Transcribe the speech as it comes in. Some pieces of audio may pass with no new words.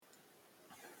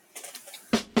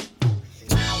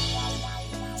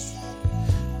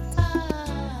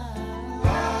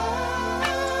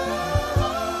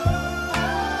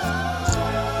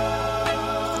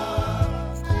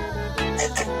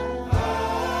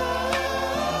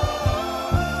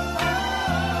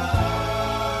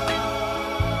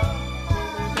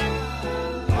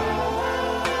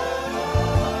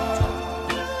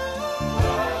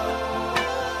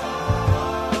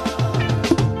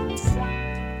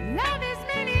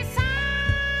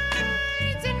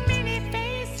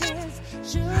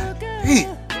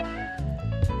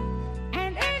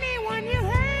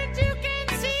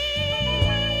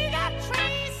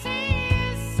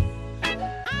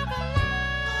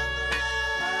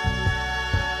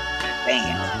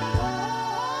Damn.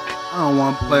 I don't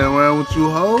want to play around with you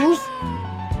hoes.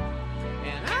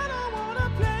 And I don't wanna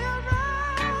play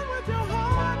around with your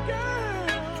heart, girl.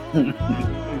 So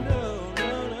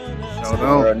That's what the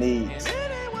don't. world needs. And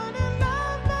anyone in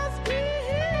love must be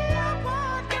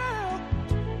apart, girl.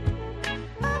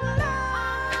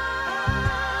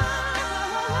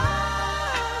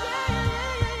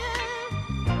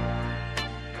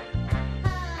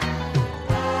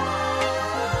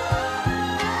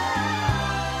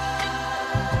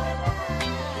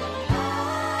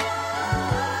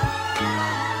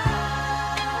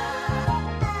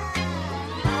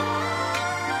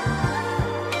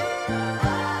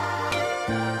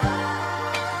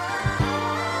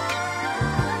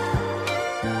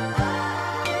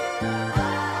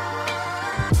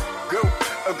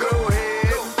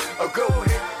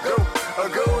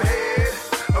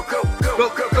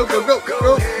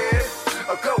 Go.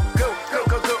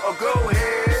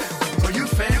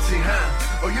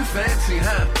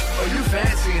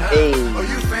 Hey. Oh,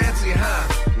 you fancy, huh?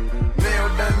 Nail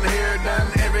done, hair done,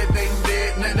 everything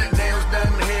did. Nails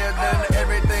done, hair done,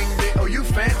 everything did. Oh, you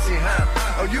fancy, huh?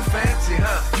 Oh, you fancy,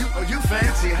 huh? Oh, you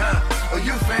fancy, huh? Oh,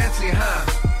 you fancy, huh?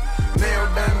 Nail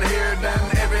done, hair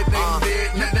done, everything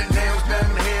did. Nails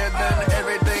done, hair done,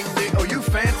 everything did. Oh, you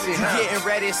fancy, huh? You getting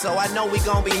ready, so I know we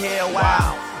gon' be here a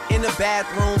while. In the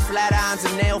bathroom, flat irons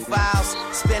and nail files.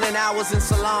 Spending hours in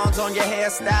salons on your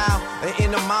hairstyle. And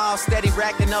in the mall, steady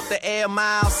racking up the air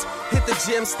miles. Hit the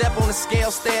gym, step on the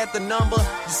scale, stare at the number.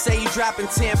 You say you dropping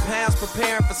 10 pounds,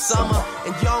 preparing for summer.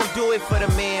 And you don't do it for the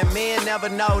men never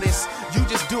notice. You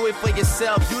just do it for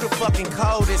yourself, you the fucking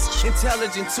coldest.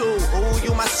 Intelligent too, ooh,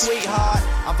 you my sweetheart.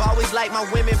 I've always liked my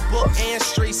women book and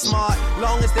street smart.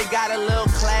 Long as they got a little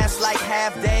class like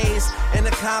half days. And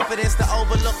the confidence to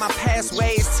overlook my past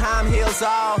ways. Time heals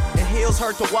all, and heels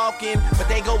hurt to walk in. But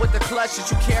they go with the clutch that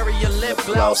you carry your lip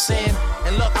gloss in.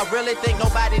 And look, I really think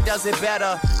nobody does it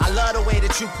better. I love the way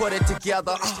that you put it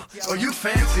together. Oh, you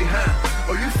fancy, huh?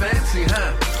 Oh, you fancy,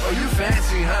 huh? Oh, you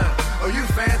fancy, huh? Oh, you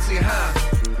fancy, huh?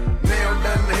 Nail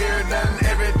done, hair done,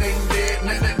 everything did.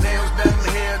 Nails done,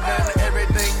 hair done,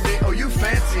 everything did. Oh, you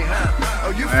fancy, huh?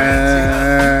 Oh, you fancy,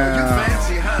 huh? Oh, you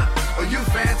fancy, huh? Oh, you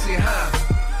fancy, huh?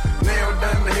 Nail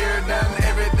done, hair done,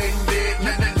 everything did.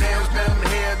 Nails done,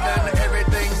 hair done,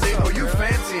 everything did. Oh, you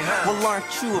fancy, huh? Well,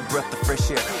 aren't you a breath of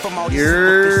fresh air from all these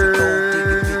superficial gold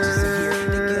digging bitches in here?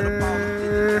 They get about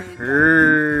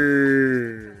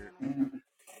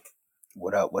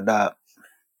What up? What up?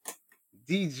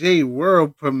 DJ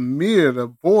World Premiere, the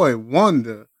boy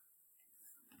Wonder.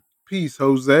 Peace,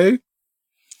 Jose.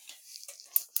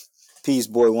 Peace,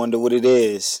 boy. Wonder what it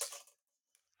is.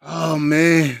 Oh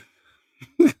man.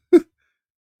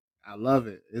 I love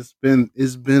it. It's been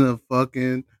a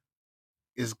fucking.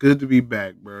 It's good to be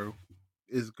back, bro.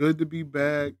 It's good to be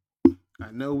back.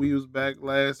 I know we was back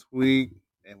last week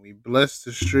and we blessed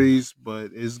the streets,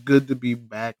 but it's good to be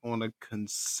back on a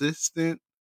consistent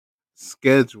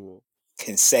schedule.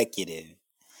 Consecutive.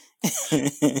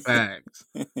 Facts.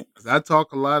 Because I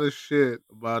talk a lot of shit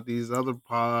about these other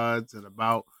pods and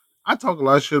I talk a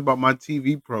lot of shit about my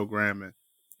TV programming.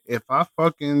 If I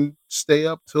fucking stay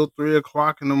up till 3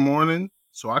 o'clock in the morning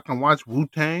so I can watch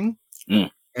Wu-Tang and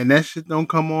that shit don't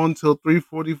come on till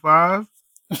 3:45,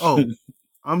 oh,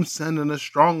 I'm sending a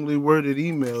strongly worded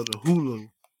email to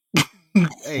Hulu.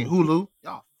 Hey, Hulu,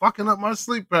 y'all fucking up my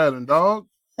sleep pattern, dog.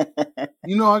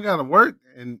 You know I gotta work.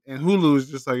 And Hulu is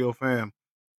just like, yo, fam,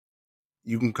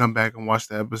 you can come back and watch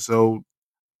the episode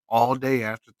all day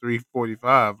after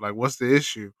 3:45. Like, what's the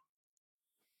issue?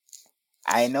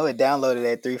 I ain't know it downloaded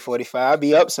at 3:45. I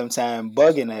be up sometime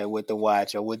bugging at what to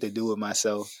watch or what to do with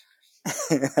myself.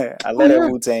 I love that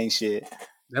Wu-Tang shit.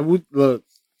 That would look.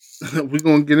 We're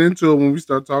gonna get into it when we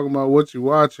start talking about what you're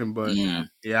watching, but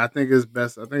yeah, I think it's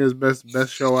best. I think it's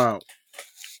best show out.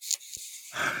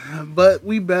 But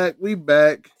we back.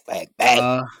 Back.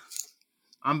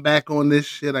 I'm back on this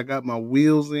shit. I got my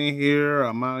wheels in here.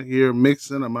 I'm out here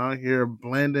mixing. I'm out here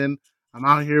blending. I'm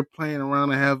out here playing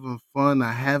around and having fun.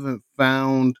 I haven't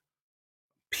found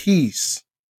peace.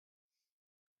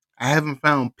 I haven't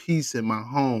found peace in my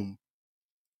home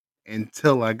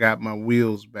until I got my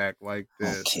wheels back like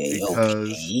this.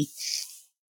 Because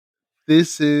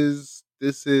this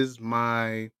is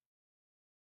my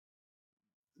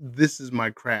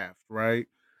craft, right?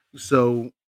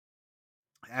 So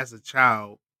as a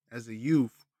child, as a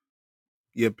youth,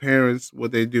 your parents,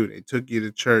 what they do, they took you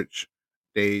to church.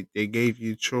 They gave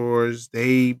you chores.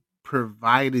 They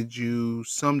provided you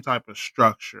some type of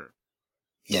structure.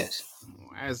 Yes.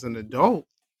 As an adult,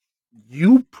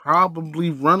 you probably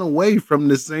run away from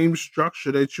the same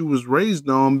structure that you was raised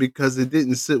on because it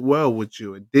didn't sit well with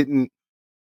you. It didn't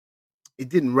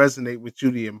resonate with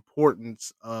you the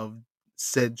importance of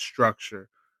said structure.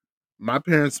 My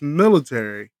parents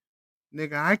military.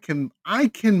 Nigga, I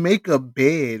can make a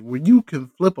bed where you can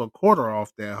flip a quarter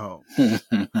off that hoe.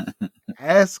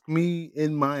 Ask me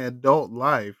in my adult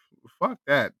life. Fuck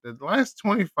that. The last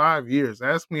 25 years,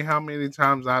 ask me how many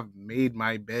times I've made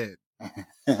my bed.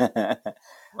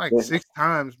 Like 6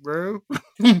 times, bro.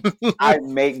 I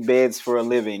make beds for a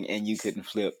living, and you couldn't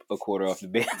flip a quarter off the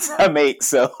beds I make.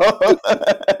 So,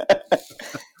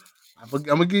 I'm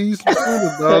gonna give you some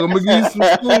schooling, dog. I'm gonna give you some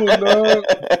schooling, dog.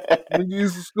 I'm gonna give you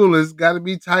some schooling. It's gotta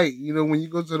be tight. You know, when you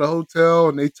go to the hotel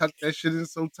and they tuck that shit in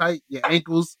so tight, your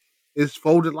ankles is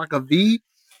folded like a V,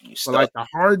 you but stuck. like the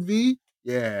hard V.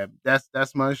 Yeah,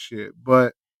 that's my shit.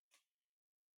 But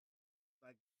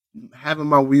like having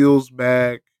my wheels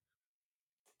back,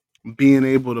 being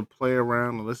able to play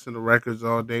around and listen to records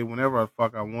all day whenever I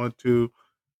fuck I want to,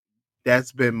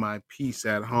 that's been my peace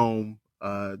at home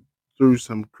through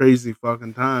some crazy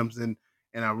fucking times. And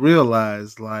I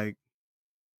realized like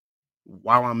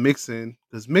while I'm mixing,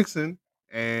 because mixing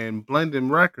and blending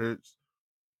records,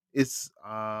 it's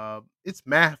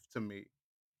math to me.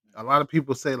 A lot of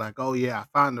people say like, oh yeah, I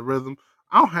find the rhythm.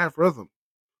 I don't have rhythm.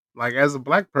 Like as a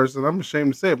black person, I'm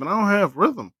ashamed to say it, but I don't have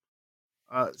rhythm.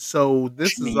 So What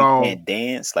this you is mean you all. can't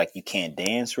dance? Like you can't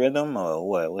dance rhythm or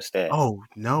what? What's that? Oh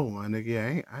no, my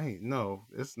nigga, I ain't no.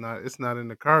 It's not in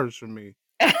the cards for me.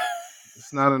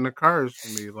 It's not in the cards for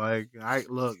me. Like I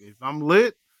look, if I'm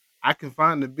lit, I can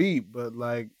find the beat, but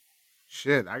like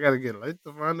shit, I gotta get lit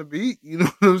to find the beat. You know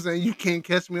what I'm saying? You can't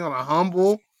catch me on a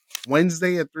humble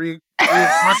Wednesday at 3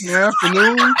 o'clock in the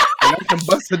afternoon and I can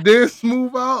bust a dance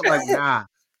move out. Like, nah,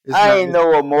 it's I not ain't me.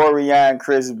 know a Morion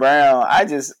Chris Brown.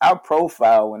 I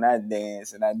profile when I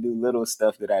dance and I do little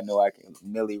stuff that I know I can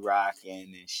Millie rock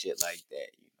in and shit like that.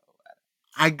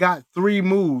 I got 3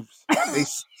 moves.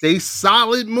 They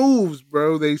solid moves,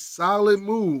 bro. They solid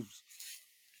moves.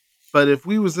 But if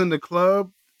we was in the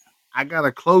club, I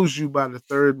gotta close you by the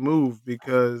third move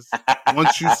because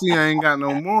once you see I ain't got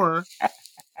no more,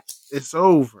 it's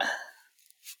over.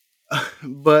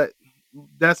 But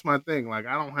that's my thing. Like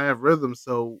I don't have rhythm,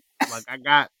 so like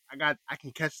I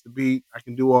can catch the beat. I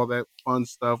can do all that fun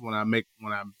stuff when I make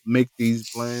these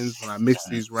blends, when I mix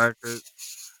these records.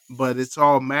 But it's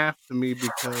all math to me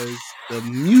because the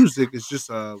music is just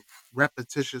a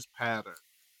repetitious pattern.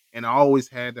 And I always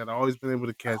had that. I always been able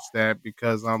to catch that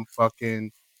because I'm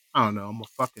fucking I don't know, I'm a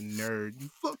fucking nerd. You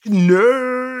fucking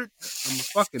nerd. I'm a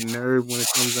fucking nerd when it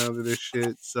comes down to this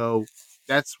shit. So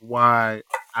that's why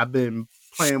I've been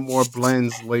playing more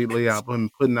blends lately. I've been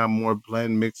putting out more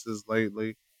blend mixes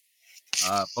lately.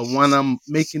 But when I'm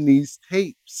making these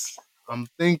tapes, I'm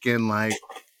thinking like,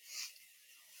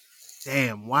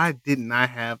 damn, why didn't I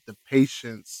have the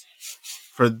patience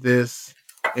for this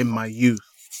in my youth?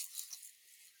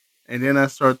 And then I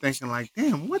start thinking like,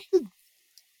 damn, what did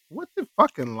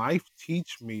fucking life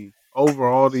teach me over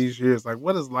all these years? Like,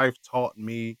 what has life taught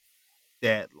me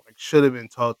that like should have been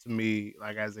taught to me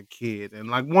like as a kid? And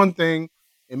like one thing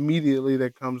immediately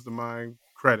that comes to mind,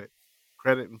 credit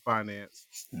and finance.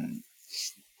 Mm,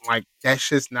 Like that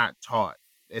shit's not taught.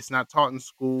 It's not taught in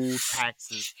school.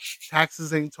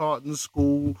 Taxes ain't taught in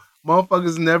school.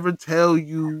 Motherfuckers never tell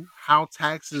you how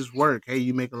taxes work. Hey,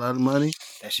 you make a lot of money.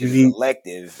 that You shit is need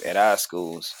elective at our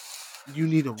schools. you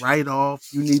need a write off.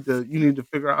 You need to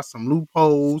figure out some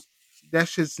loopholes. That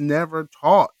shit's never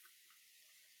taught.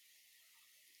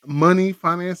 Money,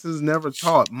 finances never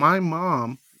taught. My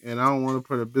mom, and I don't want to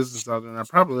put a business out there, and I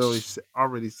probably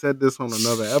already said this on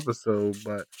another episode,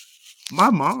 but my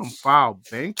mom filed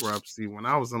bankruptcy when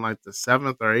I was in like the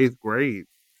 7th or 8th grade.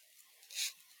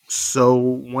 So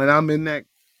when I'm in that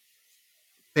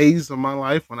phase of my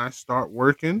life, when I start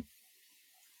working,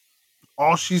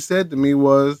 all she said to me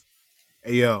was,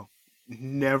 "Hey, yo,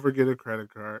 never get a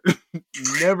credit card.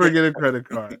 Never get a credit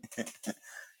card."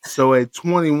 So at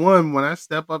 21, when I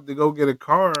step up to go get a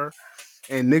car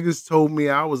and niggas told me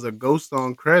I was a ghost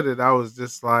on credit, I was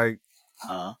just like,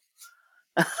 Huh?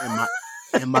 am I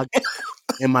am I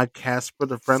am I Casper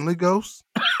the Friendly Ghost?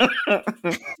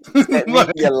 That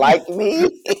mean you like, like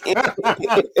me?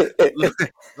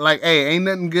 like, hey, ain't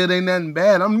nothing good, ain't nothing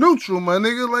bad. I'm neutral, my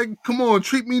nigga. Like, come on,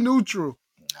 treat me neutral.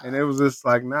 And it was just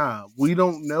like, nah, we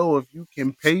don't know if you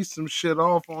can pay some shit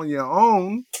off on your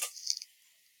own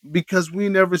because we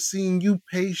never seen you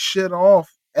pay shit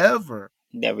off ever.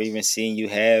 Never even seen you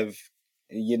have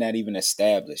You're not even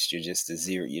established. You're just a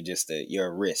zero. You're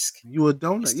a risk. You a You're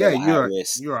donut. Yeah, still a high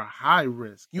risk. you're a high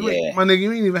risk. You ain't Yeah, my nigga,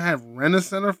 you ain't even have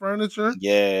Rent-A-Center furniture.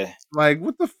 yeah. Like,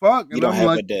 what the fuck? And I'm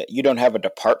like, You don't have a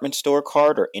department store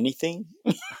card or anything.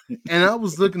 and I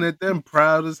was looking at them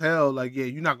proud as hell. Like, yeah,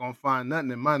 you're not gonna find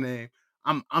nothing in my name.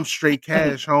 I'm straight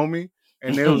cash, homie.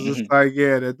 And they was just like,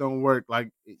 yeah, that don't work.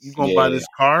 Like, you gonna buy Yeah, this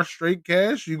car straight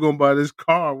cash? You gonna buy this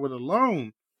car with a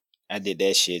loan? I did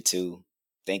that shit too,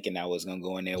 thinking I was gonna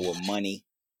go in there with money,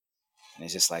 and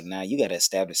it's just like, nah, you gotta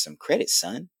establish some credit,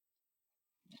 son.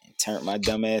 And turned my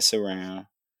dumb ass around.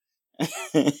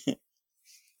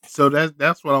 So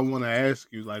that's what I want to ask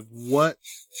you. Like, what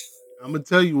I'm gonna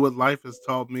tell you what life has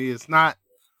taught me. It's not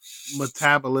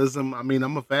metabolism. I mean,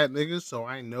 I'm a fat nigga, so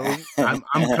I know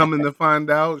I'm coming to find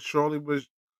out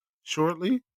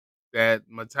shortly that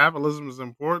metabolism is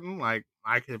important. Like,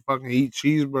 I could fucking eat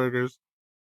cheeseburgers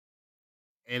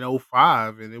in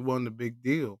 '05 and it wasn't a big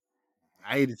deal.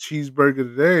 I ate a cheeseburger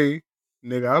today,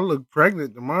 nigga. I look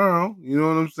pregnant tomorrow. You know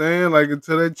what I'm saying? Like,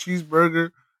 until I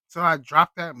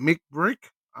drop that McBrick,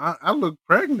 I look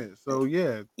pregnant. So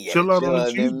yeah, You gotta chill out on chill the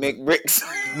out them cheeseburger. McBricks.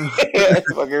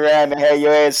 Fuck around and have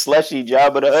your ass slushy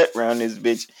Jabba the Hutt around this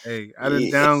bitch. Hey, Yeah. I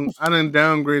done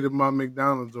downgraded my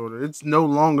McDonald's order. It's no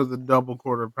longer the double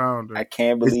quarter I pounder.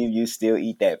 can't It's believe you still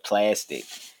eat that plastic.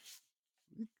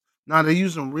 now they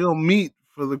using real meat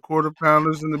for the quarter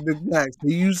pounders and the Big Macs.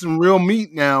 They using real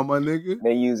meat now, my nigga.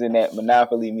 They using that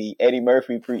Monopoly meat. Eddie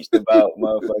Murphy preached about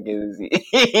motherfuckers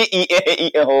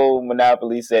eating whole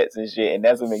Monopoly sets and shit, and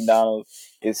that's what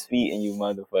McDonald's is feeding you,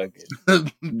 motherfuckers.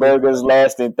 Big Burgers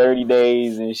lasting 30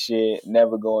 days and shit,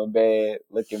 never going bad,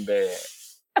 looking bad.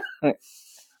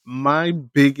 my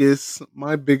biggest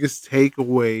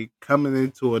takeaway coming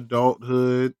into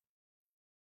adulthood,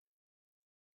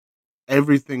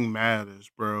 everything matters,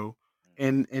 bro.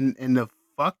 And the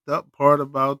fucked up part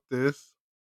about this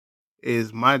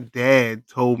is my dad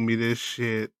told me this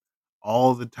shit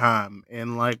all the time.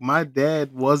 And like, my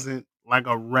dad wasn't like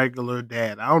a regular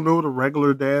dad. I don't know what a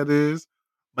regular dad is,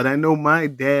 but I know my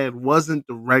dad wasn't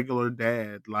the regular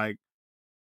dad. Like,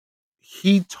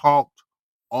 he talked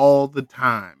all the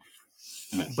time,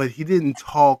 but he didn't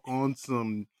talk on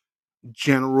some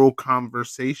general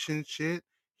conversation shit.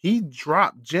 He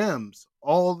dropped gems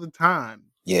all the time.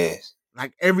 Yes.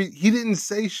 Like, he didn't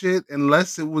say shit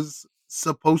unless it was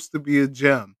supposed to be a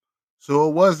gem. So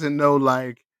it wasn't no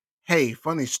like, hey,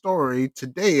 funny story.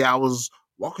 Today I was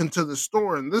walking to the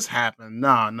store and this happened.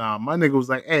 Nah. My nigga was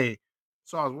like, hey,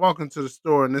 so I was walking to the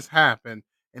store and this happened.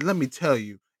 And let me tell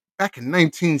you, back in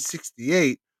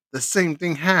 1968, the same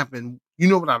thing happened. You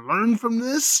know what I learned from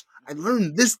this? I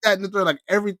learned this, that, and the third. Like,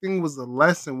 everything was a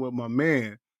lesson with my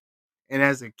man. And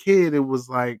as a kid, it was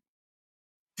like,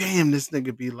 damn, this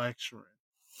nigga be lecturing,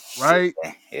 right?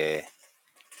 Yeah.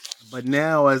 But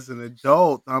now as an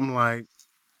adult, I'm like,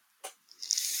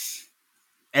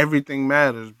 everything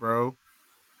matters, bro.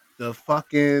 The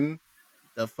fucking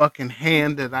the fucking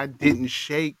hand that I didn't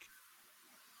shake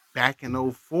back in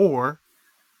 '04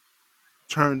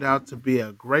 turned out to be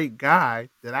a great guy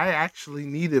that I actually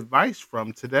need advice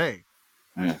from today.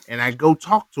 Mm. And I go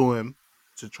talk to him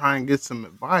to try and get some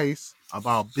advice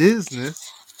about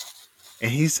business.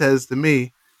 And he says to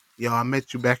me, yo, I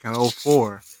met you back in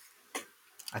 '04.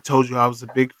 I told you I was a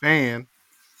big fan.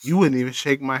 You wouldn't even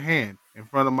shake my hand in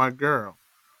front of my girl.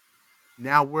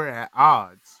 Now we're at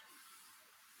odds.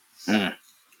 Mm.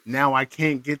 Now I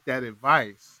can't get that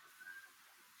advice.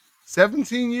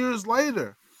 17 years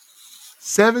later,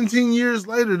 17 years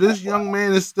later, this young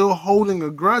man is still holding a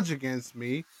grudge against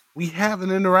me. We haven't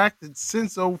interacted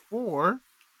since '04,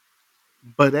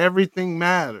 but everything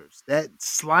matters. That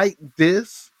slight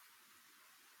diss,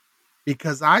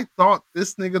 because I thought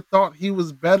this nigga thought he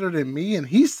was better than me, and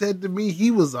he said to me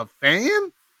he was a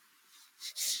fan.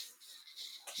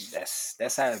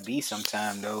 That's how it be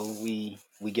sometime though. We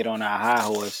get on our high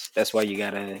horse. That's why you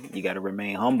gotta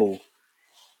remain humble,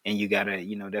 and you gotta,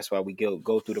 that's why we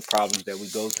go through the problems that we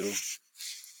go through.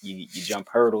 You jump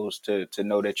hurdles to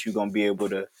know that you're gonna be able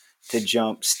to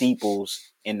jump steeples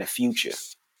in the future,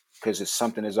 because it's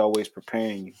something that's always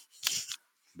preparing you.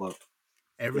 But if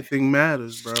Everything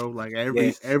matters, bro. Like,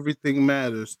 yeah, everything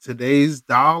matters. Today's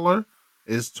dollar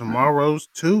is mhm, tomorrow's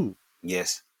too.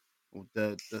 yes,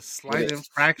 The what slight it,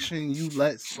 infraction you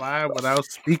let slide without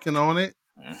speaking on it,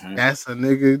 hmm that's a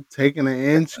nigga taking an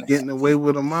inch, getting away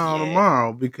with a mile yeah,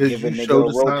 tomorrow because give a you nigga showed a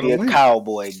us rope, how to he a win.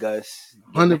 cowboy, Gus.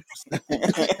 Give 100%.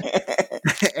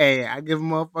 it. Hey, I give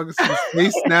motherfuckers some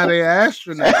space, now they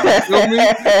astronaut. You feel me?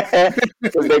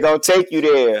 Because they're gonna take you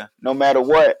there no matter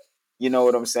what. You know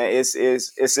what I'm saying?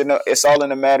 It's all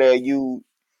in a matter of you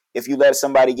if you let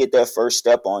somebody get that first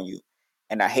step on you.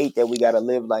 And I hate that we gotta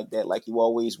live like that. Like you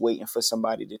always waiting for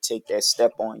somebody to take that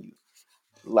step on you.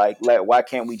 Like why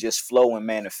can't we just flow and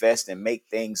manifest and make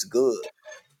things good?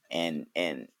 And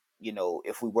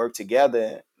if we work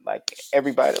together, like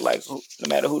everybody, like no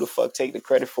matter who the fuck take the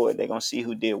credit for it, they're gonna see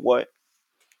who did what.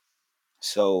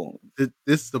 So This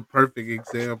is the perfect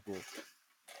example.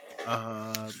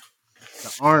 Uh,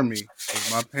 the army,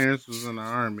 because my parents was in the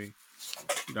army.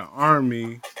 The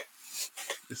army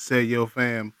said, "Yo,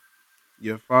 fam,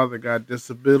 your father got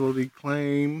disability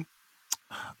claim.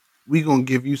 We gonna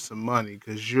give you some money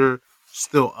because you're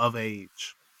still of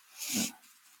age,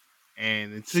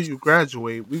 and until you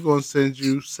graduate, we gonna send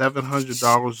you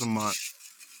 $700 a month,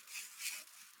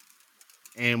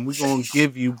 and we gonna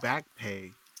give you back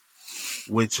pay,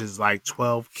 which is like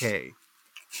 12K."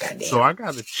 So goddamn. I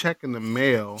got a check in the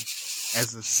mail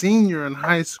as a senior in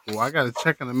high school. I got a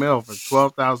check in the mail for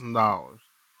 $12,000.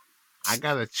 I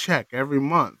got a check every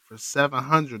month for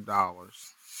 $700,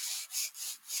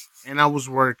 and I was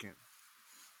working.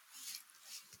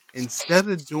 Instead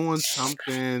of doing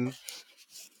something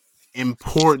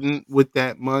important with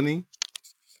that money,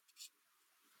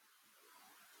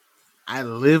 I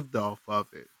lived off of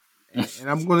it. And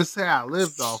I'm going to say I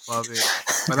lived off of it,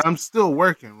 but I'm still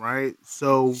working, right?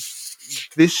 So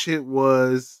this shit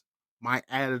was my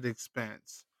added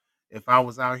expense. If I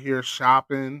was out here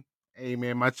shopping, hey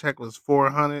man, my check was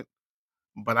 400,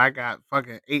 but I got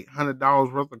fucking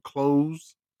 $800 worth of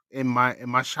clothes in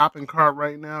my shopping cart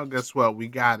right now. Guess what? We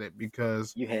got it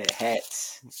because You had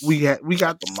hats we like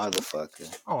got. a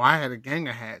motherfucker. Oh, I had a gang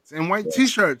of hats and white Yes.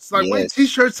 t-shirts. Like white Yes.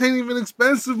 t-shirts ain't even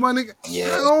expensive, my nigga.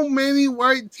 Yes. How many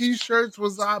white t-shirts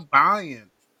was I buying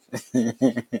in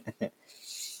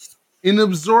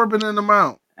absorbent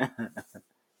amount?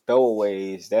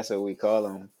 Throwaways. That's what we call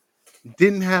them.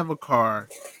 Didn't have a car.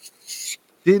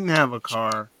 Didn't have a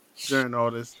car during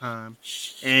all this time.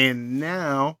 And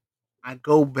now I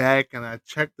go back and I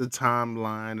check the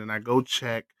timeline and I go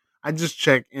check. I just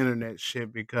check internet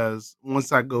shit because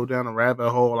once I go down a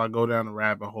rabbit hole, I go down a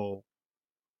rabbit hole.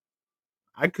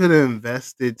 I could have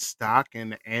invested stock in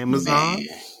Man, Amazon.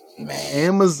 man.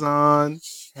 Amazon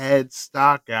had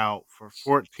stock out for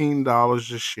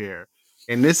 $14 a share.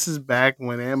 And this is back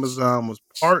when Amazon was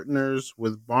partners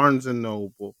with Barnes and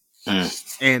Noble.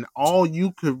 Mm. And all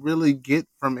you could really get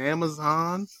from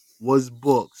Amazon was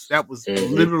books. That was Hmm.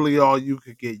 literally all you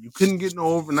could get. You couldn't get no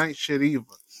overnight shit either.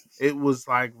 It was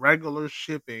like regular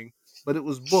shipping, but it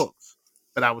was books.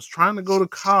 But I was trying to go to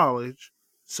college,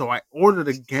 so I ordered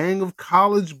a gang of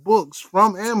college books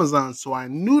from Amazon, so I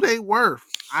knew they worth.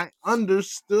 I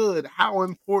understood how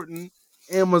important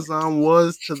Amazon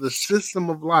was to the system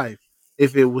of life.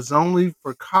 If it was only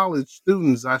for college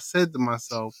students, I said to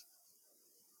myself,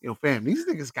 yo, fam, these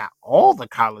niggas got all the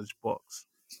college books.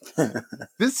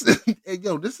 This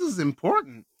this is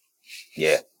important.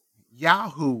 Yeah.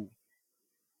 Yahoo,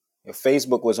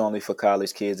 Facebook was only for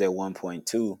college kids at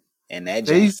 1.2, and that jank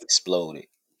Face, exploded.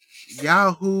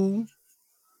 Yahoo,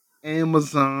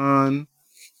 Amazon,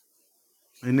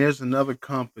 and there's another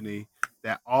company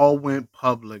that all went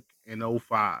public in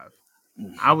 '05.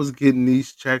 I was getting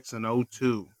these checks in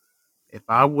 '02. If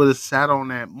I would have sat on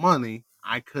that money,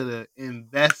 I could have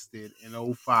invested in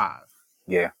 '05.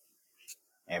 Yeah.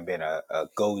 And been a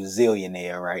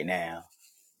gozillionaire right now.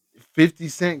 50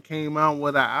 Cent came out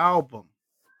with an album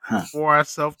Huh. before I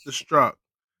self destruct.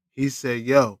 He said,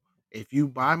 yo, if you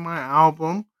buy my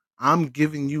album, I'm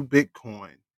giving you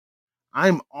Bitcoin.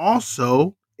 I'm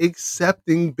also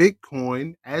accepting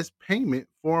Bitcoin as payment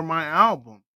for my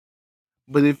album.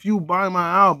 But if you buy my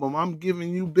album, I'm giving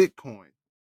you Bitcoin.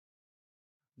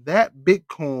 That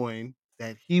Bitcoin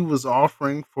that he was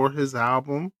offering for his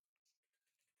album,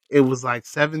 it was like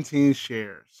 17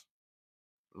 shares.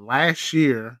 Last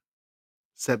year,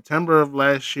 September of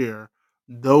last year,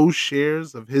 those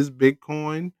shares of his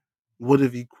Bitcoin would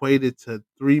have equated to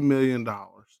 $3 million.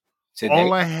 All Today.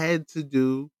 I had to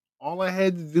do, all I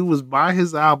had to do was buy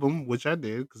his album, which I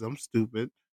did because I'm stupid,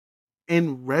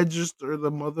 and register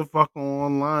the motherfucker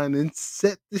online and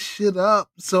set the shit up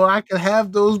so I could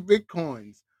have those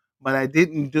Bitcoins. But I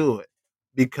didn't do it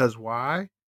because why?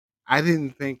 I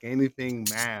didn't think anything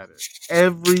mattered.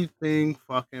 Everything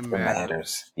fucking It matters.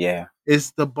 matters. Yeah.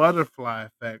 It's the butterfly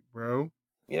effect, bro.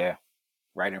 Yeah.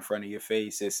 Right in front of your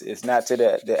face. It's not to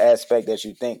the aspect that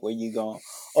you think where you going,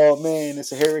 oh man,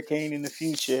 it's a hurricane in the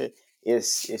future.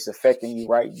 It's affecting you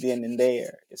right then and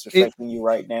there. It's It affecting you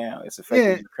right now. It's affecting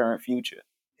yeah, your current future.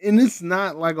 and it's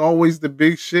not like always the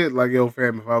big shit. Like, yo,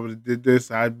 fam, if I would have did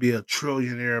this, I'd be a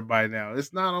trillionaire by now.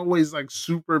 It's not always like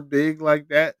super big like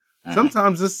that. Hmm.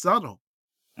 Sometimes it's subtle.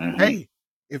 Hmm. Hey,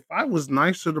 if I was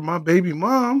nicer to my baby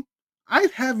mom,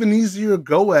 I'd have an easier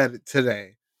go at it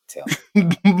today. Tell me.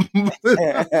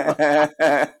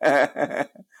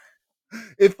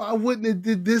 If I wouldn't have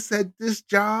did this at this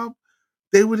job,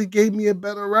 they would have gave me a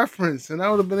better reference and I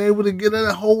would have been able to get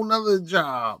a whole nother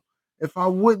job. If I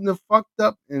wouldn't have fucked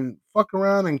up and fuck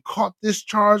around and caught this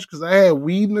charge because I had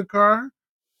weed in the car,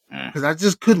 Mm, because I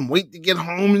just couldn't wait to get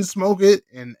home and smoke it,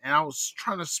 and I was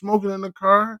trying to smoke it in the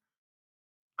car,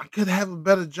 I could have a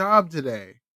better job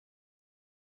today.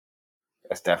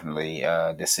 that's definitely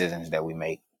decisions that we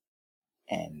make,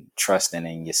 and trusting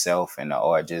in yourself, and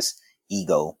or just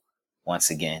ego. Once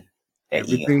again, that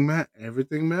ego.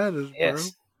 Everything matters, bro.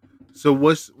 Yes, So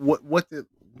what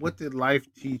did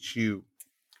life teach you?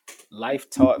 life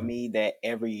taught me that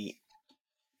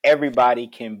everybody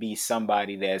can be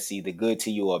somebody that's either good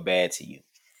to you or bad to you.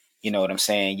 You know what I'm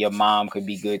saying? Your mom could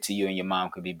be good to you and your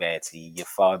mom could be bad to you. Your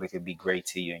father could be great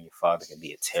to you and your father could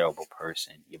be a terrible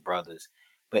person. Your brothers,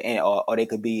 or they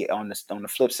could be on the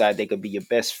flip side. They could be your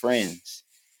best friends,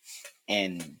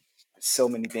 and so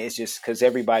many things. Just because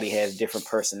everybody has different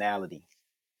personality,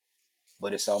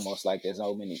 but it's almost like there's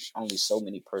only so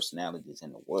many personalities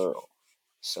in the world.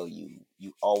 So you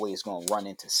always gonna run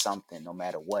into something no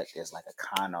matter what. There's like a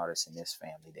con artist in this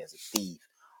family. There's a thief,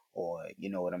 or you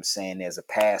know what I'm saying. There's a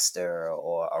pastor,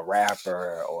 or a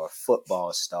rapper, or a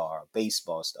football star, a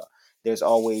baseball star. There's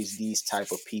always these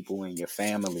type of people in your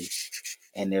family,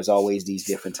 and there's always these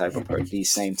different type of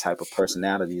these same type of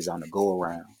personalities on the go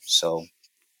around. So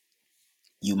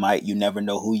you never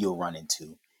know who you'll run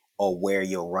into or where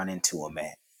you'll run into them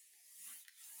at.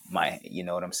 You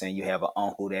know what I'm saying? You have an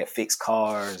uncle that fix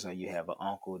cars, or you have an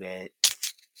uncle that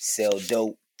sell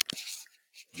dope.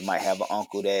 You might have an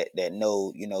uncle that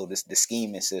know, the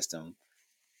scheming system,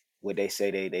 where they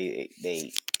say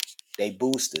they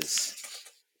boosters.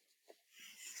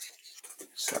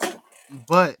 So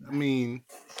But I mean,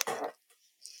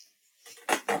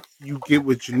 you get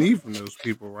what you need from those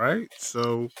people, right?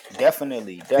 So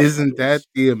definitely, isn't definitely. that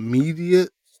the immediate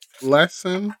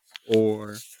lesson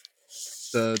or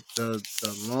the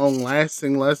long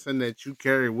lasting lesson that you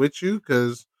carry with you?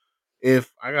 Because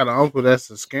if I got an uncle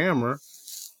that's a scammer,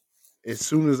 as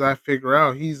soon as I figure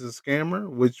out he's a scammer,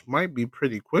 which might be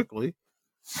pretty quickly,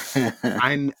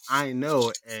 I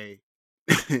know, hey,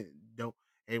 don't,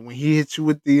 hey, when he hits you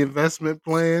with the investment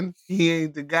plan, he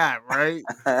ain't the guy, right?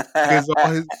 Because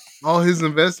all his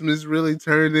investments really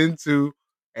turned into,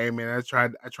 hey man, I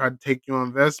tried to take your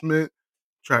investment,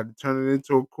 tried to turn it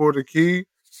into a quarter key,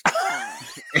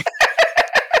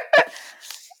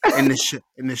 and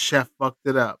the chef fucked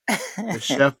it up. The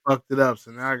chef fucked it up,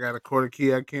 so now I got a quarter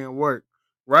key I can't work.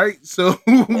 Right? So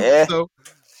Yeah. so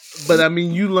but I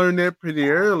mean you learned that pretty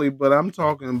early, but I'm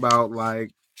talking about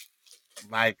like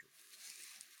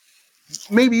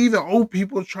maybe even old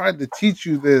people tried to teach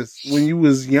you this when you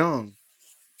was young,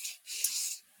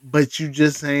 but you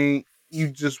just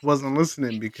wasn't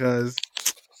listening because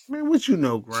man, what you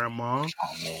know, grandma?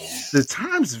 Oh man. The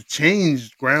times have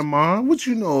changed, grandma. What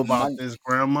you know My about this,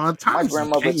 grandma? my Times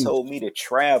have grandmother changed. told me to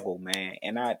travel, man,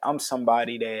 and I'm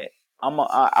somebody that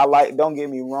I like. Don't get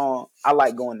me wrong, I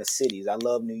like going to cities. I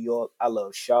love New York. I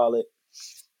love Charlotte,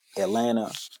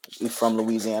 Atlanta. We from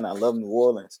Louisiana. I love New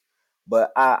Orleans.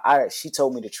 But she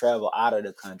told me to travel out of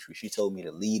the country. She told me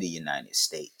to leave the United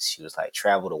States. She was like,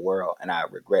 travel the world, and I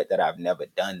regret that I've never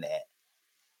done that.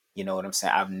 You know what I'm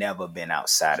saying? I've never been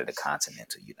outside of the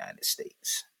continental United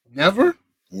States. Never?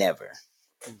 Never.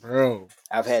 Bro.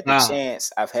 I've had the Stop.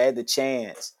 chance. I've had the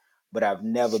chance, but I've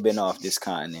never been off this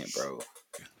continent, bro.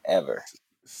 Ever.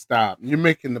 Stop. You're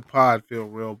making the pod feel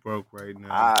real broke right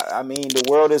now. I mean, the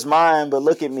world is mine, but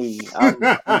look at me. I'm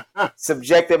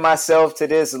subjected myself to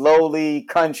this lowly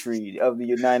country of the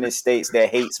United States that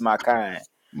hates my kind.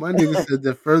 My nigga said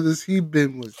the furthest he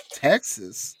been was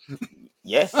Texas.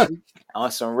 Yeah,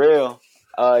 on some real.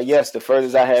 Yes, the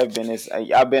furthest I have been is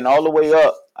I've been all the way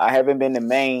up. I haven't been to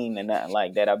Maine and nothing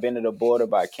like that. I've been to the border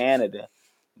by Canada,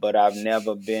 but I've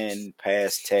never been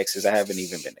past Texas. I haven't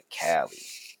even been to Cali.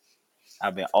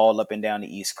 I've been all up and down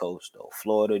the East Coast though.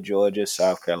 Florida, Georgia,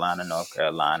 South Carolina, North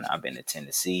Carolina. I've been to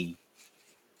Tennessee,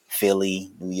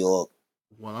 Philly, New York.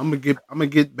 Well, I'm gonna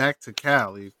get back to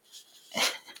Cali,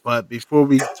 but before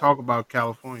we talk about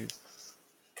California,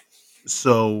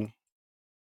 so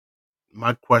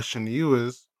my question to you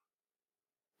is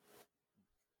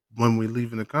when we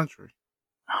leave in the country.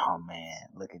 Oh man,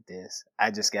 look at this.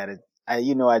 I just gotta I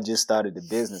just started the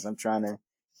business. I'm trying to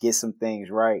get some things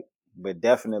right. But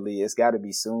definitely it's gotta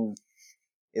be soon.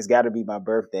 It's gotta be my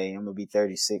birthday. I'm gonna be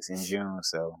 36 in June,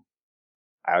 so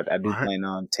I All do right. plan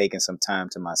on taking some time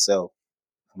to myself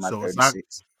for my So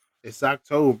 36. It's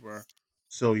October.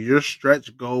 So your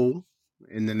stretch goal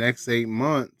in the next 8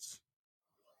 months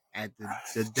at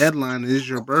the deadline is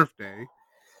your birthday,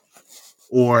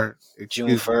 or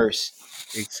June 1st.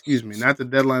 excuse me, not the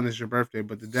deadline is your birthday,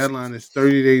 but the deadline is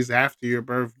 30 days after your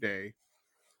birthday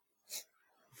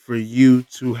for you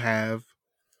to have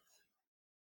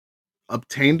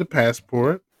obtained a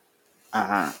passport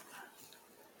Uh-huh.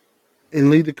 and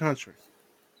leave the country.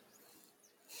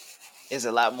 It's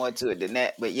a lot more to it than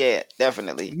that, but yeah,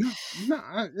 definitely.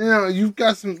 You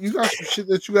got some shit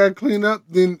that you gotta clean up.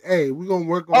 Then hey, we gonna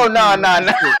work on Oh no, cleaning up no, the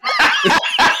no. shit.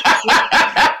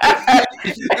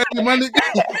 Hey, my nigga,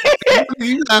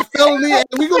 you got felony. Hey,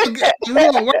 we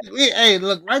gonna work. Hey,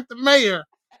 look, write the mayor,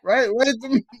 write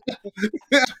the.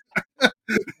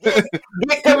 Get,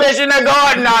 get Commissioner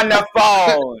Gordon on the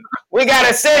phone. We got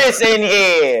a citizen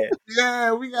here.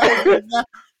 Yeah, we gotta get that.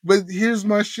 But here's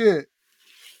my shit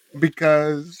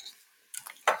because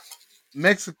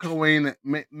Mexico ain't Nah,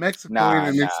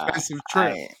 an nah. expensive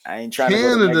trip. I ain't trying to go to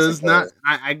Canada's Mexico.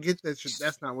 not. I get that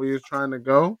that's not where you're trying to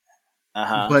go,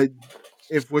 Uh-huh. but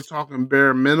if we're talking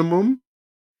bare minimum,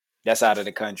 That's out of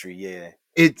the country, yeah.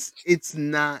 it's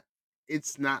not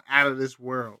out of this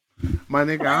world. My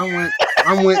nigga, I went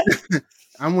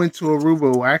I went to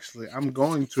Aruba. Well, actually, I'm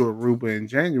going to Aruba in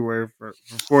January for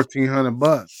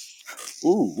 $1,400.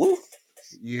 Ooh, woo.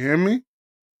 You hear me?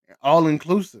 All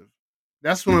inclusive.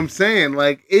 That's what I'm saying.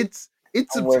 Like it's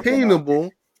I'm working on it.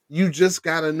 obtainable. You just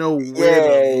gotta know where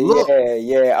to Yeah, look.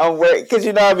 yeah. I'm working because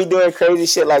you know I be doing crazy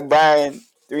shit like buying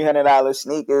 $300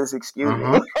 sneakers, excuse Uh me,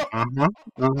 huh. Uh huh.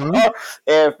 Uh huh.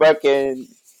 and fucking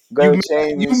gold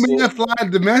chains You and shit. may fly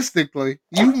domestically.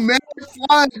 You may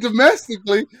fly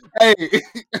domestically. Hey,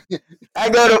 I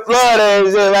go to Florida and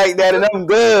shit like that, and I'm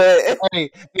good. hey,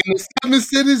 in the 7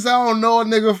 cities, I don't know a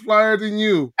nigga flyer than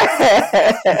you.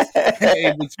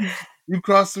 Hey, but you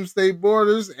cross some state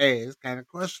borders. Hey, it's kind of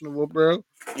questionable, bro.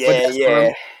 But Yeah,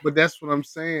 yeah, that's what I'm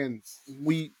saying.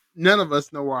 We none of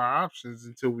us know our options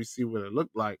until we see what it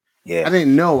looked like. I yeah.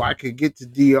 didn't know I could get to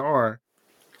DR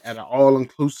at an all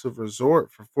inclusive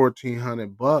resort for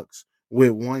 $1,400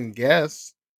 with one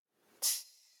guest.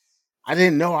 I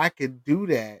didn't know I could do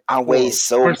that I for waste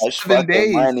so much 7 days.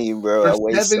 fucking money, bro. For I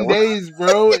waste so 7 days,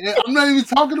 bro. I'm not even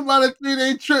talking about a 3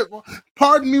 day trip.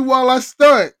 Pardon me while I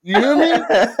stunt. You hear me?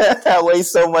 I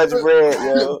waste so much bread,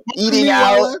 yo. Pardon Eating me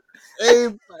while out. I. Hey,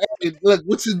 hey, look,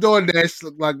 what's your DoorDash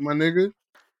look like, my nigga?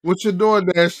 What's your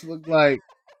DoorDash look like?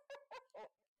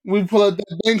 We pull up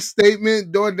that bank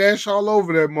statement, DoorDash all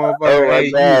over that motherfucker. Oh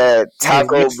my god, Hey,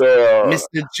 Taco Bell.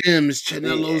 Mr. Jim's,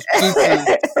 Chanelo's Yeah, Pizzas,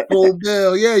 Full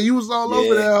Bell. Yeah, you was all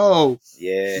over yeah, that hole.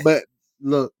 yeah. But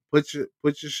look, put your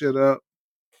shit up,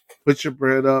 put your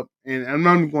bread up, and I'm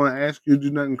not even going to ask you to do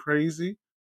nothing crazy.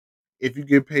 If you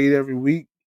get paid every week,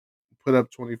 put up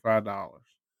 $25. That's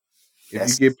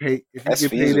If you that's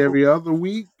get paid feasible. every other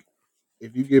week, put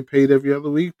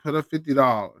up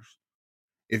 $50.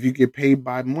 If you get paid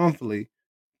bi monthly,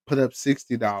 put up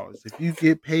 $60. If you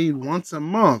get paid once a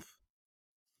month,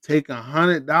 take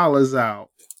 $100 out.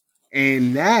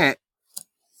 And that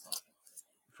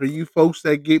for you folks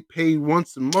that get paid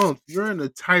once a month, you're in a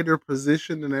tighter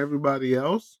position than everybody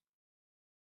else.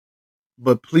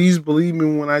 But please believe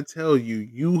me when I tell you,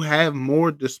 you have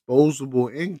more disposable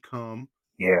income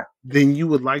Yeah, than you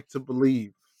would like to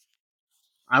believe.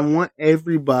 I want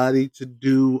everybody to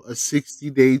do a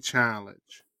 60-day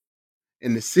challenge.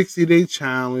 And the 60-day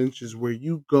challenge is where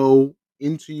you go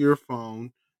into your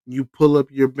phone, you pull up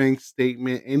your bank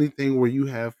statement, anything where you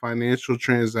have financial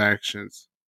transactions.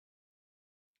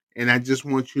 And I just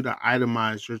want you to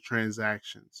itemize your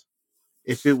transactions.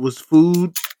 If it was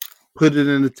food, put it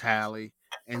in a tally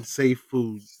and say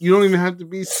food. You don't even have to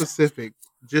be specific,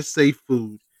 just say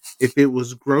food. If it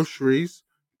was groceries,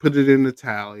 put it in a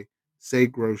tally, say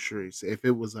groceries. If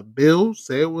it was a bill,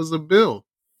 say it was a bill.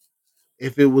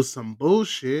 If it was some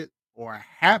bullshit or a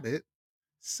habit,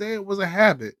 say it was a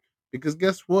habit. Because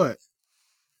guess what?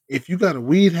 If you got a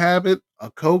weed habit, a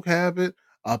coke habit,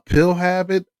 a pill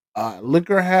habit, a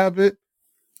liquor habit,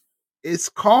 it's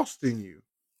costing you.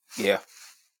 yeah.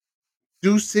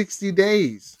 Do 60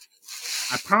 days.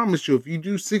 I promise you, if you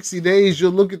do 60 days,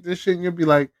 you'll look at this shit and you'll be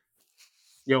like,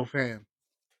 yo, fam,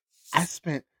 I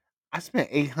spent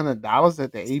 $800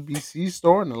 at the ABC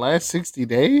store in the last 60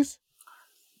 days.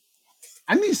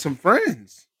 I need some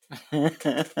friends.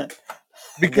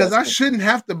 Because got I some shouldn't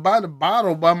have to buy the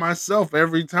bottle by myself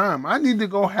every time. I need to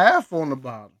go half on the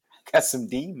bottle. got some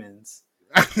demons.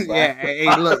 Yeah,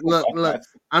 hey, look.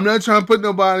 I'm not trying to put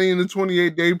nobody in the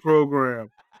 28-day program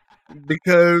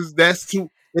because that's too.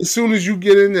 As soon as you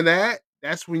get into that,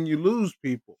 that's when you lose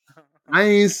people. I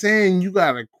ain't saying you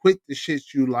gotta quit the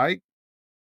shit you like.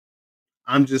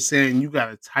 I'm just saying you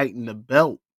gotta tighten the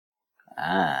belt.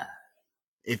 Ah,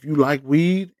 If you like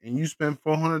weed and you spend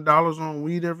 $400 on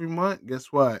weed every month,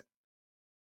 guess what?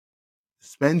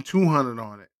 Spend 200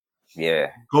 on it.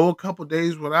 yeah, Go a couple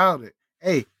days without it.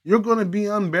 Hey, you're gonna be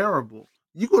unbearable.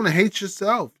 You're gonna hate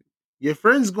yourself. Your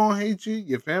friends gonna hate you.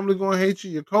 Your family gonna hate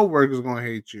you. Your coworkers gonna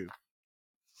hate you.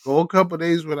 Go a couple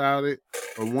days without it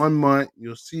for 1 month.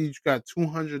 You'll see you got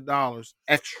 $200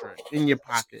 extra in your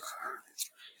pocket.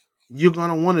 You're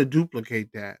gonna want to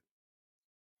duplicate that.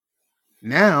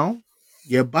 Now,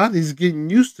 your body's getting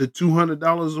used to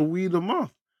 $200 a weed a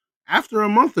month. After a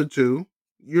month or two,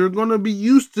 you're gonna be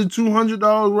used to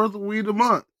 $200 worth of weed a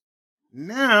month.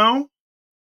 Now,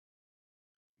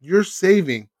 you're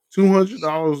saving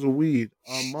 $200 a weed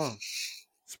a month.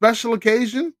 Special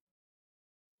occasion,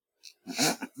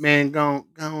 man, go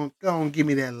on, give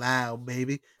me that loud,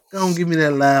 baby. Go on, give me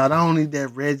that loud. I don't need that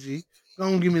Reggie. Go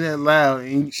on, give me that loud,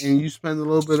 and you spend a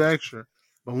little bit extra.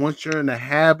 But once you're in the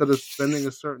habit of spending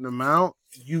a certain amount,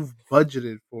 you've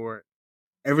budgeted for it.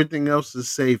 Everything else is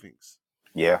savings,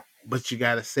 yeah. but you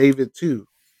got to save it too.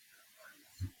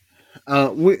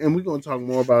 We're gonna talk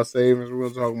more about savings. We're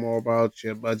gonna talk more about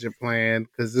your budget plan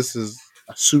because this is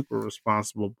a super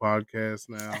responsible podcast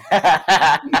now.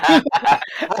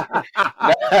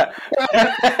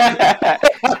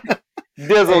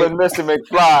 Dizzle Hey, and Mr.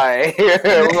 McFly.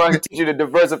 We're going to teach you to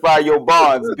diversify your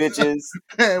bonds, bitches.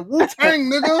 Wu Tang,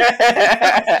 nigga.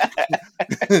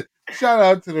 Shout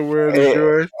out to the world of Yeah.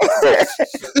 George.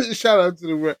 Shout out to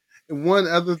the world. And one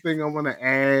other thing I want to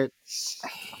add,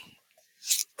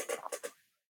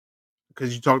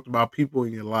 because you talked about people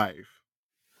in your life,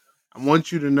 I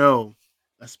want you to know,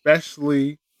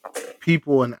 especially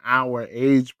people in our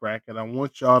age bracket, I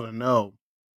want y'all to know,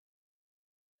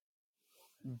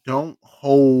 don't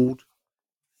hold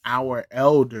our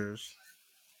elders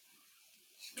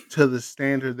to the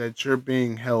standard that you're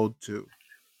being held to.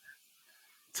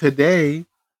 Today,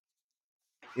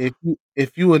 if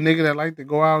you a nigga that like to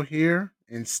go out here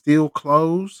and steal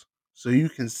clothes so you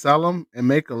can sell them and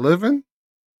make a living,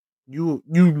 you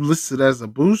listed as a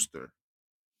booster.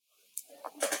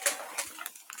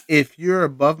 If you're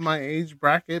above my age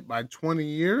bracket by 20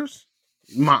 years,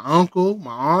 my uncle,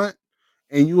 my aunt,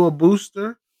 and you a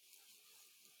booster,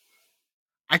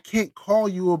 I can't call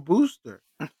you a booster.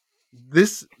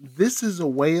 This is a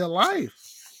way of life.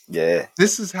 Yeah.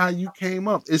 This is how you came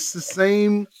up. It's the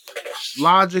same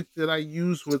logic that I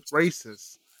use with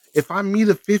racists. If I meet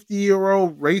a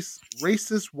 50-year-old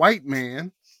racist white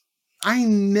man, I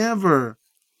never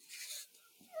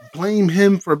blame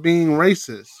him for being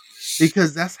racist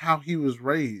because that's how he was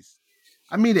raised.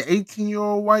 I meet an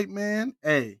 18-year-old white man,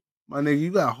 hey, my nigga,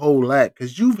 you got a whole lot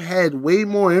because you've had way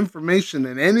more information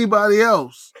than anybody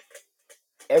else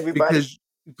Everybody. because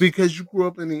because you grew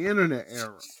up in the internet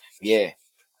era. Yeah.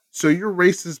 So you're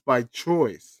racist by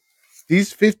choice.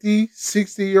 These 50,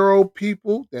 60-year-old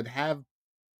people that have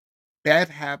bad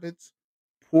habits,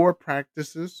 poor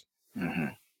practices, Hmm.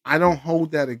 I don't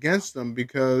hold that against them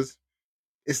because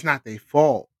it's not their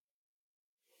fault,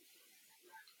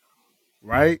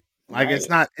 right? Like Right.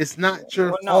 it's not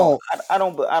your Well, no, fault. I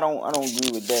don't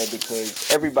agree with that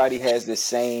because everybody has the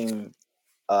same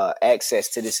access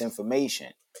to this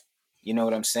information. You know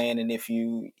what I'm saying? And if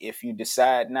you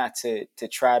decide not to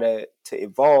try to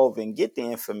evolve and get the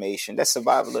information, that's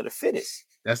survival of the fittest.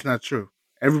 That's not true.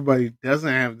 Everybody doesn't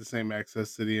have the same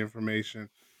access to the information.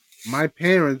 My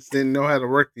parents didn't know how to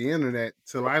work the internet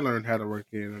till I learned how to work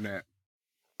the internet.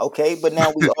 Okay, but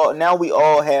now we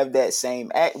all have that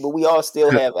same act, but we all still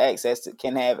have access to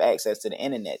can have access to the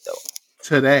internet though.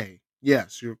 Today,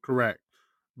 yes, you're correct.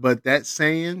 But that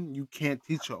saying, you can't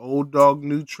teach an old dog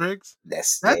new tricks,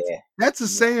 That's that's yeah. that's a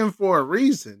saying for a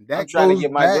reason. I'm That trying to goes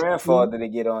get my back to grandfather to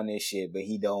get on this shit, but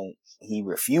he don't. He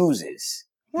refuses.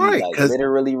 He right, like because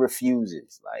literally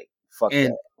refuses. Like fuck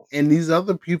and that. and these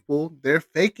other people, they're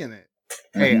faking it.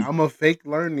 Hey, Hmm. I'm a fake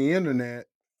learn the internet,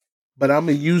 but I'm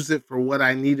gonna use it for what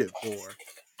I need it for.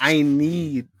 I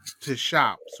need to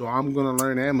shop, so I'm gonna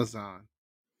learn Amazon.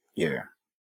 Yeah.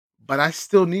 But I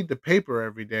still need the paper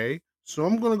every day, so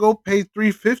I'm gonna go pay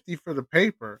 $3.50 for the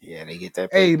paper. Yeah, they get that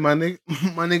Hey, paper. my nigga,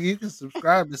 my nigga, you can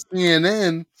subscribe to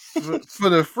CNN for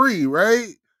the free, right?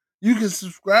 You can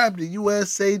subscribe to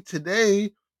USA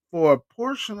Today for a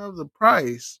portion of the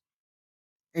price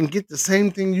and get the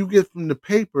same thing you get from the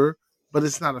paper, but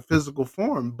it's not a physical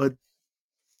form. But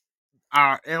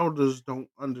our elders don't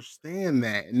understand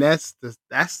that, and that's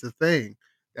the thing.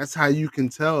 That's how you can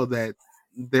tell that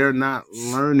they're not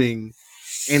learning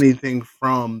anything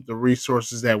from the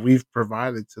resources that we've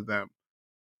provided to them.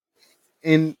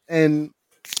 And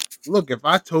look, if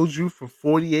I told you for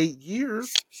 48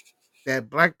 years that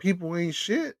black people ain't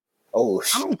shit, Oh,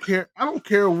 I don't care. I don't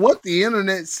care what the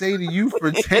internet say to you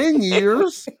for 10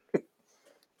 years.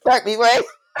 black people, right?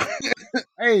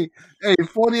 Hey, hey,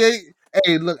 48.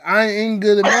 Hey, look, I ain't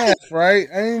good at math, right?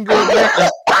 I ain't good at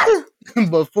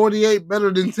math, but 48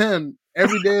 better than 10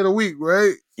 every day of the week,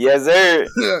 right? Yes, sir.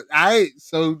 All right.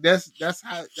 So that's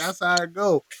how it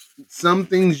go. Some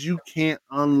things you can't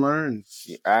unlearn.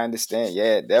 I understand.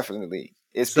 Yeah, definitely.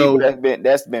 It's people So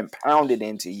that's been pounded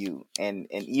into you, and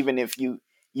even if you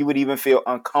would even feel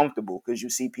uncomfortable because you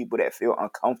see people that feel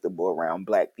uncomfortable around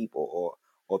black people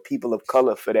or people of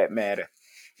color for that matter.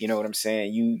 You know what I'm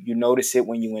saying? You notice it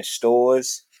when you in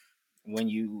stores, when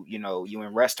you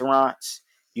in restaurants.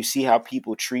 You see how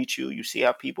people treat you. You see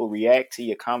how people react to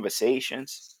your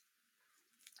conversations.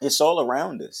 It's all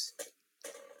around us.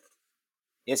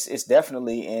 It's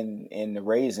definitely in the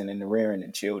raising and the rearing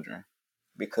of children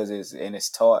because it's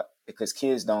taught because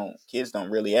kids don't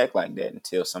really act like that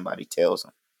until somebody tells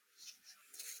them.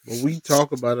 but we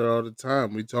talk about it all the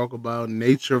time. We talk about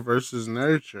nature versus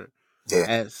nurture. Yeah.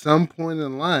 At some point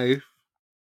in life,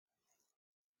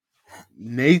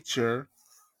 nature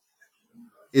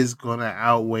is gonna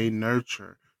outweigh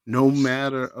nurture. No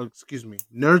matter, excuse me,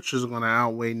 nurture is gonna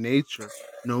outweigh nature.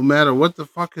 No matter what the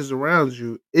fuck is around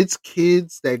you, it's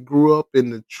kids that grew up in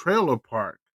the trailer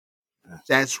park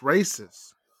that's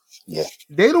racist. Yeah.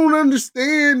 They don't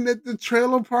understand that the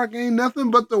trailer park ain't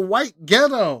nothing but the white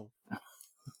ghetto.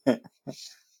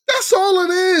 That's all it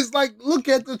is. Like, look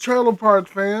at the trailer park,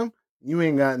 fam. You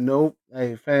ain't got no.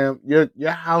 Hey, fam,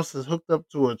 your house is hooked up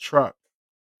to a truck.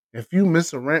 If you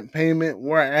miss a rent payment,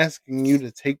 we're asking you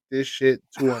to take this shit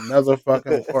to another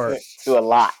fucking park. To a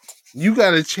lot. You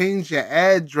got to change your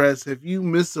address if you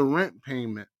miss a rent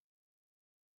payment.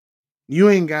 You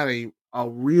ain't got a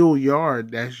real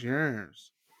yard that's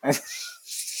yours.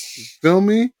 You feel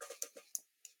me?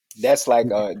 That's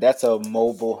a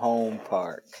mobile home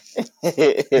park.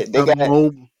 It's they a got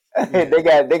mobile. Yeah.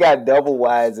 they got double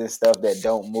wides and stuff that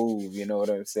don't move. You know what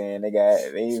I'm saying? They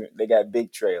got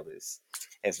big trailers,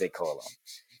 as they call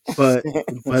But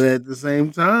them. but at the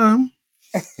same time,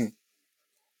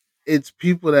 it's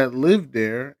people that live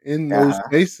there in those Uh-huh.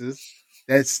 spaces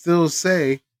that still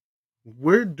say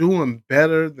we're doing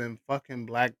better than fucking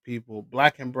black people,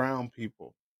 black and brown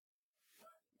people.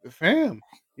 Fam,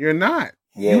 you're not.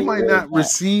 Yeah, you're really not.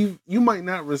 You might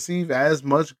not receive as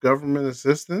much government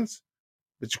assistance,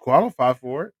 but you qualify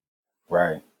for it.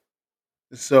 Right.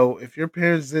 So if your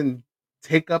parents didn't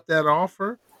take up that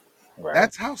offer, Right.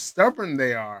 that's how stubborn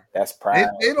they are. That's They pride.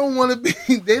 don't want to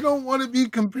be they don't want to be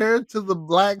compared to the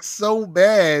blacks so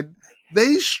bad.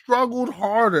 They struggled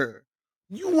harder.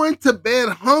 You went to bed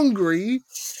hungry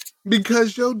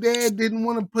because your dad didn't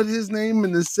want to put his name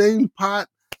in the same pot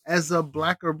as a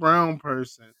black or brown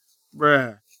person.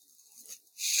 Bruh,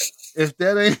 if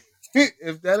that ain't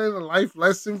if that ain't a life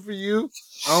lesson for you,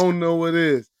 I don't know what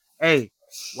is. Hey,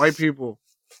 white people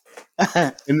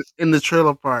in the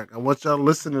trailer park, I want y'all to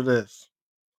listen to this.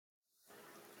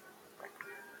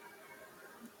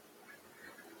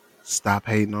 Stop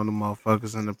hating on the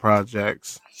motherfuckers in the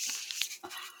projects.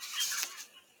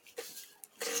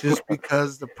 Just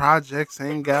because the projects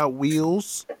ain't got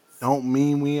wheels, don't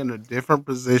mean we in a different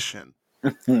position.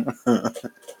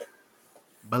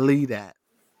 Believe that.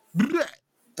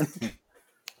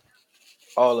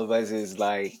 All of us is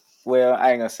like, well,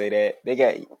 I ain't gonna say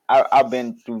that. I've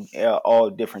been through all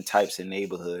different types of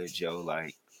neighborhoods, yo.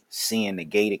 Like seeing the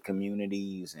gated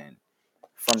communities and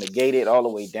from the gated all the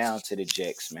way down to the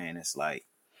jacks, man. It's like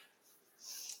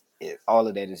all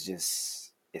of that is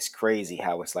just it's crazy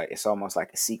how it's like it's almost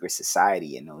like a secret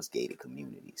society in those gated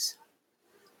communities.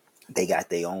 They got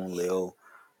their own little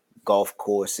golf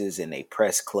courses and they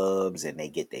press clubs and they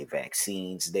get their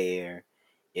vaccines there.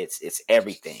 It's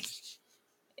everything.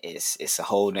 It's a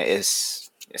whole it's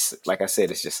like I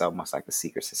said, it's just almost like a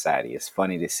secret society. It's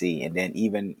funny to see, and then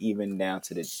even down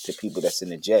to the people that's in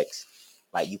the jacks,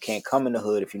 like you can't come in the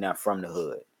hood if you're not from the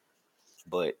hood.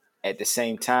 But at the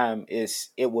same time,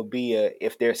 it would be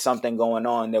if there's something going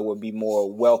on, there would be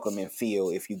more welcoming feel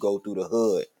if you go through the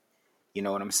hood. You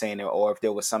know what I'm saying? Or if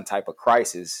there was some type of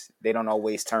crisis, they don't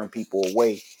always turn people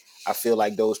away. I feel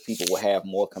like those people will have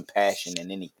more compassion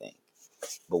than anything.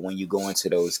 But when you go into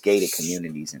those gated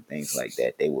communities and things like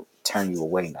that, they will turn you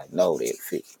away. Like, no,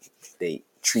 they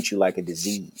treat you like a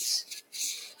disease.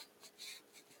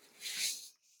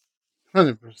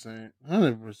 100%.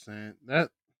 100%.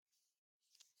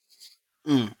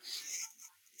 Mm,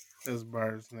 that's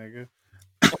bars, nigga.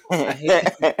 I hate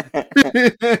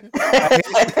I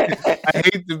hate I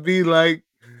hate to be like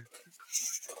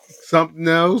something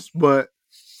else, but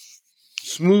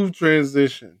smooth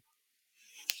transition.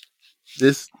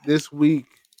 This week,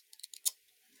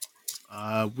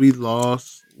 we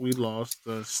lost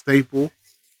a staple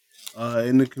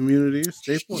in the community, a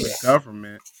staple in the Yes.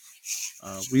 government.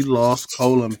 We lost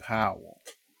Colin Powell,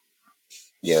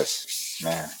 Yes,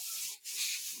 man.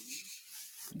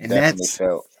 and Definitely that's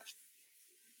felt.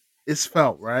 it's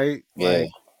felt right. Yeah. Like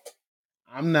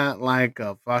I'm not like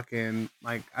a fucking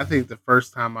like. I think the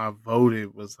first time I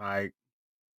voted was like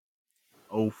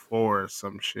 '04 or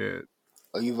some shit.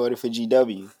 Oh, you voted for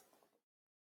GW?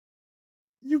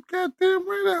 You goddamn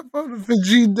right I voted for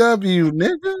GW,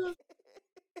 nigga.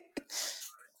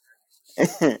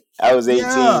 I was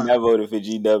Yeah. 18. I voted for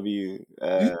GW.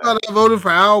 You thought I voted for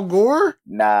Al Gore?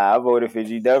 Nah, I voted for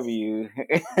GW.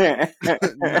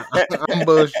 Nah, I'm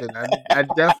bullshit. I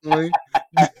definitely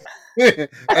hey,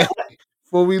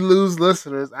 before we lose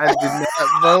listeners, I did not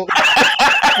vote.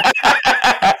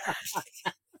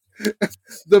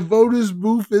 The voters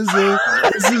booth is a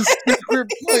sacred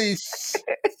place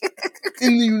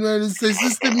in the United States.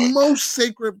 It's the most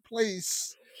sacred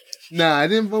place. Nah, I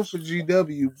didn't vote for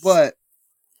GW, but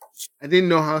I didn't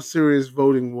know how serious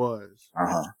voting was.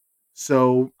 Uh-huh.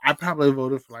 So I probably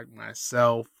voted for like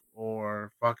myself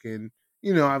or fucking,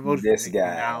 I voted for This Mickey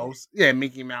guy. Mouse. Yeah,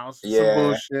 Mickey Mouse. Some Yeah.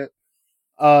 bullshit.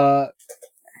 Uh,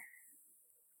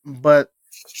 but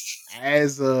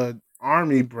as a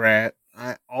army brat,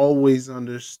 I always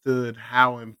understood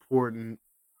how important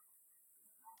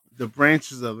the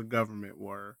branches of the government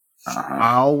were. Uh-huh.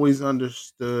 I always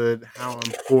understood how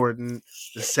important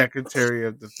the Secretary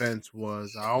of Defense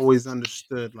was. I always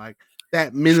understood like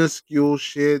that minuscule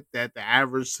shit that the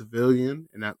average civilian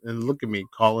and look at me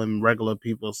calling regular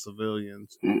people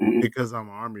civilians Mhm. because I'm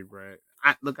an army brat.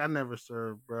 I never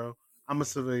served, bro. I'm a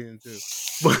civilian too,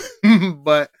 but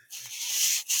but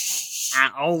I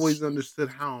always understood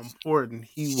how important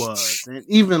he was, and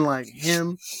even like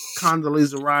him,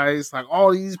 Condoleezza Rice, like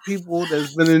all these people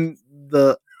that's been in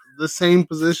the same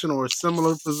position or a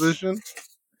similar position,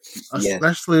 Yes.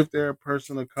 especially if they're a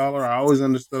person of color. I always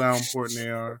understood how important they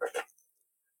are.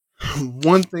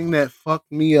 One thing that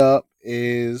fucked me up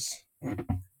is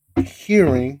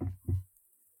hearing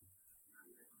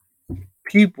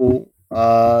people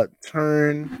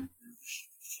turn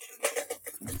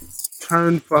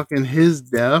fucking his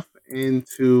death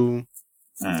into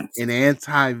Mm. an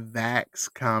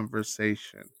anti-vax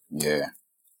conversation. Yeah.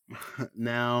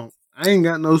 Now, I ain't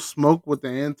got no smoke with the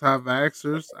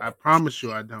anti-vaxxers. I promise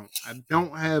you I don't. I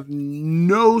don't have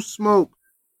no smoke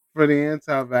for the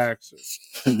anti-vaxxers.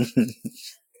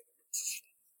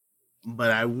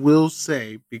 But I will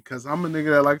say, because I'm a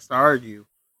nigga that likes to argue,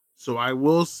 so I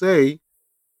will say you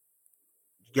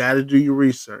gotta do your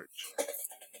research.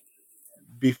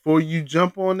 Before you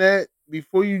jump on that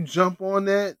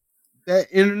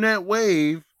internet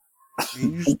wave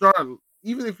and you start,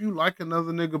 even if you like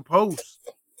another nigga post,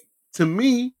 to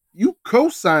me, you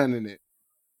co-signing it.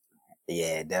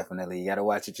 Yeah, definitely. You gotta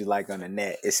watch what you like on the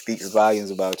net. It speaks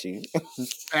volumes about you.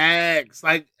 Facts.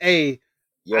 Like, hey,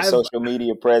 Your I've social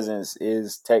media presence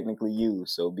is technically you,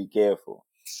 so be careful.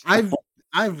 I've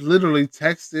I've literally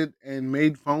texted and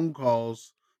made phone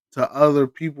calls to other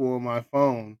people on my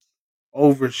phone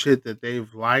over shit that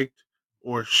they've liked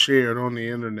or shared on the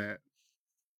internet.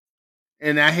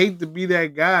 And I hate to be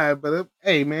that guy, but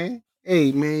hey man, hey,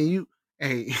 you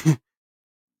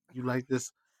like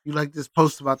this you like this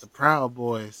post about the Proud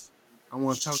Boys. I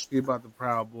want to talk to you about the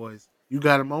Proud Boys. You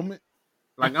got a moment?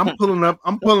 Like I'm pulling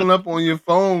up on your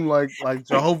phone like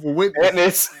Jehovah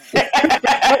Witness. Goodness.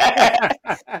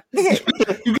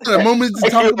 You got a moment to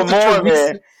talk You a about your Mormon.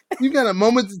 recent. You got a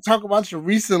moment to talk about your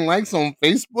recent likes on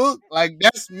Facebook. Like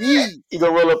that's me. You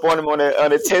gonna roll up on him on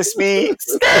a 10 speed.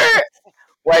 Skirt.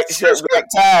 White Skirt, shirt, skirt, black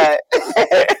tie.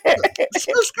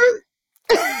 skirt, skirt.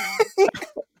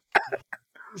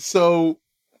 So,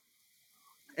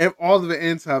 if all of the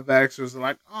anti-vaxxers are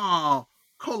like, "Oh,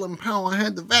 Colin Powell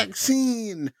had the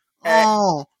vaccine.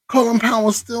 Oh, Colin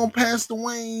Powell still passed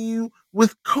away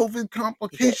with COVID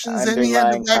complications, and he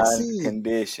had the Underlying vaccine."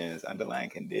 conditions. Underlying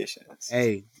conditions.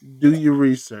 Hey, do your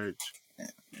research.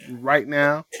 Right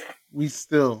now, we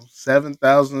still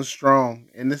 7,000 strong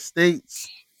in the states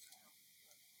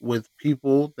with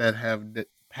people that have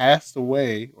passed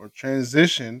away or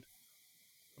transitioned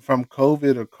from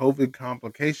COVID or COVID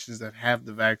complications that have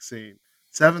the vaccine.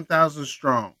 7,000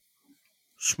 strong.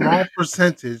 Small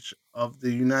percentage of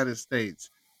the United States.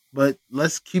 But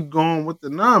let's keep going with the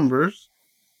numbers.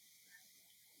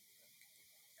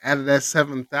 Out of that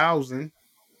 7,000,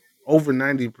 over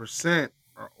 90%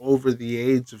 are over the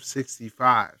age of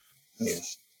 65.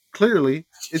 Yes. clearly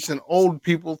it's an old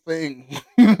people thing,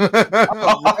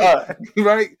 right?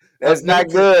 Right? That's Not not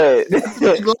good.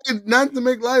 not to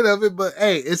make light of it, but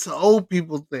hey, it's an old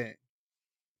people thing.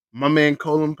 My man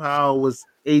Colin Powell was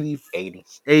 80, 80.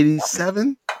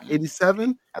 87,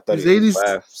 87. I He thought was he was 80.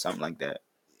 85, something like that.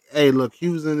 Hey, look, he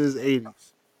was in his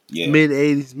 80s, Yeah, mid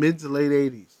 80s, mid to late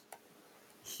 80s.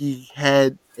 He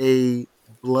had a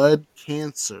blood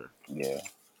cancer, yeah.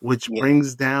 which He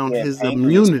brings down he had his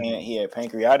immunity. he had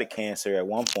pancreatic cancer at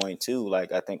one point too.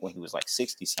 Like I think when he was like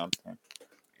 60 something.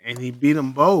 And he beat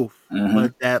them both. Mm-hmm.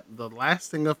 But that the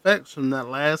lasting effects from that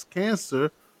last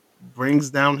cancer brings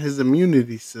down his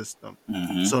immunity system.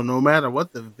 Mm-hmm. So no matter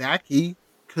what the vaccine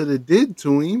could have did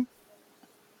to him,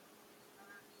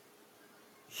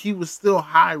 he was still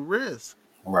high risk.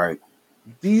 Right.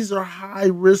 These are high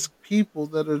risk people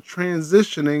that are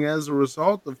transitioning as a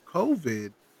result of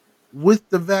COVID with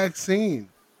the vaccine.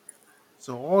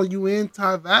 So all you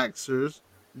anti-vaxxers,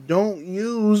 don't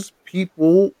use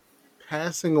people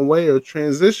passing away or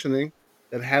transitioning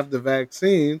that have the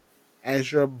vaccine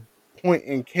as your point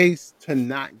in case to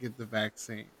not get the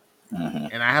vaccine. Mm-hmm.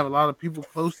 And I have a lot of people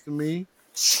close to me,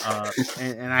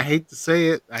 and I hate to say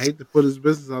it, I hate to put his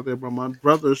business out there, but my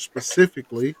brother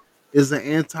specifically is an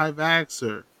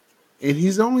anti-vaxxer. And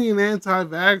he's only an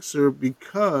anti-vaxxer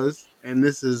because, and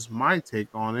this is my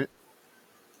take on it,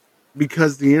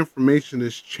 because the information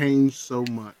has changed so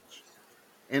much.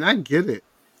 And I get it.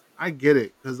 I get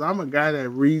it because I'm a guy that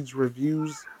reads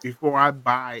reviews before I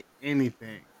buy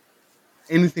anything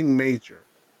major.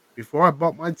 Before I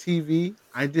bought my TV,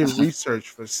 I did research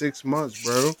for 6 months,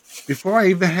 bro. Before I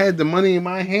even had the money in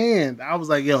my hand, I was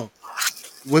like, yo,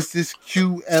 what's this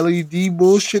QLED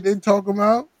bullshit they talking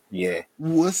about? Yeah.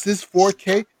 What's this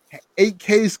 4K? 8K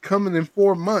is coming in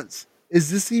 4 months. Is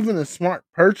this even a smart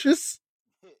purchase?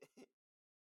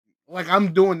 Like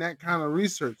I'm doing that kind of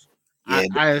research. I Yeah.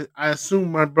 I, I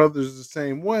assume my brother's the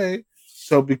same way.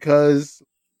 So because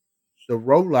the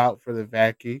rollout for the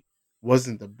Vaccy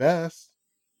wasn't the best,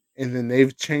 and then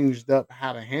they've changed up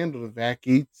how to handle the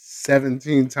Vaccy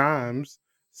 17 times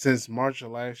since March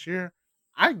of last year,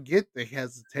 I get the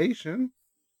hesitation.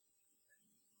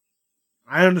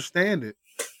 I understand it.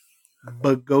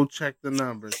 But go check the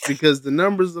numbers because the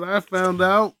numbers that I found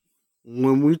out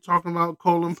when we talking about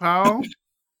Colin Powell,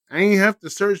 I ain't have to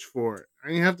search for it.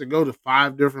 I ain't have to go to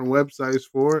 5 different websites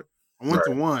for it. I went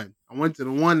to Right. one. I went to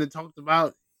the one that talked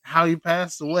about how he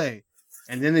passed away.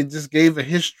 And then it just gave a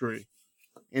history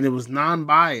and it was non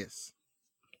biased.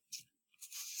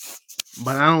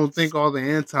 But I don't think all the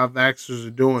anti vaxxers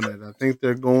are doing it. I think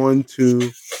they're going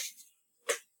to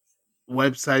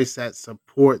websites that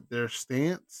support their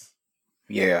stance,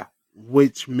 Yeah.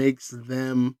 which makes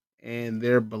them and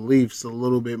their beliefs a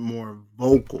little bit more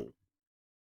vocal.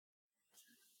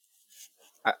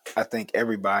 I think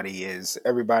everybody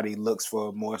looks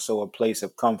for more so a place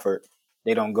of comfort.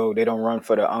 They don't run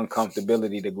for the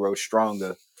uncomfortability to grow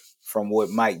stronger from what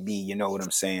might be, you know what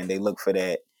I'm saying? They look for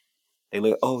that. They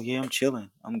look, oh yeah, I'm chilling.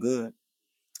 I'm good.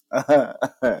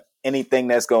 Anything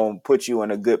that's gonna put you in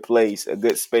a good place, a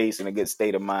good space, and a good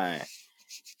state of mind.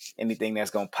 Anything that's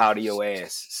gonna powder your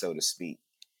ass, so to speak.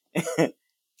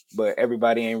 But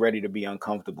everybody ain't ready to be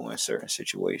uncomfortable in certain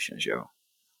situations, yo.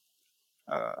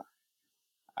 Uh,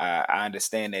 I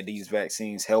understand that these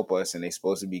vaccines help us and they're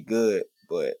supposed to be good,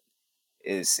 but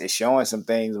it's showing some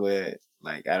things where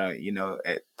like I don't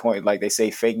at point like they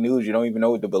say fake news, you don't even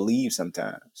know what to believe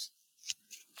sometimes.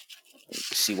 You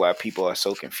see why people are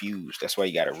so confused. That's why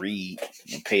you gotta read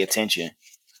and pay attention.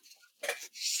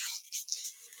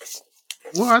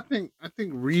 Well, I think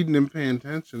reading and paying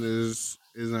attention is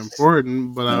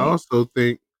important, but I Mm. also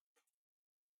think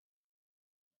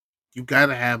you got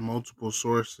to have multiple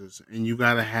sources, and you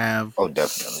got to have Oh,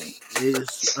 definitely.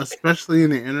 is especially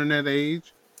in the internet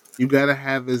age, you got to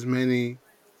have as many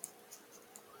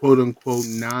quote unquote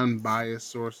non-biased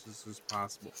sources as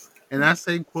possible. And I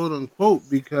say quote unquote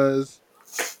because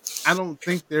I don't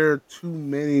think there are too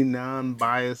many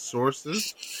non-biased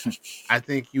sources. I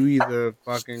think you either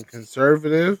fucking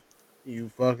conservative, you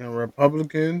fucking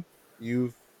Republican,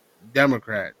 you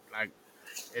Democrat. Like,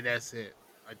 and that's it.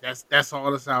 Like that's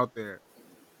all that's out there.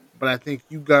 But I think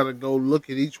you gotta go look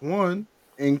at each one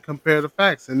and compare the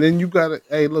facts. And then you gotta,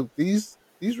 hey, look, these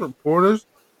reporters,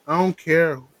 I don't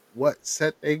care what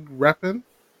set they repping,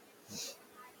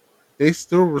 they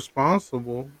still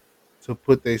responsible to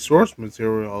put their source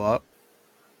material up.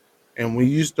 And when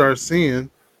you start seeing,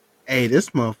 hey, this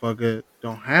motherfucker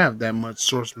don't have that much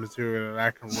source material that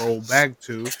I can roll back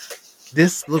to.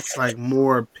 This looks like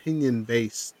more opinion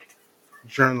based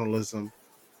journalism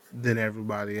than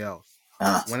everybody else.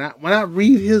 When I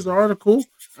read his article,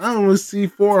 I only see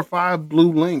 4 or 5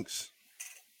 blue links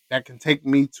that can take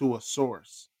me to a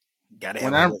source. Gotta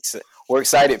When have a I works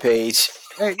cited page.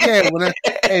 Hey, yeah,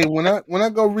 when I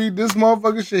go read this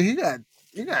motherfucker shit, he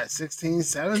got 16,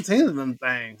 17 of them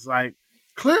things. Like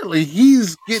clearly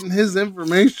he's getting his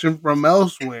information from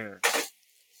elsewhere.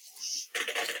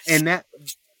 And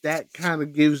that kind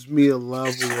of gives me a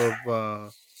level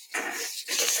of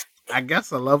I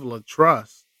guess a level of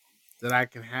trust that I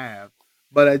can have.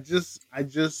 But I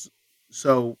just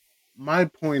so my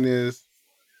point is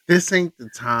this ain't the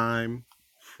time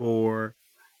for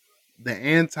the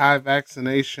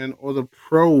anti-vaccination or the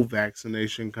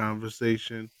pro-vaccination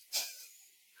conversation.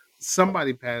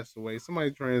 Somebody passed away,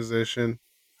 somebody transitioned.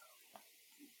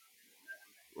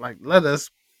 Like, let us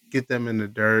get them in the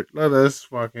dirt. Let us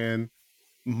fucking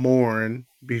mourn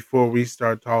before we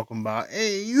start talking about,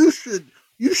 hey, you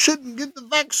shouldn't get the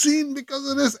vaccine because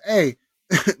of this. Hey,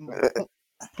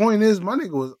 point is, my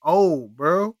nigga was old,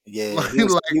 bro. Yeah, Like,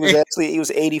 like, hey, he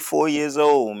was 84 years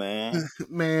old, man.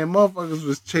 man, motherfuckers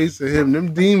was chasing him.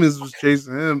 Them demons was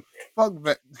chasing him. Fuck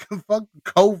that. Fuck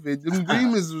COVID. Them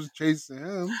demons was chasing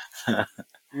him.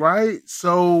 Right?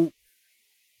 So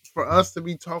for us to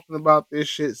be talking about this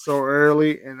shit so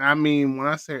early, and I mean when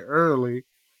I say early,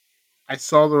 I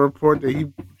saw the report that he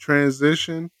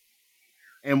transitioned,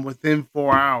 and within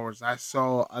 4 hours I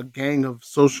saw a gang of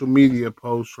social media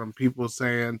posts from people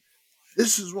saying,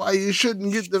 this is why you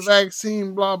shouldn't get the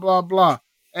vaccine, blah blah blah.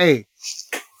 Hey,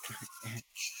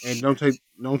 and don't take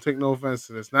no offense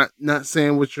to this. Not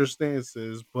saying what your stance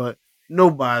is, but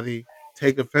nobody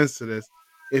take offense to this.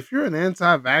 If you're an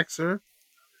anti-vaxxer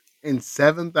and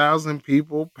 7,000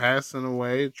 people passing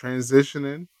away,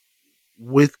 transitioning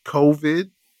with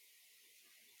COVID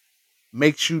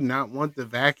makes you not want the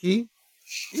vaccine,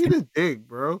 eat a dick,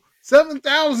 bro.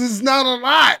 7,000 is not a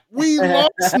lot. We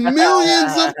lost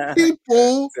millions of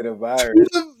people To the to virus.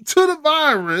 the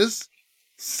virus.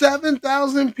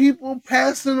 7,000 people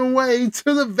passing away to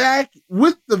the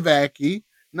with the vaccine,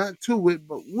 not to it,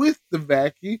 but with the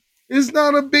vaccine is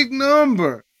not a big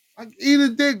number. Like, eat a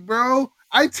dick, bro.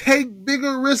 I take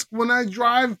bigger risk when I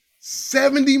drive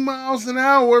 70 miles an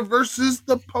hour versus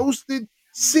the posted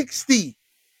 60.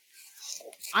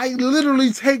 I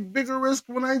literally take bigger risk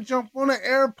when I jump on an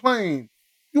airplane.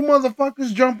 You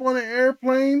motherfuckers jump on an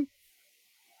airplane.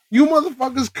 You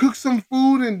motherfuckers cook some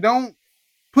food and don't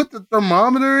put the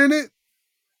thermometer in it.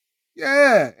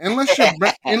 Yeah, unless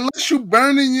you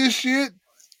burning your shit,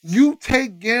 you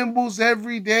take gambles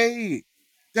every day.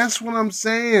 That's what I'm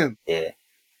saying. Yeah.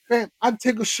 Man, I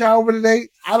take a shower today.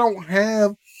 I don't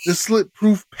have the slip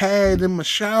proof pad in my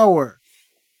shower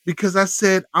because I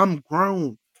said I'm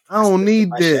grown. I don't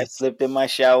need I this. slipped in my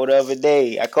shower the other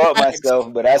day. I caught Facts.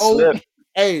 myself, but I Oh, slipped.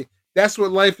 hey, that's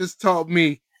what life has taught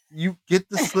me. You get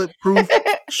the slip proof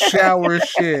shower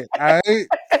shit. All right,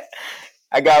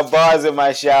 I got bars in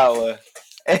my shower.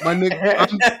 my nigga.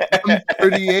 I'm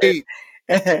 38.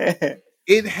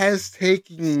 It has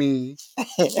taken me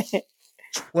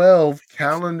 12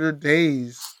 calendar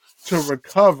days to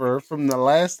recover from the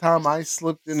last time I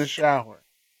slipped in a shower.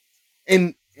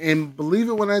 And believe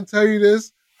it when I tell you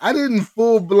this, I didn't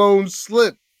full blown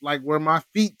slip like where my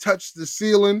feet touched the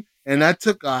ceiling and I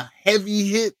took a heavy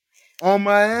hit on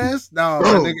my ass. No, my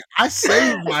nigga, I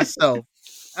saved myself.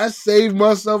 I saved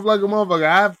myself like a motherfucker.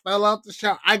 I fell out the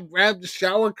shower. I grabbed the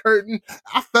shower curtain.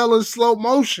 I fell in slow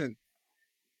motion.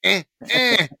 Eh,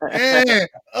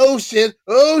 oh shit,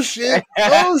 oh shit,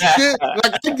 oh shit.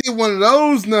 Like I did one of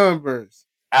those numbers.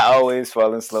 I always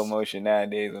fall in slow motion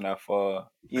nowadays when I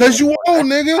fall. Even Cause you old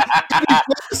nigga. 30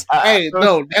 plus. Hey,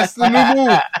 no, that's the new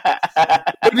move.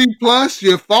 30 plus,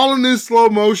 you're falling in slow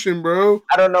motion, bro.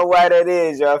 I don't know why that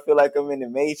is, yo. I feel like I'm in the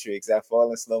Matrix. I fall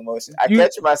in slow motion. I You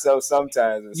catch myself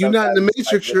sometimes, and you're not in sometimes the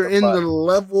it's like, matrix, what you're the in the fuck?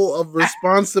 level of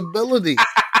responsibility.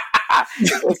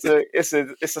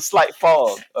 It's a slight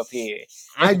fog up here.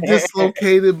 I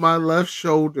dislocated my left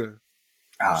shoulder.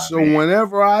 Oh So man.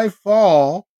 whenever I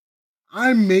fall,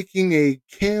 I'm making a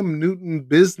Cam Newton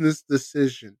business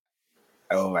decision.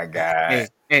 Oh my god.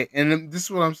 And this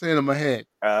is what I'm saying in my head.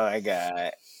 Oh my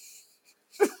god.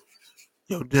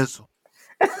 Yo, Dizzle,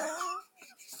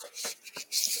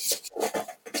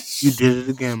 you did it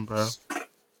again, bro.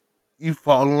 You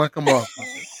falling like a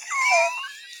motherfucker.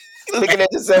 Looking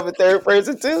at yourself in third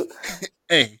person too.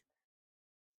 Hey,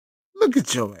 look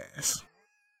at your ass.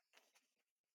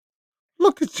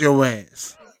 Look at your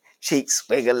ass. Cheeks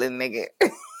wiggling, nigga.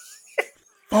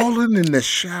 Falling in the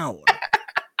shower.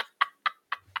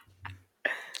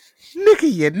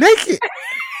 Nigga, you naked.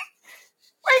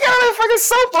 Why you got all that fucking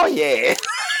soap on your ass?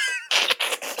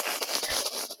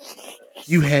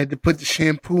 You had to put the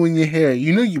shampoo in your hair.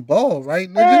 You know you bald, right,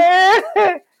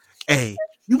 nigga? Hey,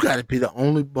 you gotta be the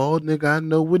only bald nigga I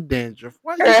know with dandruff.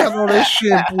 Why you got all that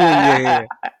shampoo in your hair?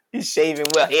 He's shaving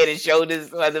well head and shoulders,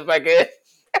 motherfucker.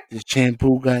 The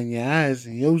shampoo got in your eyes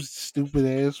and your stupid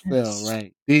ass fell,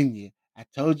 right? Didn't you? I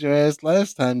told your ass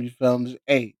last time you fell.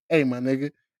 Hey, my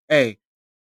nigga. Hey,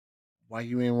 why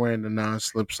you ain't wearing the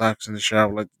non-slip socks in the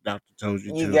shower like the doctor told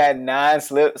you You to? got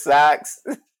non-slip socks.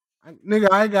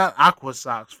 I got aqua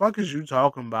socks. Fuck is you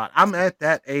talking about? I'm at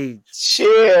that age.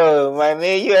 Chill, my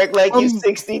man. You act like you I'm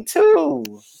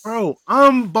 62. Bro,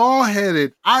 I'm bald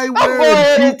headed. I'm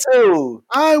bored too.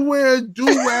 I wear a do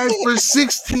rag for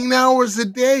 16 hours a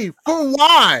day. For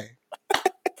why?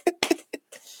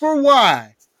 For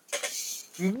why?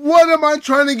 What am I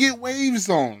trying to get waves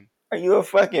on? Are you a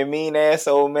fucking mean ass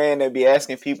old man that be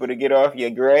asking people to get off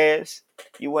your grass?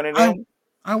 You one of I them?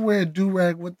 I wear a do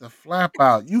rag with the flap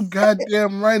out. You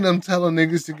goddamn right. I'm telling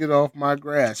niggas to get off my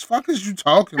grass. Fuck is you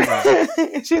talking about?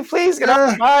 She please get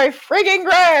off my friggin'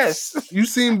 grass. You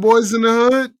seen Boys in the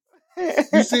Hood?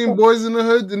 You seen Boys in the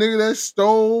Hood? The nigga that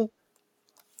stole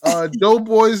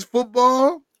Doughboys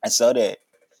football? I saw that.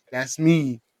 That's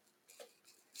me.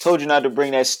 Told you not to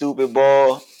bring that stupid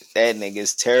ball. That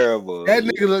nigga's terrible. That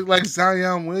nigga look like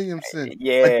Zion Williamson. But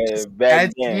Yeah, back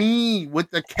that's then. me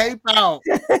with the cape out.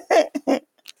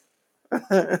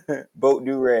 Boat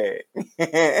do rag.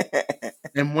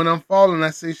 And when I'm falling,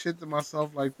 I say shit to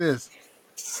myself like this.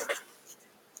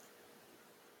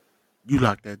 You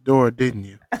locked that door, didn't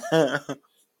you?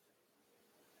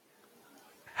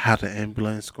 How the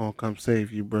ambulance gonna come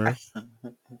save you, bro?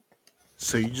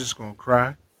 So you just gonna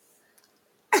cry?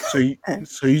 So you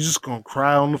just gonna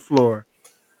cry on the floor?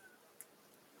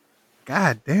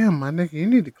 God damn, my nigga, you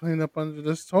need to clean up under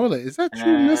this toilet. Is that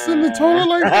you missing the toilet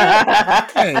like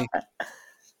that?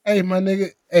 Hey, my nigga.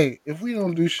 Hey, if we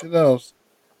don't do shit else,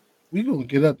 we gonna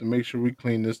get up to make sure we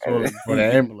clean this toilet before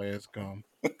the ambulance come.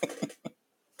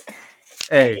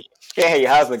 Hey, can't have your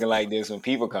house looking like this when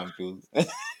people come through.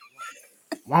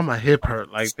 why my hip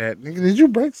hurt like that, nigga? Did you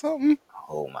break something?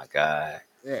 Oh my god.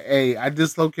 Hey, I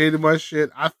dislocated my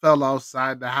shit. I fell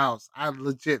outside the house. I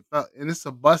legit fell, and it's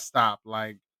a bus stop,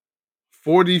 like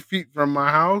 40 feet from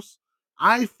my house.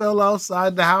 I fell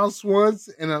outside the house once,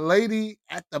 and a lady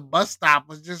at the bus stop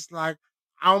was just like,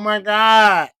 "Oh my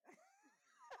god."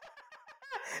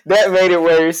 That made it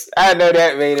worse. I know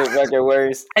that made it fucking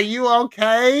worse. Are you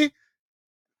okay?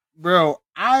 Bro,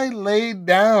 I laid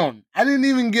down. I didn't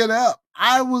even get up.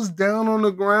 I was down on the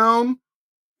ground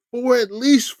for at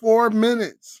least 4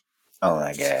 minutes. Oh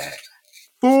my god.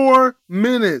 4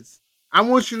 minutes. I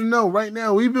want you to know right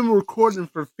now, we've been recording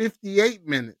for 58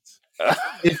 minutes.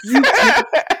 If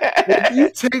you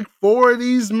take 4 of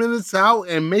these minutes out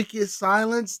and make it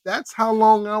silence, that's how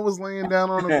long I was laying down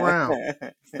on the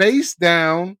ground. Face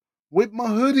down with my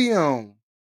hoodie on.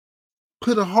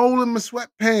 Put a hole in my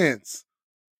sweatpants.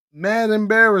 Mad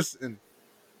embarrassing.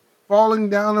 Falling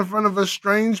down in front of a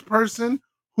strange person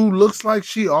who looks like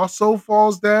she also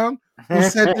falls down, who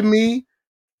said to me,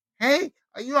 "Hey,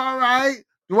 are you all right?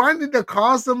 Do I need to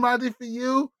call somebody for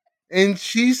you?" And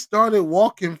she started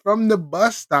walking from the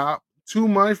bus stop to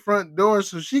my front door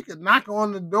so she could knock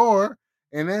on the door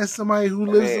and ask somebody who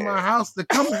lives in my house to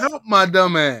come help my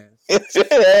dumb ass.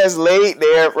 Ass laid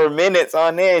there for minutes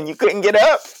on end. You couldn't get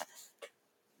up?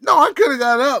 No, I could have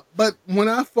got up, but when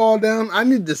I fall down, I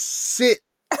need to sit.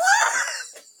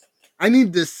 I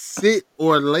need to sit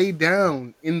or lay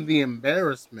down in the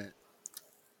embarrassment.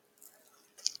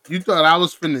 You thought I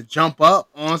was finna jump up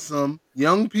on some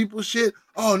young people shit?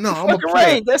 Oh no, I'm a player.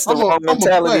 Right. That's the wrong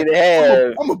mentality to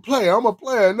have. I'm a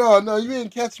player. No, you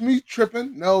ain't catch me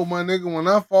tripping. No, my nigga, when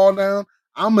I fall down,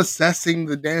 I'm assessing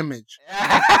the damage.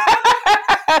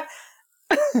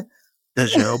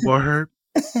 Does your elbow hurt?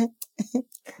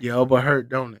 Your elbow hurt,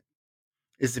 don't it?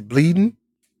 Is it bleeding?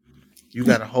 You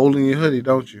got a hole in your hoodie,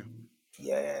 don't you?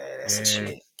 Yeah, that's a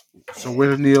shit. So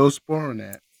where the Neosporin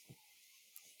at?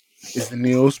 Is the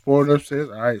Neosporin upstairs?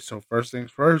 All right, so first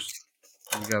things first,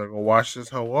 we gotta go wash this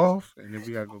hoe off, and then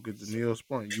we gotta go get the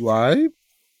Neosporin. You all right?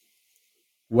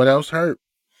 What else hurt?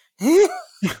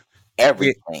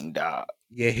 Everything, dog.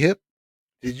 Your hip?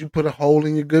 Did you put a hole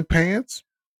in your good pants?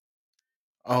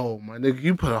 Oh, my nigga,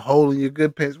 you put a hole in your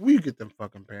good pants. Where you get them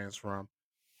fucking pants from?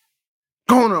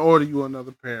 Going to order you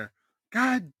another pair.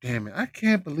 God damn it. I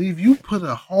can't believe you put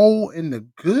a hole in the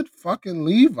good fucking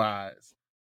Levi's.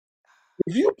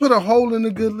 If you put a hole in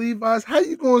the good Levi's, how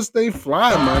you going to stay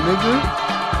fly, my nigga?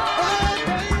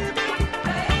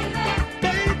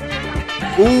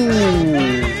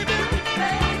 Ooh.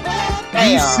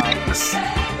 B6.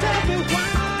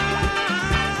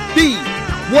 The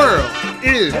world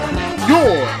is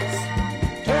yours.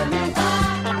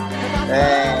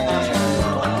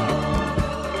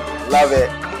 Love it.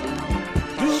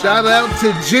 Shout out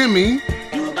to Jimmy.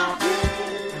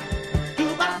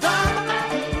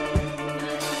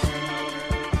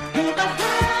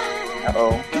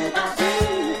 Uh-oh.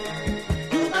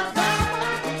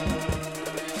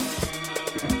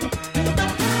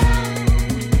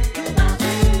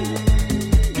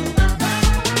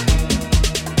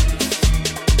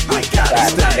 I gotta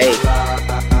stay. Hey.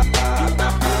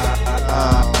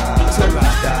 Till I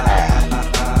die.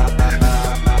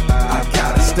 I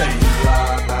gotta stay.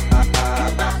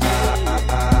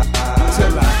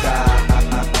 Till I die.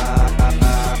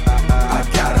 I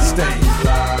gotta stay.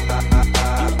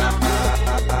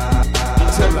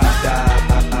 Till I die.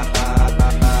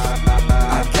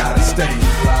 I gotta stay.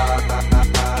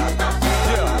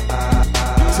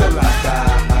 Till I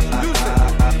die.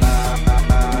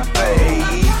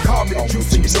 Hey, call me the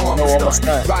juice and you know I'm a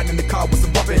stunt. Riding in the car with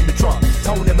some bumper in the trunk.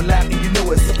 Tone them a lap and you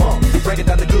know it's a bump. Break it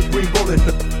down the good green rollin'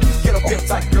 the get up pimp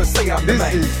tight, girl, say I'm the This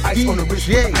man. is Ice on the wrist,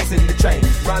 DJ. with the ice in the chain.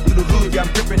 Ride through the hood, yeah, I'm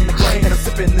dripping the grain. And I'm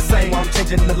sipping the same while I'm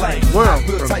changing the lane. Word I'm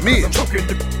real tight premiere. cause I'm choking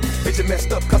the bitch and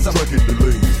messed up cause I'm drinking the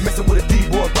lean. Messing with a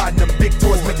D-boy, riding them big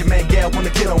toys. Make your man gal wanna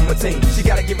get on my team. She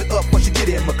gotta give it up when she get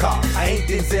in my car. I ain't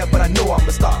Denzel, but I know I'm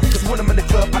a star. Cause when I'm in the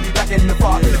club, I be back in the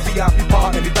bar. In the VIP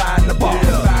bar, and be buying the bar.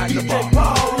 DJ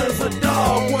Paul is a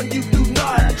dog, one you do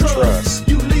not trust.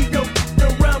 You leave your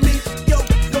around me, yo,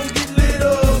 don't get lit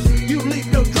up. You leave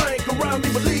your drink around me,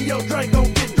 but leave your drink,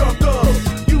 don't get drunk up.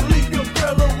 You leave your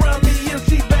girl around me, if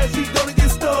she bad, she gonna get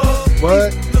stuck.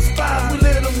 What? The spies, we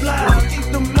let them lie, keep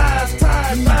them lies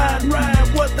tied, mind, ride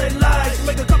what they like.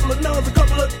 Make a couple of nuns, a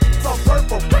couple of all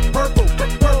purple, purple,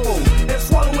 and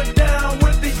swallow it down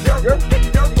with the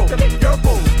yerple.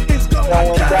 It's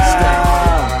going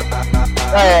down.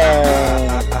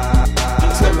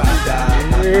 Till I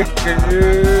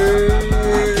die.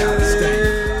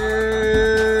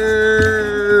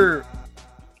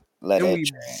 Let And it we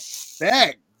train.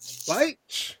 back.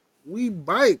 Bite. We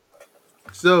bite.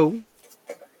 So,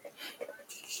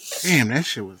 damn, that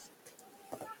shit was.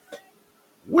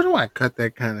 Where do I cut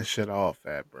that kind of shit off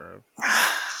at, bro?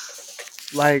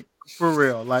 Like, for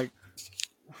real. Like,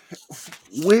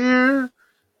 where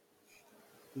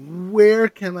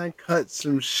can I cut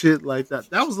some shit like that?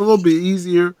 That was a little bit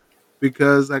easier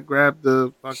because I grabbed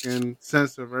the fucking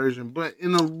censor version. But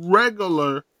in a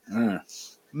regular Mm.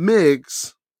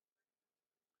 mix,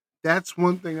 that's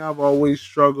one thing I've always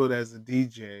struggled as a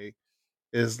DJ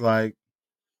is like,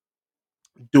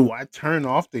 do I turn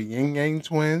off the Yin Yang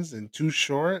Twins and Too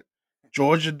Short,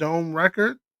 Georgia Dome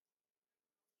record,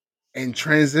 and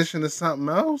transition to something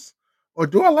else? Or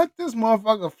do I let this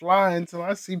motherfucker fly until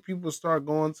I see people start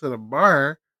going to the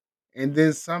bar and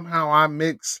then somehow I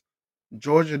mix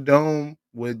Georgia Dome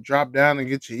with Drop Down and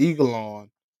Get Your Eagle On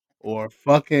or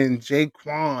fucking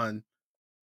Jaquan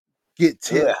Get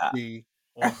Ugh. Tipsy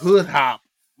or Hood Hop,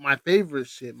 my favorite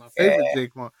shit, my favorite Yeah.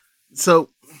 Jaquan. So,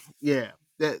 yeah,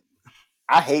 that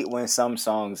I hate when some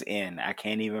songs end. I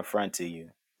can't even front to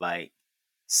you. Like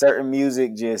certain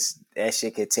music, just that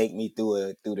shit could take me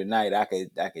through the night. I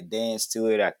could dance to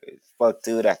it. I could fuck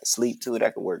to it. I could sleep to it.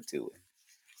 I could work to it.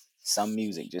 Some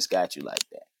music just got you like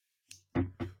that.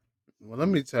 well, let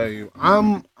me tell you,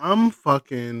 I'm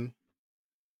fucking.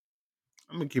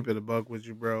 I'm gonna keep it a buck with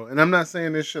you, bro. And I'm not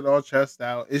saying this shit all chest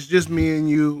out. It's just me and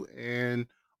you and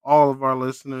all of our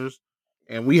listeners.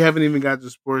 And we haven't even got to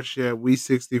sports yet. We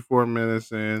 64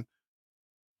 minutes in.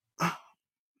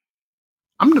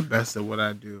 I'm the best at what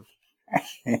I do.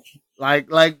 Like,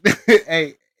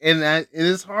 hey, it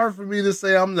is hard for me to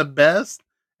say I'm the best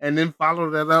and then follow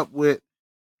that up with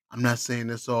I'm not saying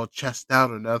this all chest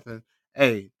out or nothing.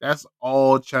 Hey, that's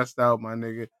all chest out, my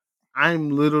nigga. I'm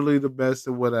literally the best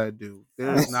at what I do.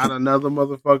 There's not another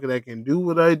motherfucker that can do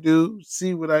what I do,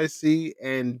 see what I see,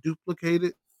 and duplicate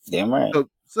it. Damn right.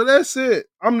 So that's it.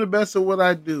 I'm the best at what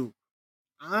I do.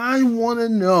 I want to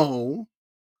know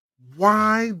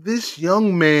why this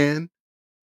young man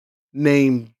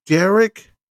named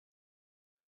Derrick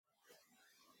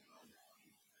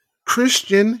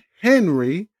Christian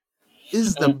Henry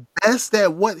is the best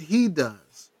at what he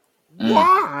does. Mm.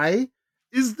 Why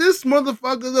is this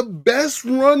motherfucker the best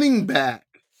running back?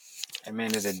 That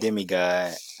man is a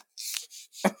demigod.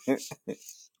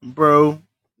 Bro,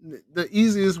 the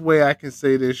easiest way I can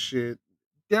say this shit,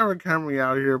 Derrick Henry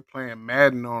out here playing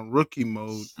Madden on rookie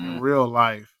mode in real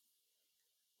life.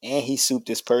 And he souped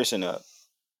this person up.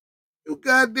 You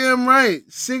goddamn right.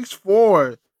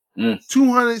 6'4",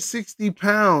 260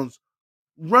 pounds,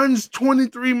 runs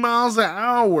 23 miles an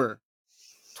hour.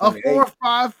 A 28.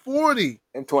 4.5 40.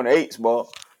 Them 28s, boy.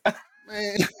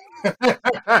 Man.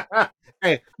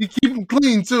 Hey, you keep him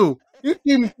clean too. You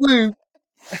keep him clean.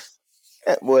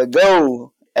 That boy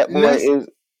go. That And boy that's is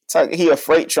he a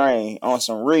freight train on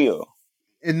some real.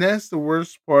 and that's the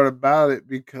worst part about it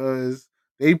because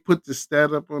they put the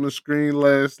stat up on the screen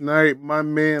last night. My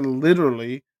man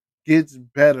literally gets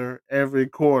better every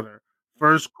quarter.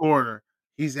 First quarter,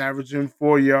 he's averaging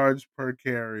 4 yards per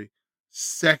carry.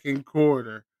 Second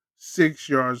quarter, 6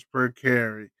 yards per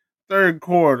carry. Third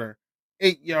quarter,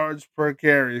 8 yards per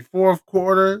carry. Fourth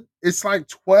quarter, it's like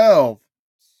 12.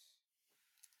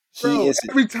 He Bro, is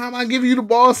every time I give you the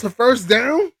ball, it's a first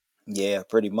down. Yeah,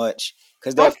 pretty much.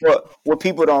 Because I'm what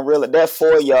people don't realize, that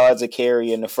 4 yards of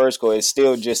carry in the first quarter is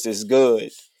still just as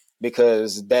good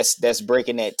because that's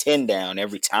breaking that 10 down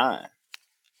every time.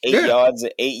 Eight yeah. yards,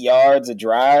 8 yards a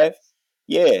drive,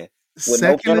 yeah, with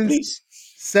no Second and penalties.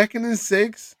 second and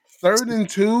six, third and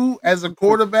two as a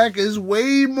quarterback is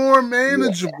way more Yeah,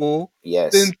 manageable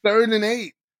yes. than third and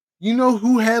eight. You know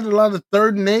who had a lot of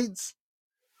third and eights?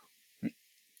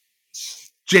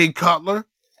 Jay Cutler.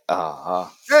 Uh huh.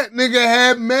 That nigga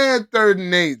had mad third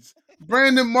and eights.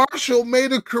 Brandon Marshall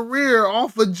made a career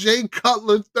off of Jay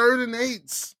Cutler third and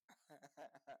eights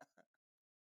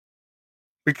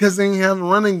because they didn't have a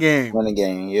running game. Running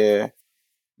game, yeah.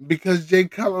 Because Jay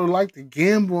Cutler liked to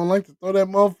gamble and liked to throw that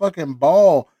motherfucking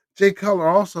ball. Jay Cutler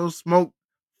also smoked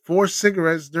 4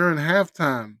 cigarettes during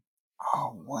halftime.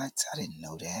 Oh, what? I didn't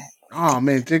know that. Oh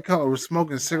man, Jay Cutler was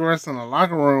smoking cigarettes in the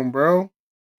locker room, bro.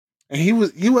 And he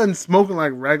wasn't smoking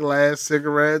like regular ass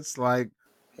cigarettes, like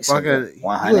He said what? fucking he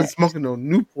 100. wasn't smoking no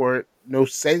Newport, no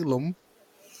Salem.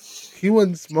 He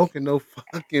wasn't smoking no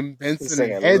fucking He Benson said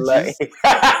and Hedges.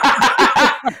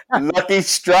 lucky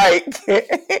strike.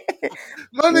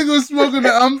 My nigga was smoking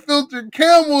the unfiltered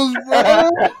camels, bro.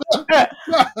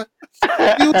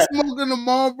 He was smoking the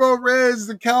Marlboro Reds,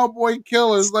 the Cowboy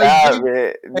Killers. Like Stop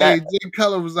it. Hey, Jay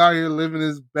Cutler was out here living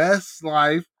his best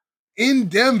life in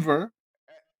Denver,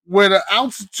 where the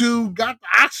altitude got the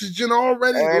oxygen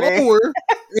already Ernie, lower,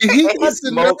 and he got he's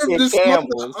the nerve smoking to smoke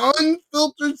Campbell's. the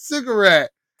unfiltered cigarette.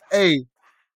 Hey,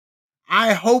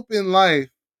 I hope in life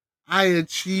I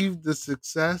achieve the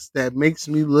success that makes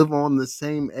me live on the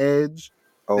same edge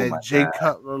Oh that my Jay God.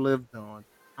 Cutler lived on.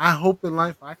 I hope in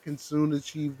life I can soon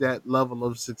achieve that level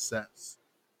of success.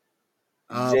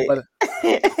 J- But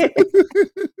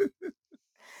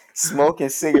Smoking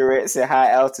cigarettes at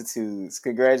high altitudes.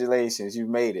 Congratulations, you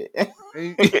made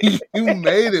you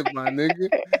made it, my nigga.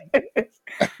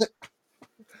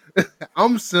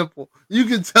 I'm simple. You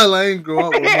can tell I ain't grow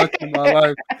up with much in my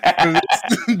life. 'Cause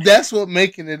that's what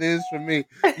making it is for me.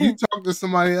 You talk to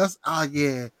somebody else, oh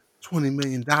yeah, $20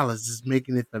 million is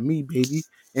making it for me, baby,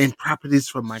 and properties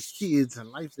for my kids and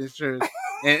life insurance.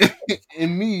 And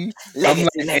and me, I'm like,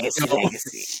 legacy, hey, legacy, yo,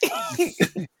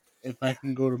 legacy. if I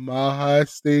can go to Mile High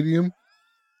Stadium,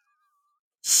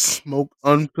 smoke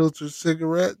unfiltered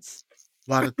cigarettes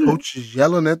while the coach is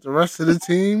yelling at the rest of the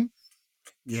team,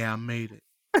 yeah, I made it.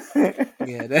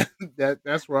 Yeah,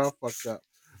 that's where I fucked up.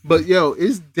 But yo,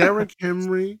 is Derrick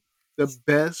Henry the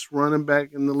best running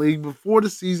back in the league? Before the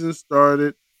season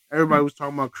started, everybody was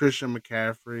talking about Christian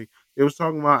McCaffrey. They was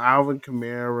talking about Alvin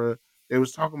Kamara. They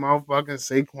was talking about fucking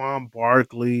Saquon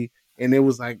Barkley. And it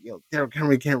was like, yo, Derrick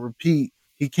Henry can't repeat.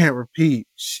 He can't repeat.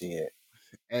 Shit.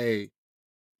 Hey,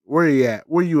 where you at?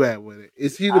 Where you at with it?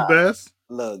 Is he the best?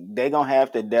 Look, they gonna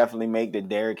have to definitely make the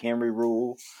Derrick Henry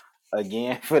rule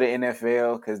again for the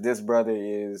NFL because this brother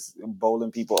is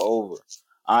bowling people over.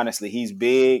 Honestly, he's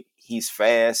big, he's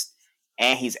fast,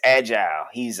 and he's agile.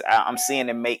 I'm seeing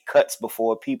him make cuts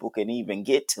before people can even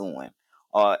get to him.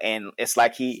 And it's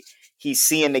like he's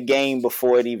seeing the game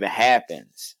before it even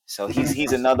happens. So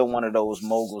he's another one of those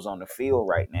moguls on the field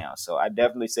right now. So I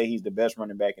definitely say he's the best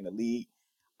running back in the league.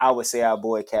 I would say our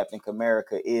boy Captain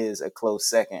Comerica is a close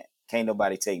second. Can't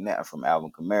nobody take nothing from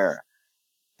Alvin Kamara.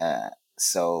 Uh,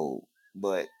 so,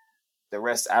 but the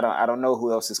rest, I don't know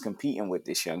who else is competing with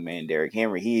this young man, Derrick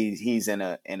Henry. He's in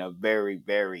a very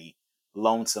very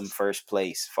lonesome first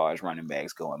place as far as running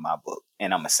backs go in my book,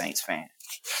 and I'm a Saints fan.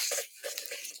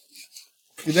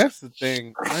 See, that's the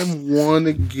thing. I want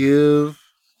to give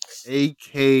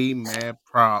AK mad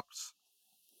props,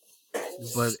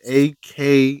 but AK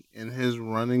and his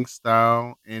running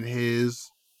style and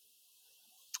his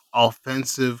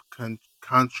offensive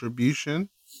contribution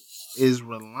is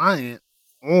reliant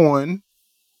on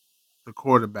the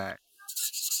quarterback.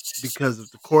 Because if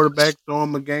the quarterback throw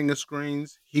him a gang of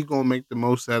screens, he gonna make the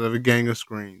most out of a gang of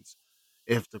screens.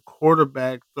 if the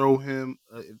quarterback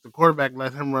if the quarterback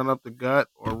let him run up the gut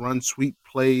or run sweep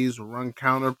plays or run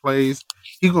counter plays,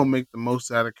 he gonna make the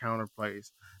most out of counter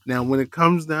plays. Now, when it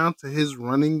comes down to his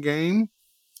running game,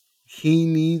 he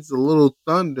needs a little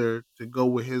thunder to go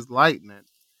with his lightning.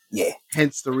 Yeah,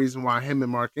 Hence the reason why him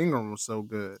and Mark Ingram was so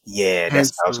good. yeah, that's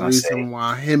Hence what I the was gonna say. reason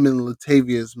why him and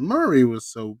Latavius Murray was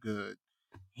so good.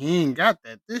 He ain't got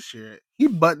that this year. He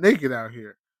butt naked out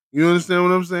here. You understand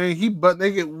what I'm saying? He butt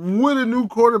naked with a new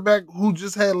quarterback who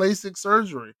just had LASIK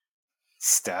surgery.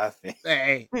 Stop it.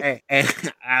 Hey,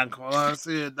 I call out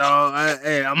see it, dog.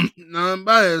 Hey, I'm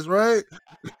non-biased, right?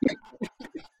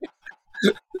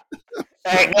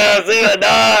 I can't see it,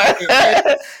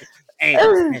 Hey, hey,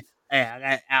 dog.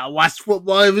 hey, I watch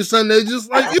football every Sunday just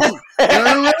like you. You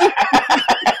know what I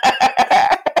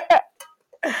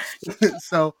mean?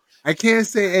 So I can't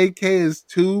say AK is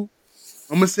 2.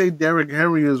 I'm gonna say Derrick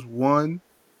Henry is 1.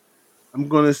 I'm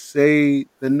gonna say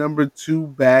the number 2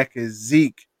 back is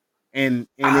Zeke, and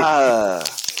Ah,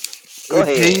 go it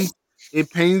ahead.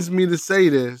 pains me to say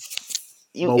this,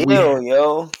 You but ill,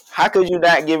 yo. How could you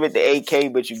not give it to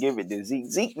AK, but you give it to Zeke?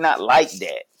 Zeke not like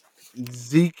that.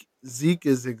 Zeke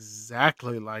is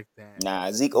exactly like that. Nah,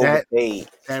 Zeke That overpaid.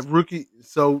 that rookie.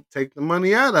 So take the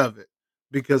money out of it,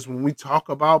 because when we talk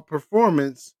about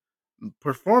performance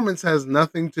has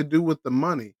nothing to do with the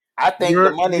money. I think the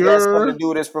Your money got something to your do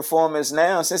with his performance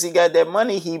now. Since he got that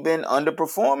money, he been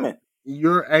underperforming.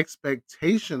 your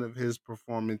expectation of his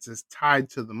performance is tied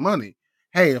to the money.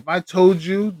 Hey, if I told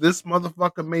you this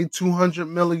motherfucker made 200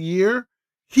 mil a year,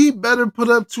 he better put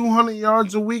up 200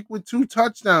 yards a week with 2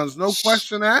 touchdowns, no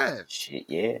question asked, Shit,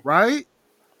 yeah. right?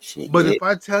 Shit, But yeah. if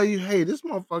I tell you, hey, this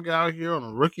motherfucker out here on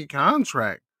a rookie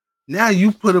contract, now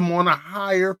you put him on a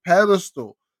higher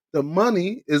pedestal. The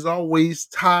money is always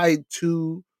tied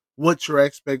to what your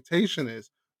expectation is.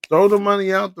 Throw the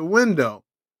money out the window.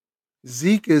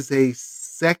 Zeke is a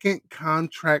second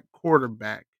contract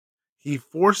quarterback. He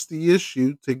forced the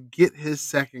issue to get his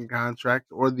second contract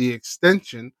or the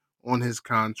extension on his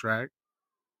contract.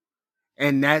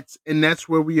 And that's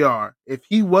where we are. If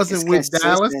he His wasn't with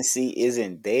Dallas, consistency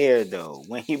isn't there though.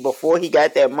 When he before he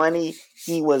got that money,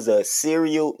 he was a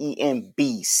serial eating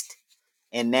beast,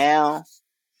 and now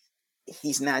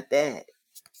he's not that.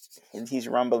 And he's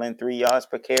rumbling 3 yards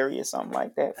per carry or something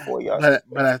like that, 4 yards per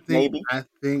but carry, maybe. I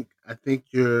think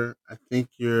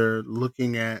you're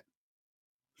looking at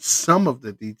some of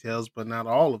the details, but not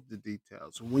all of the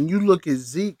details. When you look at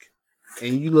Zeke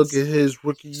and you look at his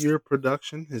rookie year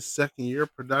production, his second year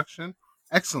production,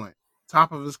 excellent,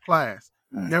 top of his class.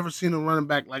 Mm. Never seen a running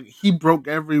back like he broke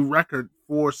every record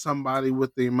for somebody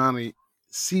with the amount of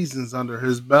seasons under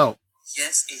his belt.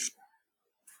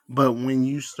 But when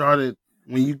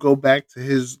you go back to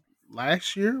his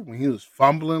last year, when he was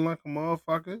fumbling like a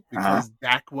motherfucker Uh-huh. because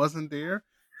Dak wasn't there,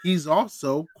 he's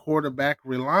also quarterback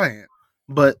reliant.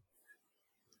 But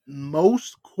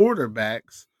most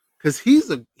quarterbacks, because he's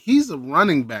a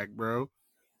running back, bro.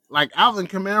 Like Alvin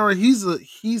Kamara,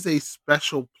 he's a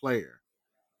special player.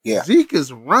 Yeah. Zeke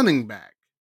is running back.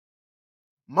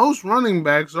 Most running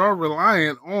backs are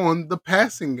reliant on the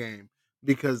passing game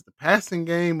because the passing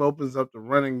game opens up the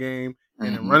running game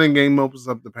and the Mm-hmm. running game opens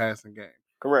up the passing game.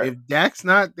 Correct. If Dak's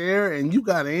not there and you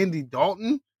got Andy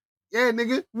Dalton, yeah,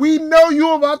 nigga, we know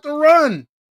you about to run.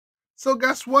 So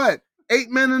guess what? 8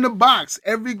 men in the box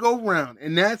every go round,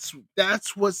 and that's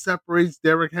what separates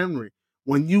Derrick Henry.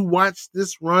 When you watch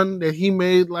this run that he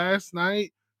made last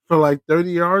night for like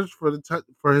 30 yards for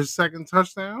for his second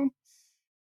touchdown,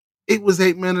 it was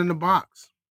 8 men in the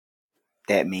box.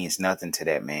 That means nothing to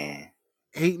that man.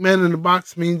 8 men in the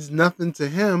box means nothing to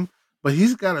him, but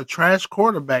he's got a trash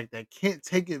quarterback that can't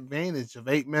take advantage of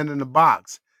 8 men in the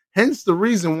box. Hence the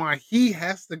reason why he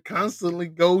has to constantly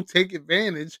go take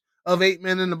advantage of 8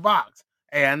 men in the box.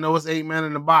 Hey, I know it's 8 men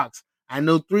in the box. I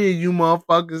know 3 of you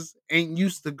motherfuckers ain't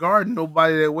used to guarding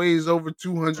nobody that weighs over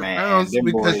 200 Man, pounds them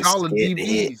because boys y'all are scared to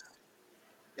hit. DBs.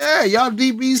 Yeah, y'all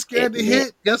DBs Scared scared to to hit.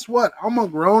 hit. Guess what? I'm a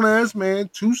grown ass man,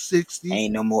 260.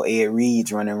 Ain't no more Ed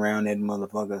Reeds running around that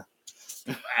motherfucker.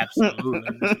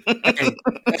 Absolutely. Hey,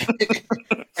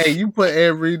 hey, you put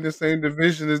Ed Reed in the same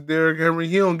division as Derrick Henry,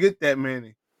 he don't get that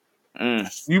many.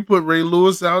 Mm. You put Ray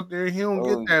Lewis out there, he don't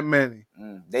get Oh, that many.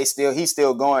 he's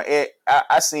still going.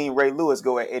 I seen Ray Lewis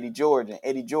go at Eddie George, and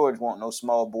Eddie George want no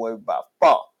small boy by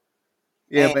far,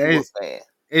 Yeah, and but he was fast.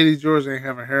 Eddie George ain't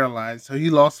have a hairline, so he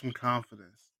lost some confidence.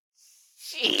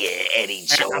 Shit, Eddie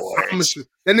I promise George. you,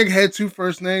 that nigga had 2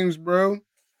 first names, bro.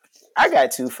 I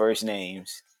got 2 first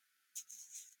names.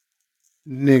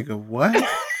 Nigga, what?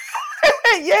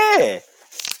 Yeah,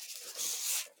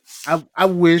 I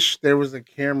wish there was a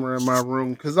camera in my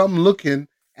room because I'm looking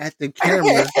at the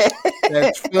camera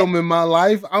that's filming my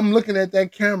life. I'm looking at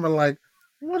that camera like,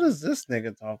 what is this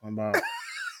nigga talking about?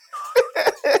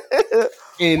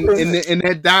 And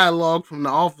that dialogue from the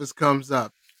office comes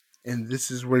up, and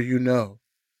this is where you know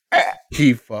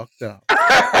he fucked up.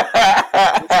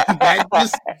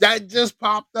 that just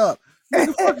popped up.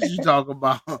 Nigga, fuck is you talking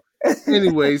about?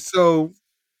 Anyway, so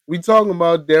we talking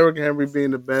about Derrick Henry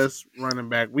being the best running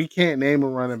back. We can't name a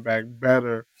running back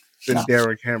better than No,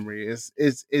 Derrick Henry.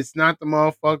 It's not the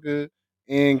motherfucker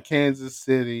in Kansas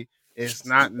City. It's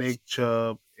not Nick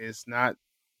Chubb. It's not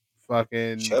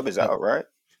fucking Chubb is out, right?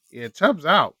 yeah, Chubb's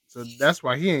out. So that's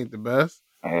why he ain't the best.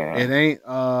 Yeah. It ain't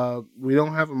we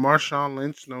don't have a Marshawn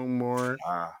Lynch no more.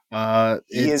 Nah.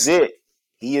 He is It's it.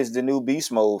 He is the new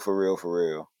beast mode for real, for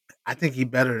real. I think he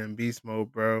better than Beast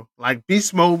Mode, bro. Like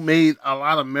Beast Mode made a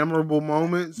lot of memorable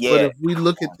moments, but Yeah, if we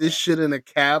look at this shit in a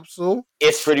capsule,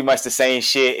 it's pretty much the same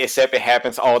shit, except it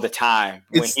happens all the time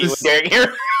when it's he was this Derrick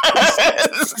Henry.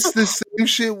 it's, it's the same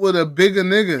shit with a bigger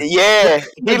nigga. Yeah,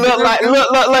 he But look Derrick like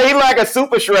Henry, he like a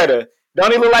super shredder.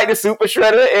 Don't he look like the super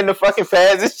shredder in the fucking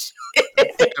pads?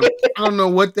 I don't know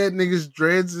what that nigga's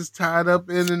dreads is tied up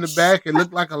in the back. It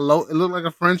looked like it looked like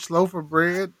a French loaf of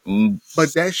bread. Mm,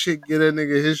 But that shit get a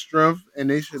nigga his strength, and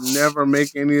they should never make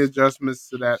any adjustments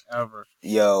to that ever.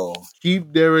 yo,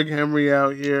 Keep Derrick Henry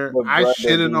out here. the I brother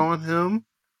shitted be on him.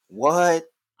 what?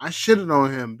 I shitted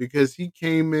on him because he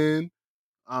came in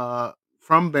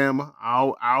from Bama.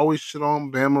 I always shit on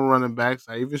Bama running backs.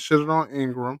 I even shitted on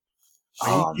Ingram. But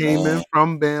he Oh came man, in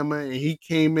from Bama and he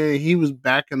came in and he was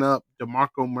backing up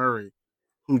DeMarco Murray,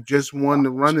 who just won the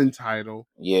running title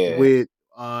yeah, with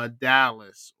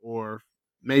Dallas or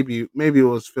maybe it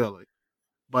was Philly.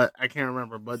 But I can't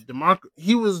remember. But DeMarco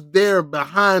he was there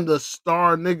behind a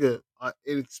star nigga, an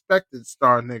expected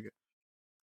star nigga.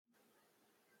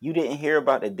 you didn't hear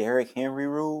about the Derrick Henry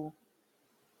rule?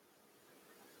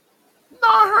 No,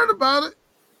 I heard about it.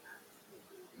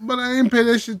 But I ain't pay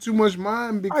that shit too much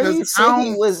mind Are because you I saying he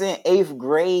don't. was in eighth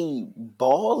grade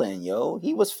balling, yo?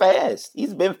 He was fast.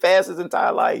 He's been fast his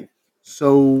entire life.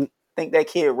 So Think that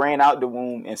kid ran out the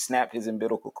womb and snapped his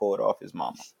umbilical cord off his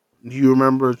mama. do you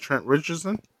remember Trent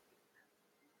Richardson?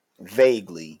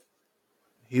 Vaguely.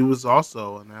 He was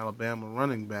also an Alabama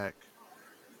running back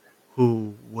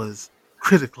who was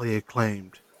critically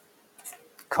acclaimed.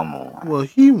 Come on. Well,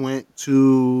 he went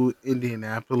to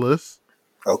Indianapolis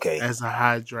Okay. as a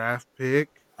high draft pick.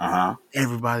 Uh huh.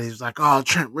 Everybody's like, "Oh,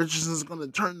 Trent Richardson's going to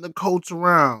turn the Colts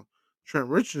around." Trent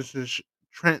Richardson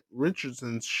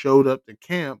showed up to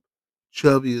camp,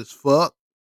 chubby as fuck,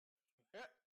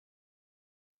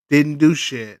 didn't do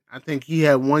shit. I think he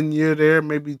had 1 year there,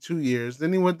 maybe 2 years.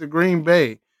 Then he went to Green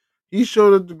Bay. He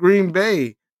showed up to Green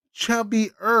Bay,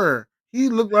 chubby. He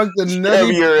looked like the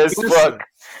nutty Heavier as fuck. professor.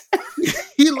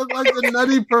 He looked like the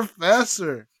nutty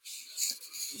professor.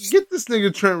 Get this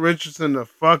nigga Trent Richardson the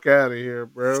fuck out of here,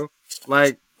 bro.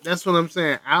 Like, that's what I'm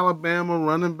saying. Alabama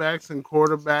running backs and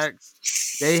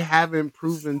quarterbacks, they haven't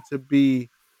proven to be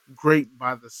great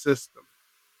by the system.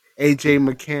 AJ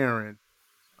McCarron,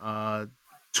 uh,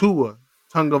 Tua,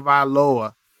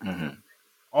 Tungavailoa, Mm-hmm.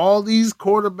 all these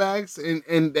quarterbacks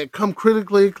and that come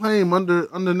critically acclaimed under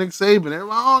Nick Saban. Everybody,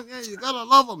 oh yeah, you gotta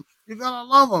love them. You gotta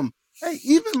love them. Hey,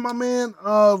 even my man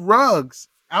Ruggs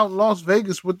out in Las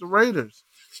Vegas with the Raiders.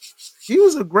 He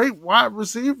was a great wide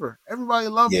receiver. Everybody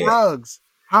loved Yeah. Ruggs.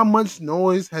 How much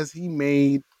noise has he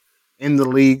made in the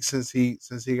league since he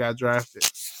got drafted?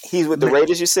 He's with the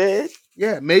Raiders, you said?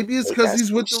 Yeah, maybe it's They because got he's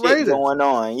some with the shit Raiders. going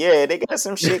on. Yeah, they got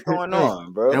some shit going Hey,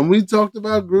 on, bro. and we talked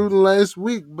about Gruden last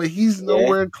week, but he's Yeah.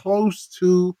 nowhere close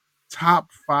to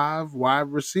top 5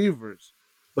 wide receivers.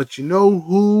 But you know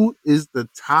who is the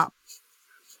top?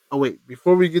 Oh wait,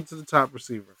 before we get to the top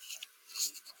receiver,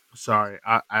 sorry,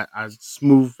 I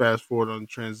smooth fast forward on the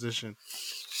transition.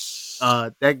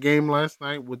 That game last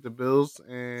night with the Bills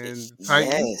and the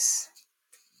Titans, Yes.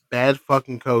 bad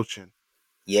fucking coaching.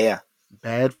 Yeah.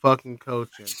 Bad fucking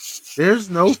coaching. There's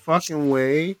no fucking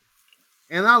way.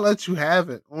 And I'll let you have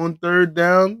it. On third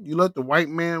down, you let the white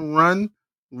man run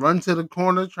to the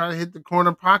corner, try to hit the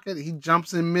corner pocket. He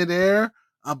jumps in midair.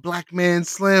 A black man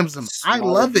slams him. I Smarter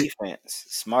love it. defense.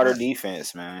 Smarter I,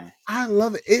 defense, man. I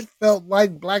love it. It felt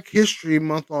like Black History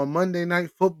Month on Monday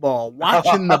Night Football,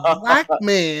 watching the black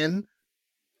man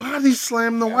body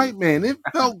slam the white man. It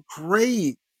felt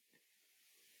great.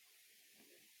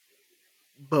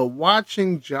 But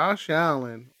watching Josh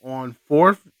Allen on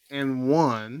 4th and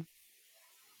 1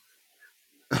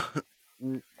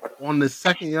 on the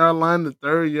 2nd yard line, the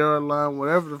 3rd yard line,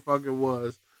 whatever the fuck it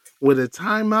was, with a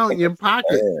timeout in your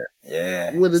pocket.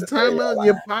 Yeah. With a It's a 30-yard timeout in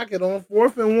your line. pocket on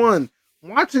 4th and 1.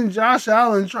 Watching Josh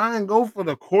Allen try and go for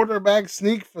the quarterback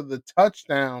sneak for the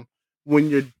touchdown when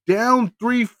you're down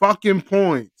 3 fucking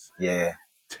points. Yeah.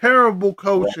 Terrible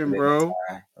coaching, bro.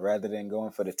 Rather than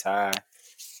going for the tie.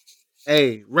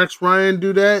 Hey, Rex Ryan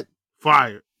do that?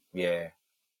 Fired. Yeah.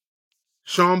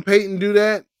 Sean Payton do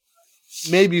that?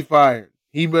 Maybe fired.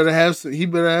 He better have some You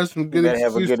good better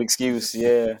have a excuse. good excuse.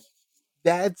 Yeah.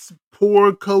 That's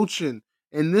poor coaching.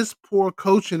 And this poor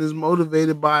coaching is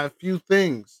motivated by a few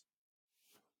things.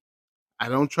 I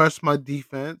don't trust my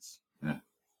defense. Mm.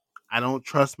 I don't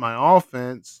trust my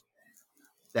offense.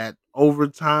 That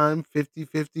overtime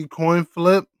 50-50 coin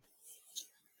flip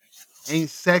ain't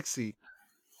sexy.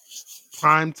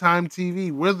 Primetime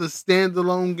TV. We're the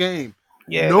standalone game.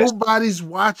 Yeah. Nobody's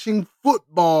watching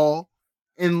football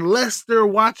unless they're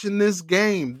watching this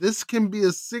game. This can be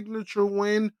a signature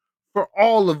win for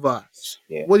all of us.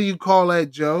 Yeah. What do you call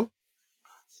that, Joe?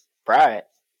 Pride.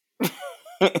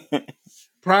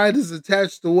 Pride is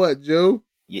attached to what, Joe?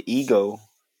 Your ego.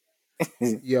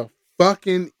 Your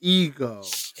fucking ego.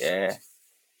 Yeah.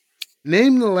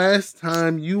 Name the last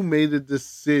time you made a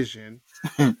decision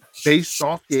based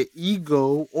off your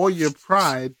ego or your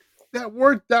pride that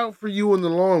worked out for you in the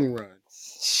long run.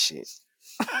 Shit.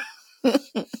 I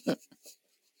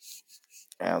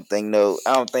don't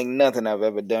think nothing I've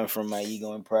ever done from my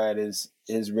ego and pride is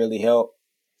really helped.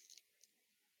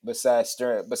 Besides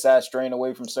straying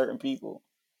away from certain people.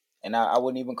 And I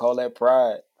wouldn't even call that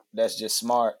pride. That's just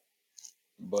smart.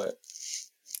 But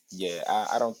yeah,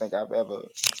 I don't think I've ever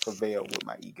prevailed with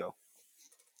my ego.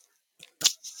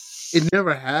 It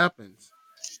never happens.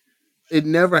 It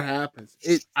never happens.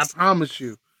 I promise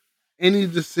you. Any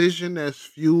decision that's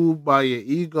fueled by your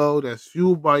ego, that's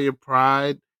fueled by your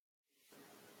pride,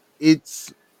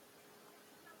 it's,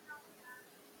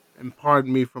 and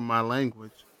pardon me for my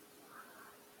language,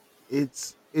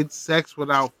 it's sex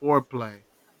without foreplay.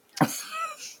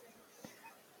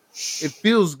 It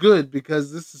feels good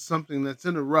because this is something that's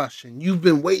in a rush and you've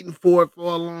been waiting for it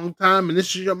for a long time and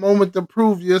this is your moment to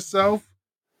prove yourself.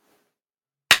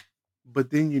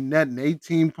 But then you're netting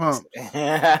 18 pumps. You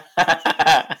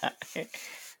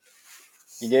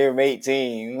gave him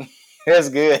 18. That's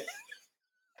good.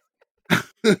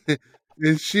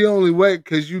 And she only wet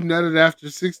because you nutted after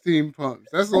 16 pumps.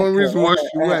 That's the only reason why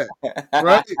she wet,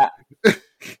 right?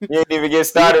 You didn't even get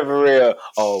started for real.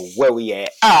 Oh, where we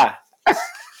at? Ah.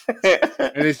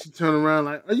 And then she turned around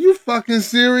like, "Are you fucking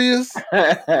serious?"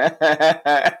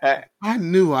 I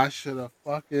knew I should have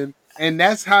fucking. And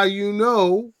that's how you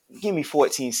know Give me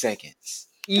 14 seconds.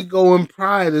 ego and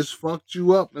pride has fucked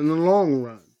you up in the long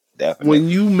run. Definitely. When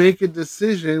you make a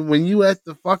decision, when you at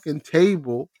the fucking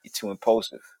table You're too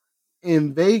impulsive.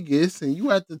 in Vegas and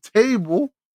you at the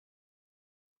table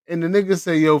and the nigga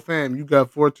say, "Yo, fam, you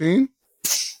got 14?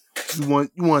 You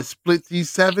want to split these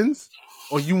sevens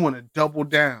or you want to double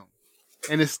down?"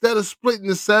 And instead of splitting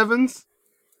the sevens,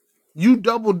 you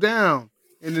double down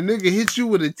and the nigga hits you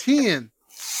with a 10.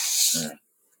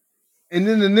 And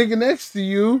then the nigga next to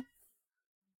you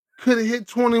could have hit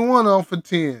 21 off of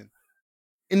 10.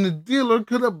 And the dealer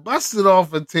could have busted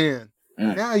off of 10.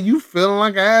 Now you feeling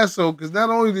like an asshole because not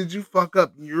only did you fuck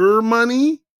up your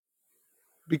money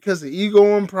because of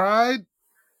ego and pride,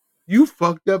 you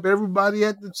fucked up everybody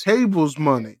at the table's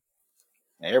money.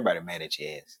 Everybody mad at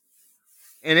your ass.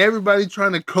 And everybody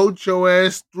trying to coach your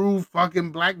ass through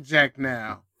fucking blackjack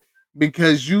now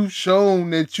because you've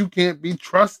shown that you can't be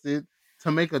trusted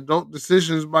to make adult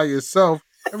decisions by yourself.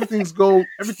 Everything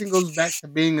goes back to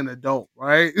being an adult,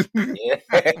 right?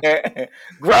 Yeah.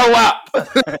 Grow up.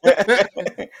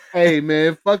 Hey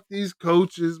man, fuck these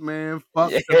coaches, man.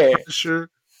 Fuck the pressure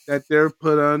that they're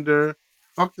put under.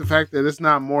 Fuck the fact that it's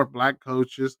not more black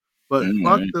coaches, but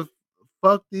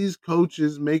fuck these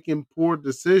coaches making poor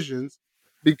decisions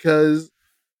because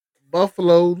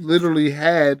Buffalo literally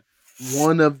had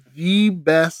one of the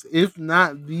best, if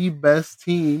not the best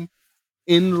team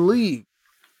in the league,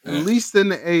 at least in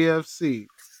the AFC.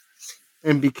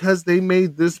 And because they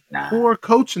made this poor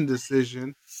coaching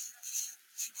decision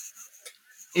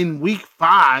in week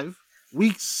 5,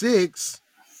 week 6,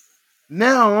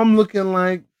 now I'm looking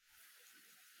like,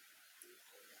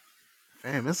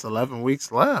 fam, it's 11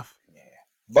 weeks left. Yeah.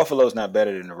 Buffalo's not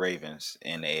better than the Ravens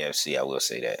in the AFC. I will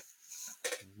say that.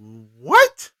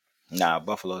 What? Nah,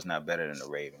 Buffalo's not better than the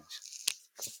Ravens.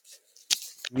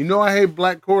 You know I hate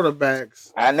black quarterbacks.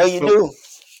 I know you do.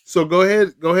 So go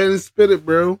ahead and spit it,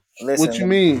 bro. Listen, what you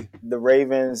mean? The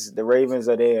Ravens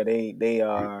are there. They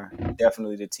are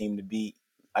definitely the team to beat.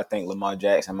 I think Lamar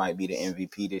Jackson might be the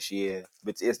MVP this year.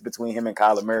 But it's between him and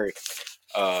Kyler Murray.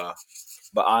 Uh,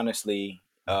 but honestly,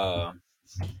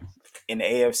 in the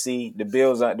AFC, the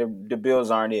Bills are the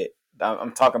Bills aren't it.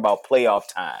 I'm talking about playoff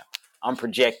time. I'm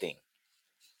projecting.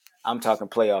 I'm talking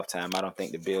playoff time. I don't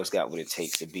think the Bills got what it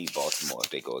takes to beat Baltimore if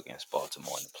they go against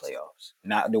Baltimore in the playoffs.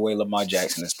 Not the way Lamar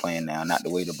Jackson is playing now. Not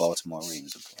the way the Baltimore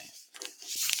Ravens are playing.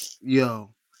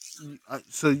 Yo,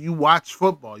 so you watch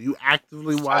football? You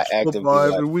actively I watch actively football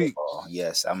watch every week? football.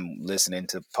 Yes, I'm listening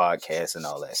to podcasts and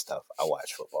all that stuff. I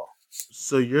watch football.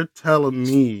 So you're telling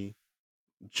me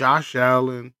Josh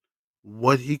Allen,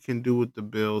 what he can do with the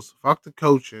Bills? Fuck the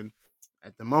coaching.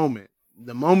 At the moment, in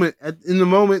the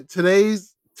moment, today,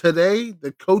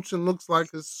 the coaching looks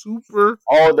like a super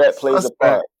All that plays a suspect.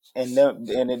 part, and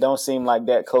it don't seem like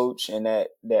that coach and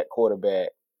that quarterback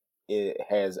it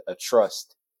has a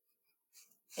trust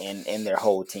in their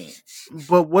whole team.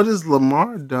 But what has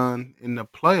Lamar done in the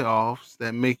playoffs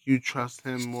that make you trust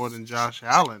him more than Josh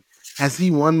Allen? Has he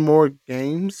won more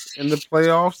games in the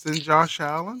playoffs than Josh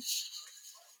Allen?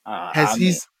 I Has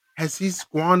mean, he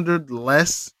squandered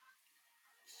less?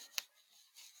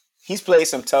 he's played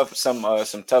some tough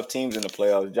teams in the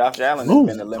playoffs. Josh Allen has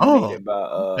been Oh, eliminated by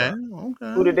okay,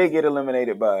 who okay. did they get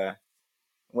eliminated by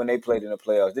when they played in the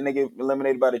playoffs? Didn't they get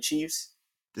eliminated by the Chiefs?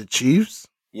 The Chiefs,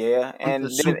 Yeah, the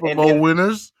and then Super Bowl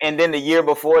winners, the year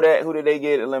before that, who did they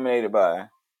get eliminated by?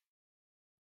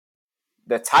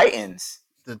 The Titans,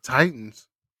 the Titans,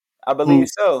 I believe who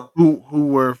so. who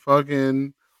were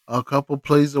fucking a couple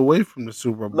plays away from the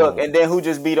Super Look, Bowl. and then who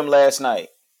just beat them last night?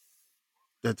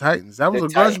 The Titans. That was The a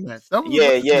grudge Titans. match. That was a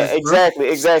Yeah, grudge yeah, match, bro.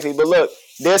 exactly. But look,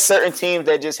 there's certain teams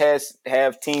that just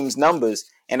have teams numbers,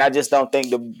 and I just don't think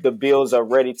the Bills are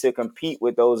ready to compete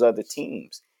with those other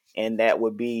teams. And that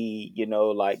would be,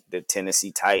 like the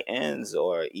Tennessee Titans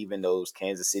or even those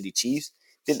Kansas City Chiefs.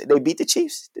 Did they beat the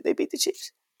Chiefs? Did they beat the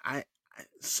Chiefs?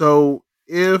 So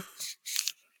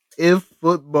if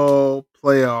football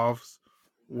playoffs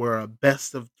were a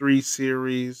best of three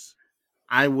series,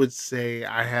 I would say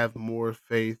I have more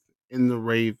faith in the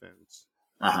Ravens.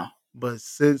 Uh huh. But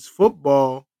since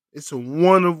football, it's a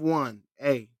one of one.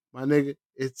 Hey, my nigga,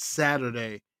 it's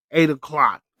Saturday, 8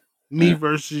 o'clock. Me Mm,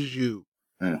 versus you.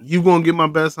 mm. You gonna get my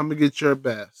best, I'm gonna get your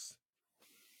best.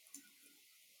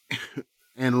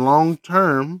 And long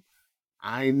term,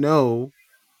 I know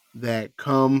that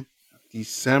come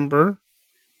December,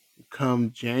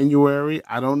 come January,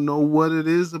 I don't know what it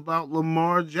is about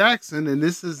Lamar Jackson, and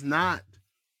this is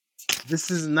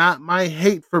not my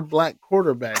hate for black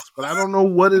quarterbacks, but I don't know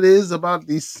what it is about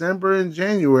December and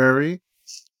January,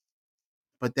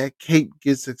 but that cape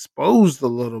gets exposed a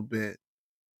little bit.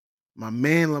 My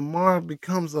man Lamar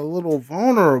becomes a little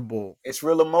vulnerable. It's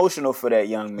real emotional for that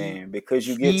young He man because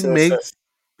you get he to a certain. makes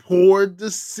poor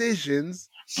decisions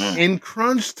Mm, in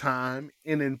crunch time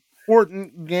in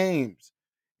important games.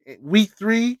 Week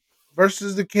 3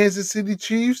 versus the Kansas City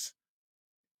Chiefs,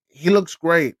 he looks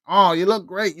great. Oh, you look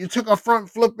great. You took a front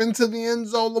flip into the end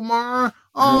zone, Lamar.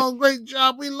 mhm. Oh, great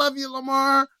job. We love you,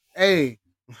 Lamar. Hey,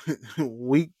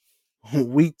 week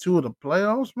week 2 of the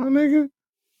playoffs, my nigga,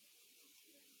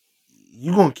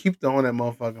 you gonna keep throwing that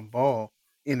motherfucking ball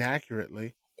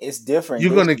inaccurately. It's different You're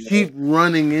this gonna year. keep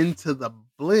running into the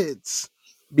blitz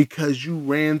because you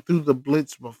ran through the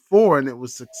blitz before and it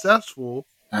was successful,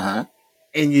 Uh huh.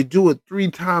 and you do it 3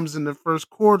 times in the first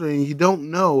quarter and you don't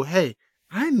know, hey,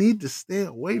 I need to stay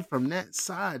away from that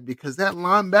side because that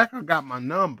linebacker got my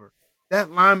number. That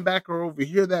linebacker over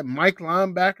here, that Mike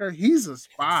linebacker, he's a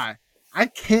spy. I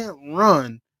can't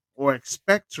run or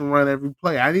expect to run every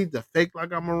play. I need to fake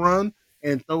like I'm a run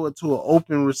and throw it to an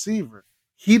open receiver.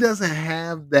 He doesn't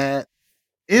have that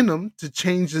in him to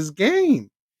change his game.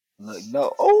 Look,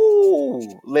 no.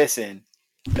 Oh, listen.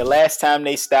 The last time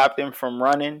they stopped him from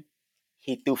running,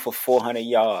 he threw for 400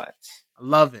 yards. I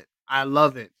love it. I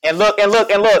love it.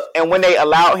 And when they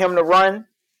allowed him to run,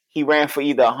 he ran for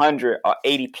either 100 or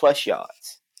 80 plus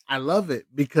yards. I love it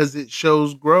because it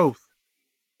shows growth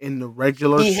in the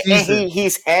regular season.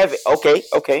 He's having okay,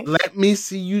 okay. Let me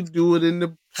see you do it in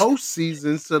the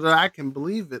postseason so that I can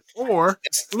believe it. Or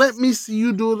let me see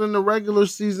you do it in the regular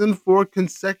season for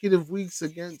consecutive weeks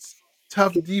against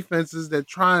tough defenses that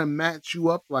try and match you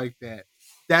up like that.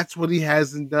 That's what he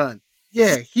hasn't done.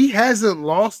 Yeah, he hasn't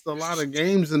lost a lot of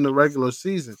games in the regular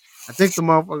season. I think the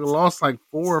motherfucker lost like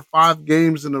 4 or 5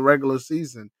 games in the regular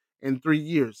season in 3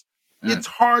 years. Mm. It's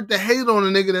hard to hate on a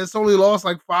nigga that's only lost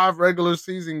like 5 regular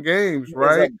season games, He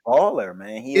is a right? baller,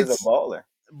 man. He is a It's baller.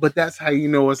 but that's how you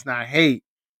know it's not hate.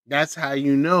 That's how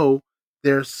you know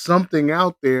there's something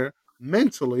out there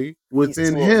mentally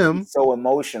within him. He's so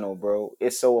emotional, bro.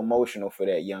 It's so emotional for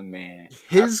that young man.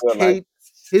 I His feel like cape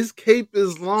His cape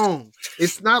is long.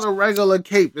 It's not a regular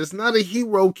cape. It's not a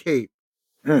hero cape.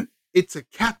 Mm. It's a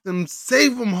Captain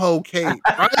Save 'em Ho cape,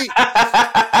 right?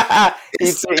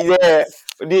 Yeah,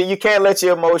 you can't let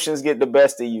your emotions get the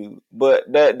best of you,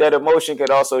 but that emotion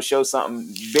could also show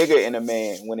something bigger in a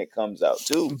man when it comes out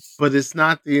too. But it's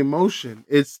not the emotion.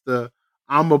 It's the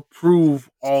I'm gonna prove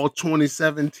all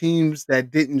 27 teams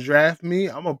that didn't draft me.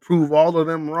 I'm gonna prove all of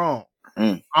them wrong.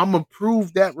 Mm. I'm gonna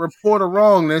prove that reporter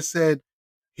wrong that said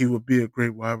he would be a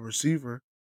great wide receiver.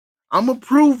 I'm gonna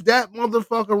prove that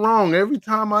motherfucker wrong. Every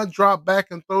time I drop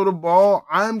back and throw the ball,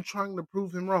 I'm trying to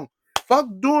prove him wrong. Fuck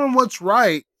doing what's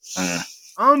right. Mm.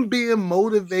 I'm being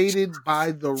motivated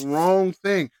by the wrong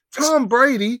thing. Tom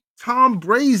Brazy,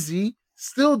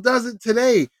 still does it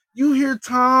today. You hear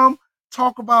Tom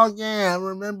talk about, yeah,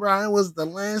 remember I was the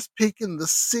last pick in the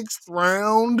 6th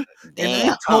round, and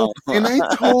Damn. I told,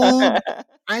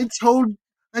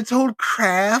 I told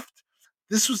Kraft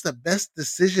this was the best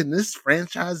decision this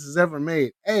franchise has ever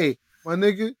made. Hey, my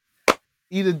nigga,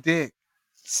 eat a dick.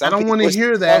 I Some don't want people, to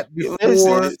hear some, that before.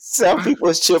 listen. Some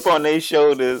people's chip on their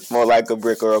shoulders more like a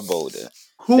brick or a boulder. That's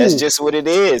Cool. just what it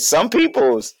is. Some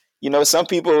people's, some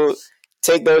people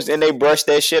take those and they brush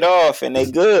that shit off and they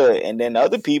good, and then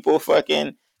other people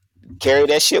fucking carry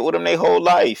that shit with them their whole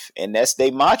life, and that's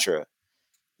their mantra.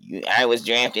 I was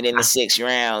drafted in the 6th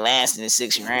round, last in the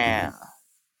 6th round,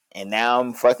 and now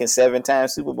I'm fucking 7-time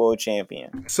Super Bowl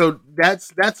champion. So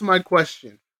that's my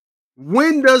question.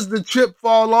 When does the chip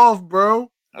fall off, bro?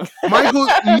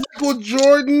 Michael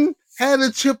Jordan had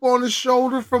a chip on his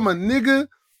shoulder from a nigga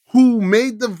who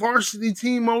made the varsity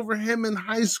team over him in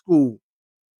high school.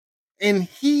 And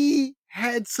he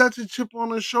had such a chip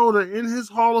on his shoulder in his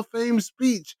Hall of Fame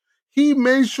speech. He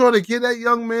made sure to give that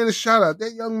young man a shout out.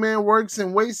 That young man works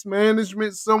in waste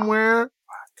management somewhere.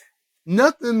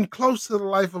 Nothing close to the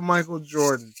life of Michael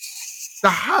Jordan. The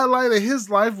highlight of his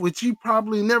life, which he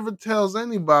probably never tells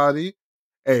anybody,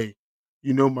 hey,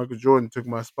 Michael Jordan took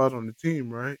my spot on the team,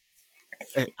 right?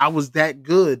 Hey, I was that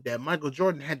good that Michael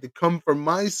Jordan had to come from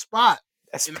my spot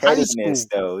That's in high pettiness,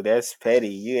 school. though. That's petty.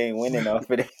 You ain't winning off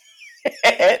of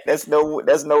that. That's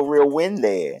no real win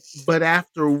there. But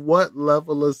after what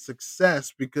level of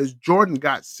success? Because Jordan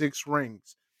got 6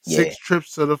 rings, Yeah, 6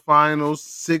 trips to the finals,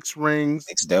 6 rings.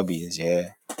 6 W's. Yeah.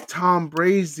 Tom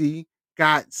Brady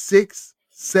got 6,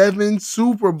 7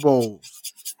 Super Bowls.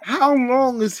 How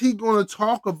long is he going to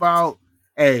talk about,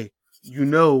 hey,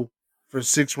 for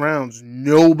 6 rounds,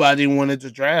 nobody wanted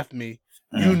to draft me.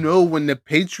 When the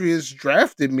Patriots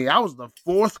drafted me, I was the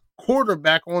 4th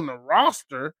quarterback on the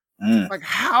roster. Like,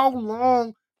 how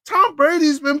long? Tom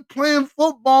Brady's been playing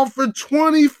football for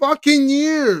 20 fucking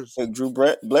years. Like Drew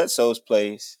Bledsoe's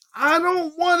plays. I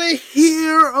don't want to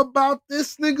hear about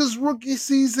this nigga's rookie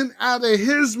season out of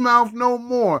his mouth no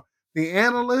more. The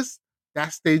analysts,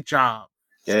 that's their job.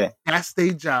 Yeah. That's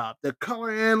their job. The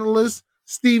color analysts,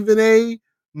 Stephen A.,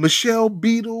 Michelle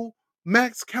Beadle,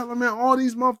 Max Kellerman, all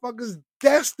these motherfuckers,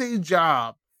 that's their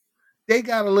job. They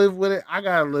got to live with it. I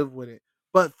got to live with it.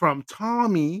 But from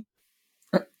Tommy,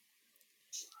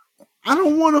 I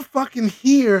don't want to fucking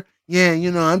hear,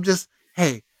 I'm just,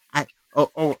 hey,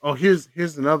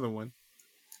 here's another one.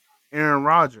 Aaron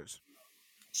Rodgers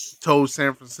told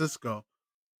San Francisco,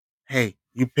 hey,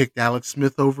 you picked Alex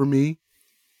Smith over me.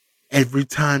 Every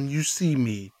time you see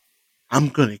me, I'm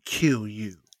going to kill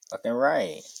you. Fucking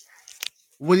right.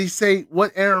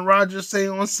 What Aaron Rodgers say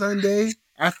on Sunday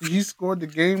after he scored the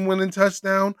game-winning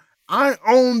touchdown? I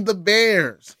own the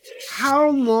Bears. How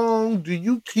long do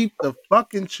you keep the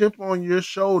fucking chip on your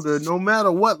shoulder no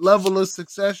matter what level of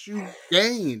success you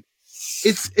gain?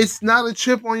 It's not a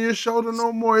chip on your shoulder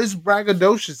no more. It's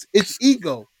braggadocious. It's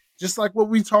ego. Just like what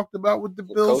we talked about with the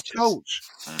Bills coach.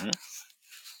 Mm-hmm.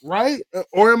 Right?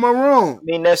 Or am I wrong? I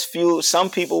mean, that's fuel. Some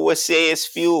people would say it's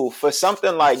fuel. For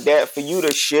something like that, for you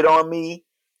to shit on me,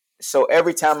 so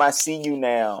every time I see you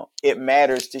now, it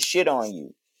matters to shit on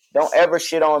you. Don't ever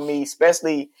shit on me,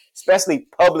 especially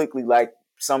publicly like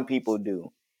some people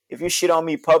do. If you shit on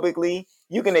me publicly,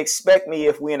 you can expect me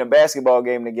if we're in a basketball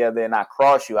game together and I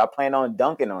cross you, I plan on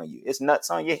dunking on you. It's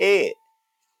nuts on your head.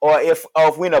 Or if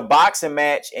we're in a boxing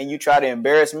match and you try to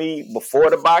embarrass me before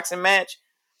the boxing match,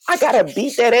 I gotta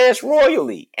beat that ass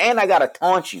royally. And I gotta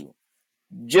taunt you.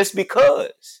 Just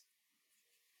because.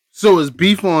 So is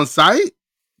beef on sight?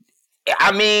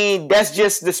 I mean, that's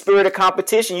just the spirit of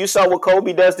competition. You saw what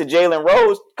Kobe does to Jalen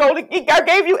Rose. I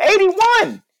gave you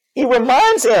 81. He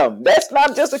reminds him. That's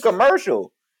not just a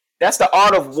commercial. That's the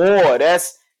art of war.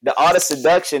 That's the art of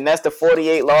seduction. That's the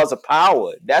 48 laws of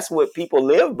power. That's what people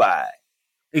live by.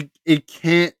 It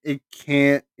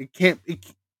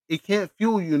it can't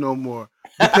fuel you no more.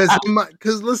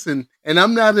 Because listen, and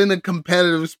I'm not in a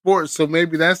competitive sport, so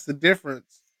maybe that's the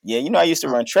difference. Yeah, I used to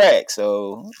run track,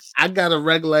 so I got a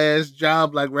regular ass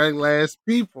job like regular ass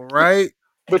people, right?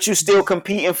 but you still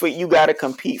competing for. You got to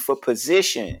compete for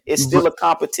position. It's still But a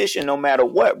competition, no matter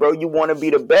what, bro. You want to be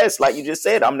the best, like you just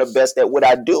said. I'm the best at what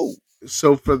I do.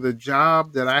 so for the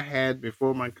job that I had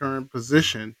before my current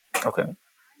position, Okay.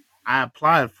 I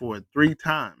applied for it 3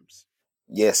 times.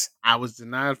 Yes. I was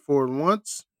denied for it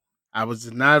once. I was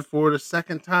denied for it a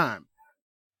second time.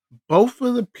 Both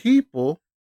of the people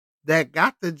that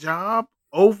got the job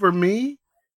over me,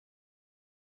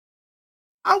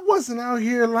 I wasn't out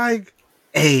here like,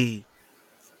 hey,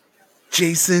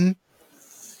 Jason,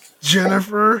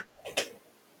 Jennifer,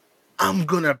 I'm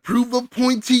gonna prove a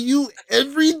point to you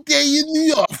every day in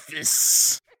the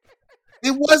office.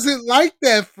 It wasn't like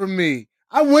that for me.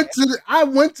 I went to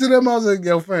them. I was like,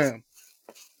 yo, fam,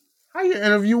 how your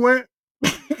interview went?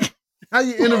 How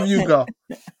your interview go?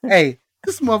 Hey,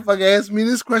 this motherfucker asked me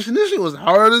this question. This shit was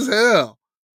hard as hell.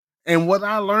 And what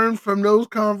I learned from those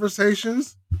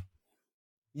conversations,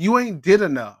 you ain't did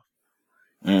enough.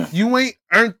 Mm. You ain't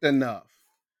earned enough.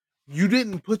 You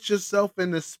didn't put yourself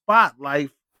in the spotlight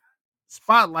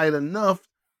enough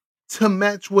to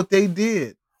match what they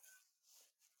did.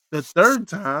 The third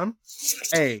time,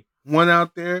 hey, went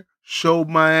out there, showed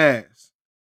my ass.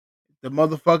 The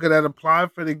motherfucker that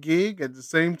applied for the gig at the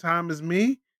same time as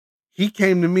me, he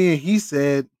came to me and he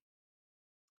said,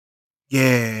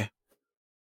 yeah,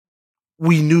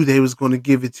 we knew they was going to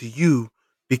give it to you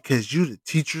because you the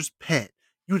teacher's pet.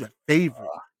 You the favorite.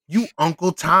 You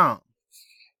Uncle Tom.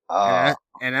 Uh,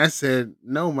 And I said,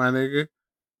 no, my nigga.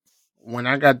 When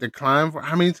I got declined for,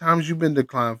 how many times you been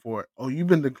declined for it? Oh, you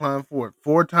been declined for it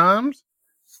 4 times?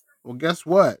 Well, guess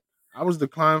what? I was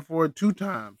declined for it 2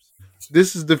 times.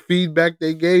 This is the feedback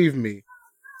they gave me.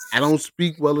 I don't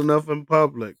speak well enough in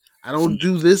public. I don't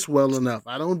do this well enough.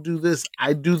 I don't do this.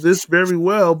 I do this very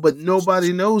well, but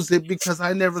nobody knows it because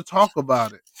I never talk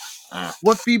about it.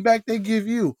 What feedback they give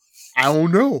you? I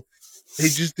don't know. They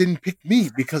just didn't pick me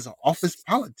because of office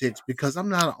politics, because I'm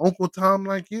not an Uncle Tom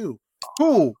like you.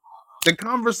 Cool. The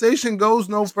conversation goes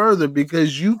no further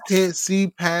because you can't see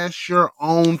past your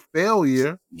own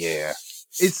failure. yeah.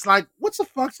 It's like, what the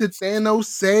fuck did Thanos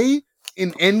say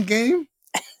in Endgame?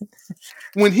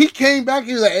 When he came back,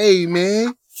 he was like, hey,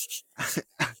 man,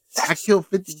 I killed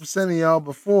 50% of y'all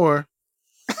before.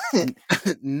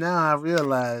 Now I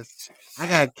realize I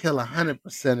got to kill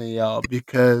 100% of y'all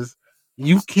because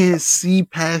you can't see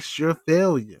past your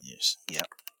failure. Yes. Yep.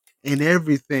 And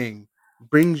everything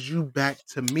brings you back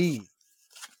to me.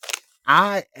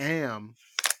 I am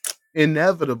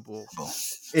inevitable.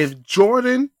 If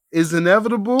Jordan is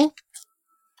inevitable,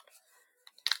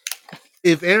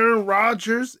 if Aaron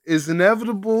Rodgers is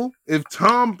inevitable, if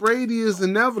Tom Brady is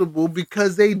inevitable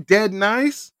because they dead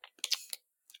nice,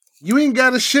 you ain't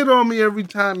got to shit on me every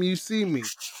time you see me.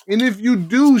 And if you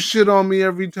do shit on me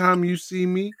every time you see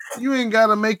me, you ain't got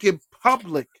to make it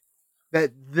public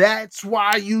that's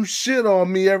why you shit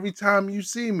on me every time you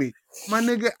see me. My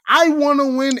nigga, I want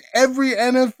to win every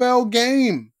NFL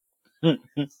game.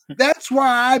 That's why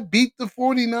I beat the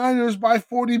 49ers by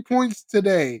 40 points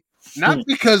today. Not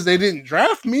because they didn't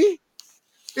draft me.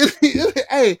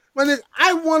 Hey, my nigga,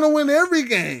 I want to win every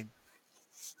game.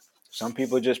 Some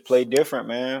people just play different,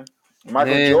 man.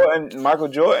 Michael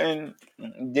Man, Jordan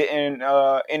didn't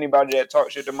anybody that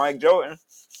talked shit to Mike Jordan,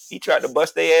 he tried to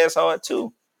bust their ass hard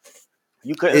too.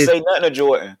 You couldn't if say nothing to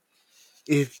Jordan.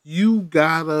 if you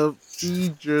gotta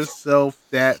feed yourself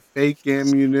that fake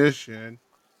ammunition,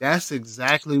 that's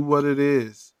exactly what it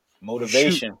is.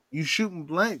 Motivation. You shooting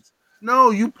blanks. No,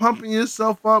 you pumping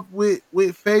yourself up with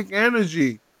fake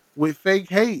energy, with fake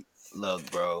hate. Look,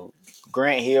 bro.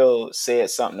 Grant Hill said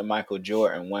something to Michael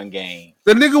Jordan one game.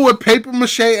 The nigga with paper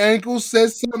mache ankles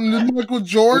said something to Michael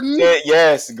Jordan.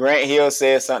 Yes, Grant Hill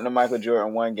said something to Michael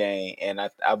Jordan one game, and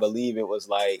I believe it was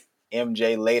like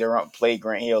MJ later on played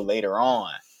Grant Hill later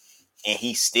on, and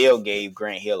he still gave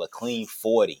Grant Hill a clean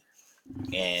 40.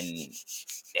 And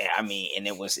I mean, and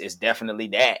it's definitely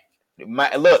that.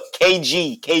 Look,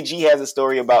 KG has a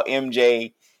story about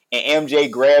MJ, and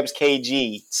MJ grabs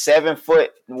KG, 7'1"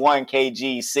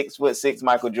 KG, 6'6"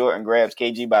 Michael Jordan grabs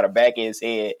KG by the back of his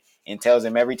head and tells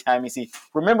him every time he sees,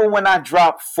 remember when I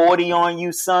dropped 40 on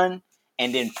you, son?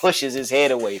 And then pushes his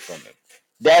head away from him.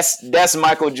 That's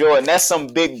Michael Jordan. That's some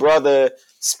big brother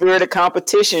spirit of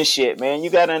competition shit, man. You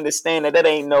gotta understand that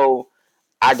ain't no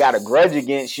I got a grudge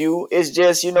against you. It's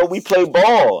just, we play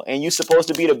ball and you're supposed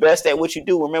to be the best at what you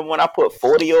do. Remember when I put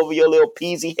 40 over your little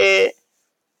peasy head?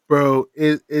 Bro,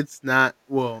 it's not,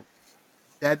 well,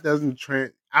 that doesn't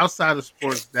outside of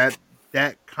sports,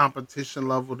 that competition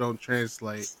level don't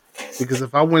translate. Because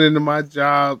if I went into my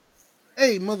job,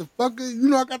 hey motherfucker, you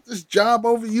know I got this job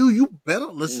over you. You better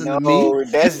listen to me. No, You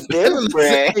that's better listen.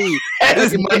 different. Hey,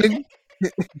 That's my nigga,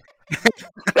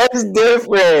 that's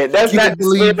different. That's not can't the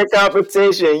spirit believe of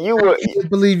competition. You were can't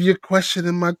believe you're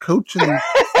questioning my coaching.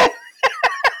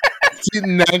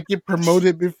 Didn't I get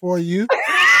promoted before you?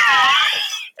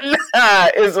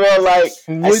 it's more like I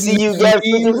see Wouldn't you that got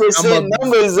mean I'm a 50%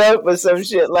 numbers up or some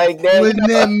shit like that. You wouldn't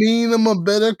that mean I'm a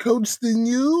better coach than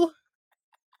you?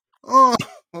 Oh,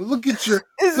 look at your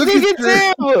this look at nigga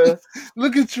your terrible.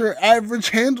 look at your average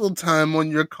handle time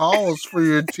on your calls for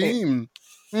your team.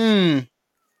 Hmm.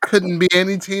 Couldn't be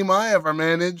any team I ever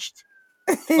managed.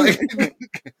 Like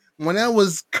when I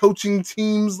was coaching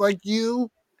teams like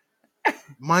you,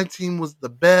 my team was the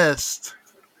best.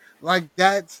 Like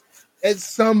that's at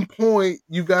some point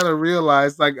you gotta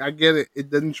realize, like I get it, it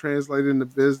doesn't translate into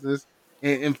business.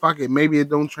 And fuck it, maybe it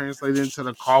don't translate into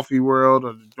the coffee world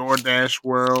or the DoorDash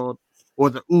world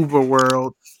or the Uber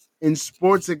world. In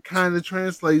sports it kind of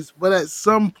translates, but at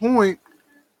some point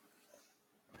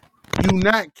you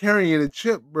not carrying a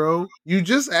chip, bro. You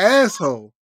just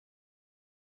asshole.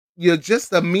 You're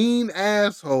just a mean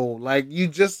asshole. Like you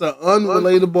just an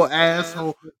unrelatable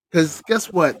asshole. Cause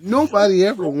guess what? Nobody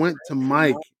ever went to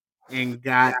Mike and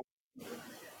got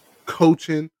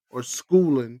coaching or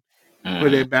schooling for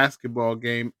Mhm. their basketball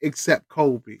game except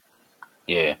Kobe.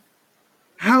 Yeah.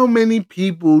 How many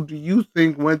people do you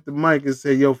think went to Mike and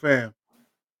said, "Yo, fam,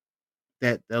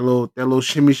 that little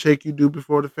shimmy shake you do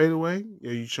before the fadeaway?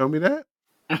 Yeah, you show me that.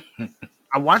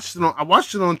 I watched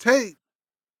it on tape,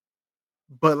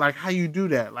 but like how you do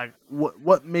that? Like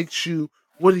what makes you?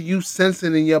 What are you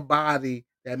sensing in your body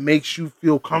that makes you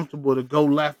feel comfortable to go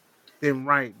left then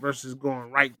right versus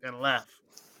going right then left?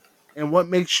 And what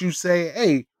makes you say,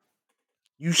 "Hey,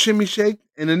 you shimmy shake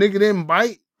and the nigga didn't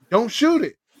bite, don't shoot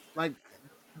it." Like,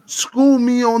 school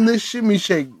me on this shimmy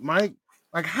shake, Mike.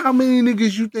 Like, how many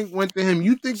niggas you think went to him?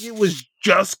 You think it was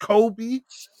just Kobe?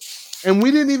 And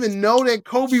we didn't even know that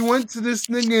Kobe went to this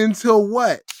nigga until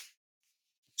what?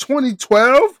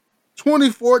 2012?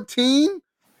 2014?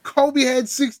 Kobe had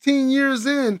 16 years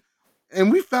in,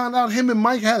 and we found out him and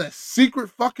Mike had a secret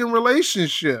fucking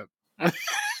relationship.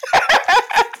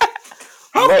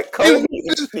 How But Kobe,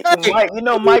 fucking hey,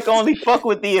 Mike, Mike only fuck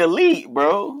with the elite,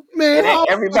 bro. man, It ain't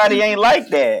everybody ain't like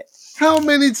that. how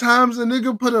many times a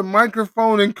nigga put a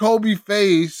microphone in Kobe's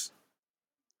face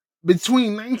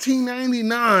between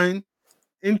 1999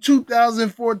 and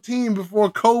 2014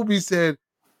 before Kobe said,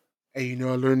 "Hey, I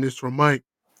learned this from Mike.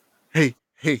 Hey,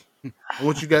 I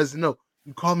want you guys to know,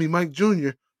 you call me Mike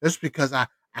Jr. That's because I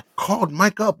called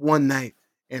Mike up one night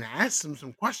and I asked him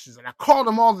some questions and I called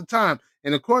him all the time.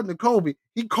 And according to Kobe,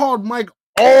 he called Mike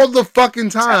all the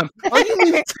fucking time. Oh, you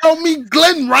mean to tell me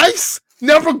Glenn Rice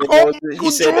never called He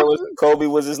Michael said that was Jordan? Kobe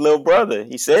was his little brother.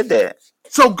 He said that.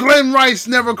 So Glenn Rice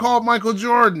never called Michael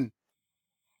Jordan.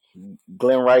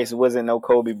 Glenn Rice wasn't no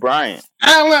Kobe Bryant.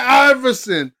 Allen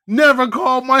Iverson never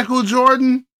called Michael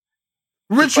Jordan.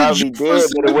 He Richard probably did, but it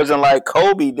Jefferson. wasn't like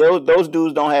Kobe. Those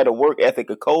dudes don't have the work ethic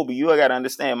of Kobe. You got to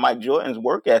understand, Mike Jordan's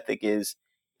work ethic is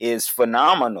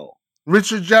phenomenal.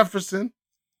 Richard Jefferson.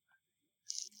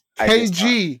 I just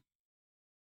KG.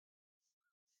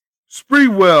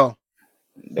 Spreewell.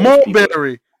 those people.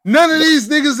 Mulberry. None of these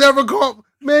niggas ever called.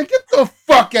 Man, get the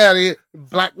fuck out of here.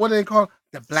 Black, what do they call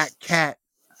the black cat,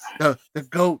 the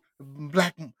goat,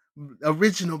 black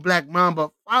original black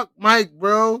mamba. Fuck Mike,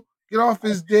 bro. Get off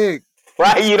his dick.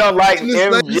 Why you don't like In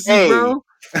this legacy, MJ?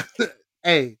 bro.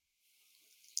 Hey,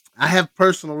 I have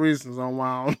personal reasons on why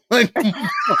I don't like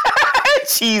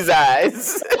Cheese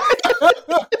eyes.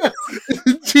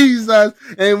 cheese eyes.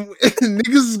 And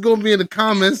niggas is gonna be in the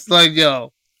comments like,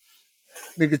 yo,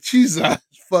 nigga, cheese eyes,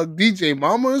 fuck DJ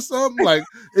Mama or something. Like,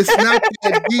 it's not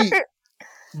that deep,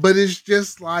 but it's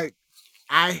just like,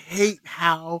 I hate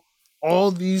how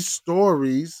all these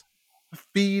stories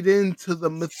feed into the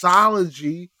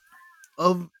mythology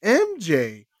of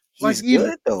MJ. Like, He's even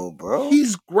good though, bro.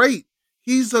 he's great.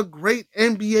 He's a great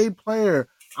NBA player.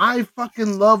 I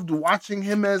fucking loved watching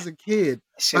him as a kid,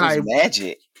 That shit but was I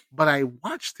magic. but I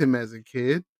watched him as a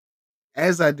kid,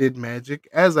 as I did Magic,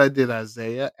 as I did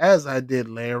Isaiah, as I did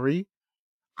Larry.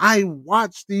 I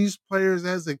watched these players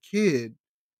as a kid,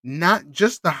 not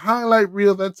just the highlight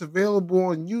reel that's available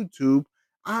on YouTube,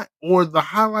 or the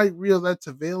highlight reel that's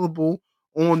available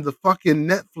on the fucking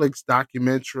Netflix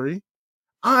documentary.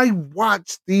 I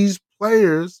watched these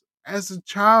players as a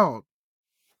child,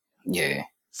 Yeah.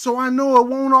 so I know it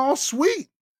won't all sweet.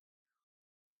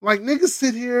 Like niggas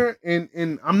sit here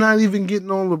and I'm not even getting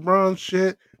on LeBron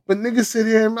shit, But niggas sit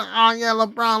here and oh yeah,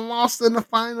 LeBron lost in the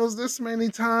finals this many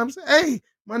times. Hey,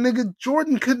 my nigga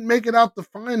Jordan couldn't make it out the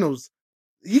finals.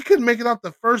 He couldn't make it out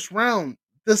the first round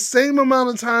the same amount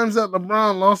of times that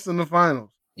LeBron lost in the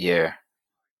finals. Yeah.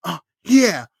 Oh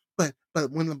yeah, but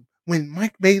when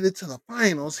Mike made it to the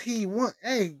finals, he won.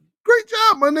 Hey, great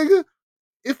job, my nigga.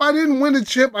 If I didn't win a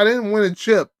chip, I didn't win a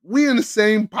chip. We in the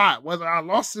same pot, whether I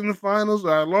lost in the finals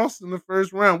or I lost in the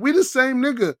first round. We the same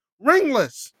nigga,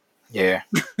 ringless. Yeah.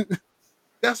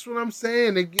 That's what I'm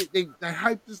saying. They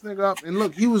hyped this nigga up, and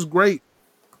look, he was great.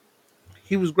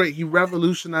 He was great. He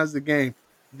revolutionized the game.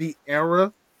 The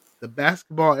era, the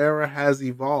basketball era has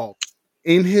evolved.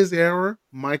 In his era,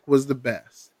 Mike was the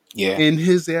best. Yeah. In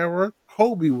his era,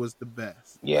 Kobe was the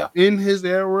best. Yeah. In his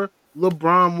era,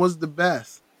 LeBron was the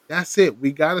best. That's it.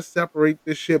 We got to separate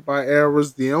this shit by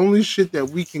eras. The only shit that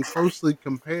we can closely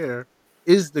compare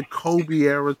is the Kobe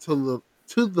era to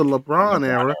the LeBron LeBron.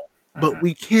 era, but Mhm.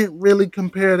 we can't really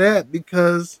compare that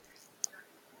because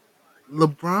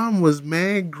LeBron was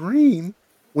mad green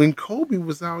when Kobe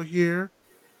was out here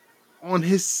on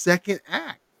his second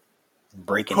act.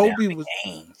 Breaking down Kobe the was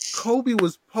game. Kobe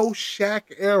was post Shaq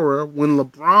era when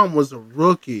LeBron was a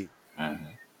rookie. Mhm.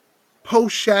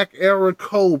 Post Shaq era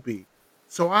Kobe.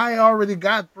 So I already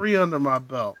got 3 under my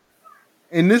belt.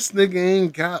 And this nigga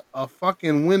ain't got a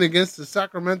fucking win against the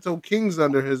Sacramento Kings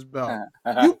under his belt.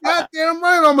 You goddamn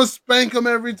right I'ma spank him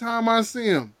every time I see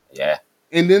him. Yeah.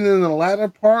 And then in the latter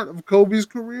part of Kobe's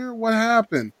career, what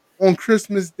happened? On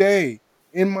Christmas Day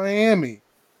in Miami,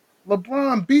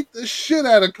 LeBron beat the shit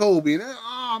out of Kobe.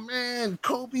 Oh man,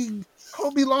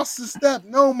 Kobe lost his step.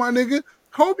 No, my nigga.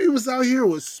 Kobe was out here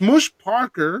with Smush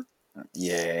Parker,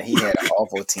 Yeah. He had an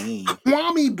awful team.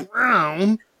 Kwame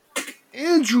Brown,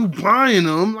 Andrew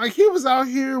Bynum. Like he was out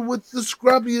here with the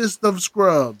scrubbiest of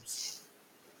scrubs.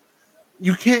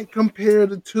 You can't compare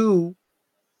the two.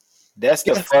 That's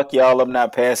the Yes. fuck y'all. I'm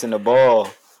not passing the ball.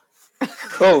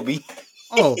 Kobe.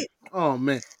 Oh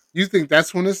man. You think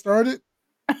that's when it started?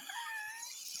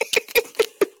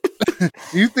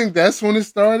 You think that's when it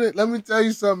started? Let me tell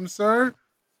you something, sir.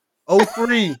 Oh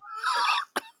 03.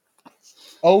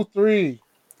 Oh 03.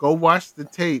 Go watch the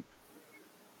tape.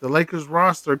 The Lakers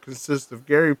roster consists of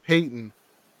Gary Payton,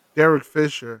 Derek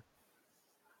Fisher,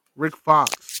 Rick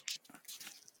Fox,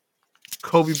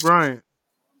 Kobe Bryant,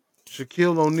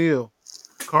 Shaquille O'Neal,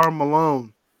 Karl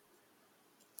Malone,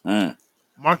 Mm.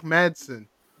 Mark Madsen,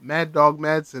 Mad Dog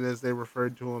Madsen, as they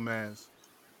referred to him as,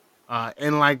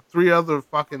 and like 3 other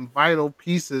fucking vital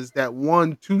pieces that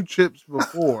won 2 chips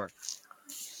before.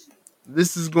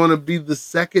 This is going to be the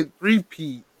second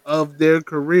three-peat of their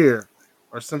career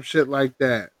or some shit like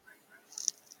that.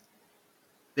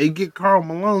 They get Karl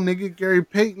Malone, they get Gary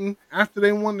Payton after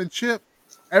they won the chip.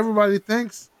 Everybody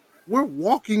thinks we're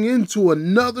walking into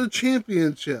another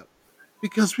championship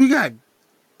because we got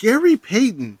Gary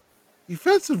Payton,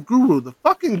 defensive guru, the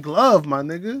fucking glove, my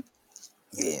nigga.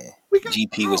 Yeah. We got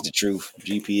GP was Karl, the truth.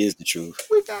 GP is the truth.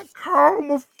 we got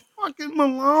Karl fucking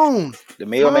Malone. The My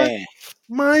mailman.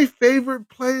 my favorite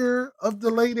player of the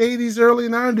late 80s, early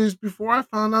 90s before I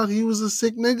found out he was a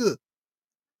sick nigga.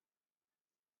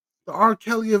 The R.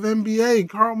 Kelly of NBA,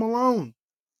 Karl Malone.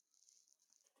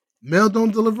 Mail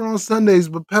don't deliver on Sundays,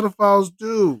 but pedophiles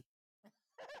do.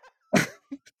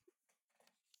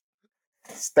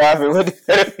 Stop it with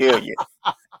the pedophilia.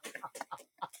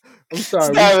 I'm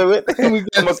sorry. Stop it with We I'm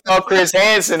got gonna call Chris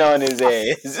Hansen on his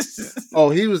ass. oh,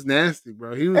 he was nasty,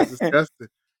 bro. He was disgusting.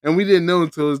 And we didn't know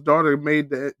until his daughter made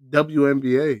the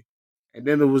WNBA. And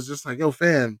then it was just like, yo,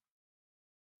 fam,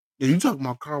 you talking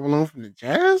about Karl Malone from the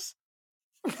Jazz?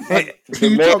 Like The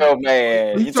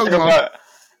mailman. you You talking talking about about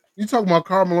you talking about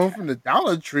Karl Malone from the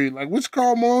Dollar Tree? Like which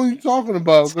Karl Malone you talking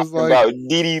about? Because talking like, about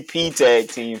DDP tag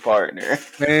team partner.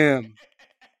 fam,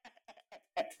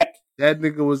 that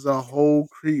nigga was a whole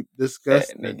creep, That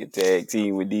disgusting. nigga tag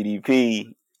team with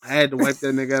DDP. I had to wipe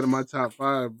that nigga out of my top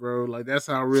 5, bro. Like that's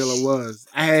how real it was.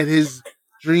 I had his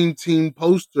dream team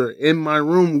poster in my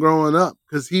room growing up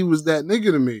because he was that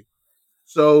nigga to me.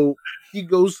 So he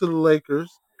goes to the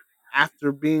Lakers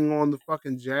after being on the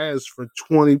fucking Jazz for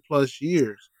 20 plus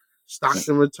years.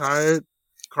 Stockton retired.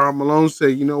 Karl Malone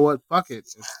said, you know what? Fuck it.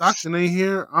 If Stockton ain't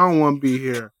here, I don't want to be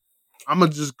here. I'm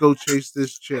going to just go chase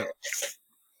this chip.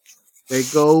 They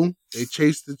go, they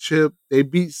chase the chip, they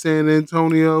beat San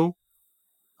Antonio.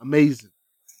 Amazing.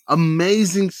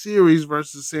 Amazing series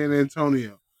versus San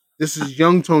Antonio. This is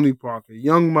young Tony Parker,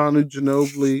 young Manu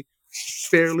Ginobili,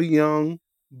 fairly young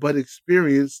but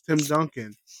experienced Tim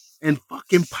Duncan, and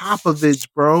fucking Popovich,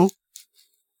 bro.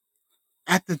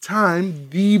 At the time,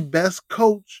 the best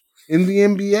coach in the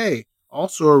NBA.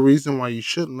 Also, a reason why you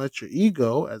shouldn't let your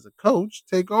ego as a coach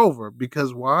take over.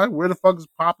 Because why? Where the fuck is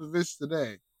Popovich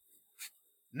today?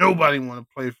 Nobody want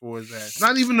to play for his ass.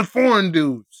 Not even the foreign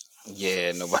dudes.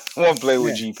 Yeah, nobody want to play with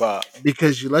Yeah, G Pop.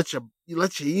 because you let your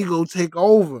ego take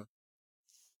over.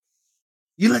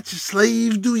 You let your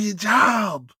slaves do your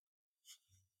job.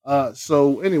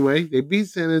 So anyway, they beat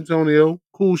San Antonio.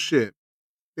 Cool shit.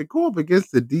 They go up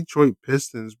against the Detroit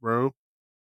Pistons, bro.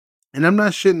 And I'm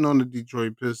not shitting on the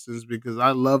Detroit Pistons because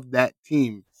I love that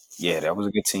team. Yeah, that was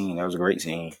a good team. That was a great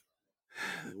team.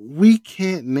 We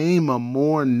can't name a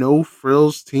more no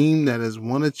frills team that has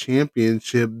won a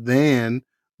championship than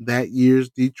that year's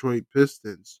Detroit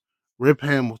Pistons. Rip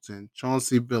Hamilton,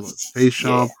 Chauncey Billups, Yeah,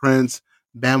 Tayshaun Prince,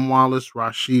 Ben Wallace,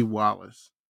 Rasheed Wallace.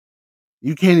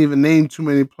 You can't even name too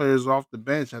many players off the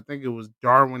bench. I think it was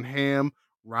Darwin Ham,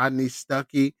 Rodney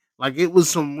Stuckey. Like it was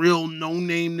some real no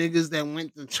name niggas that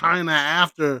went to China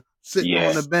after sitting on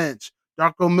yeah. the bench.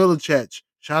 Darko Milicic,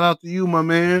 shout out to you, my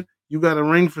man. You got a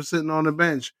ring for sitting on the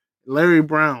bench. Larry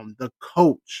Brown, the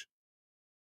coach,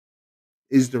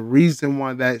 is the reason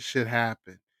why that shit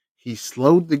happened. He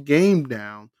slowed the game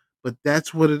down, but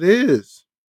that's what it is.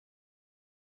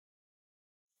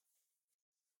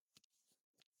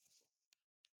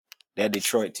 That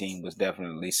Detroit team was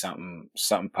definitely something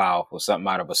powerful, something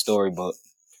out of a storybook.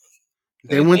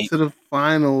 They They, went they to the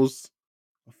finals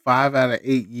 5 out of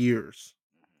 8 years.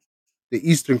 The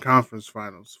Eastern Conference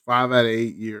Finals, 5 out of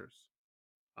 8 years.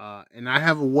 And I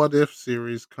have a what if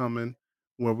series coming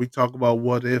where we talk about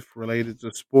what if related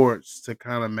to sports to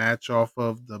kind of match off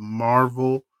of the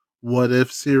Marvel what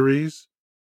if series.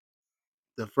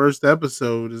 The first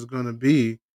episode is going to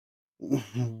be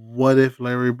what if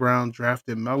Larry Brown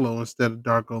drafted Melo instead of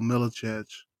Darko Milicic?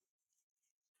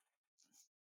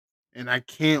 And I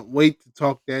can't wait to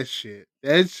talk that shit.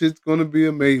 That shit's going to be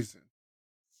amazing.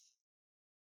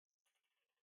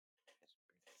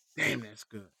 Damn, that's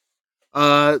good.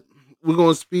 Uh, we're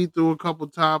going to speed through a couple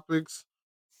topics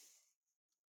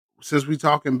since we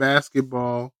talking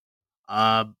basketball.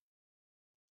 Uh,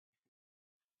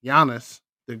 Giannis,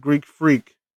 the Greek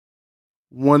freak,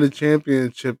 won the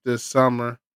championship this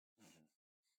summer.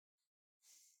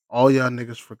 All y'all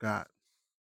niggas forgot.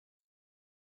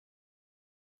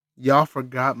 Y'all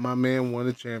forgot my man won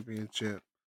a championship.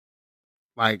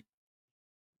 Like,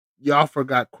 y'all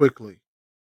forgot quickly.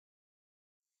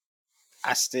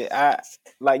 I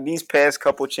like these past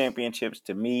couple championships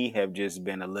to me have just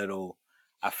been a little.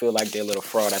 I feel like they're a little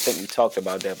fraud. I think we talked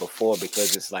about that before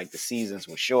because it's like the seasons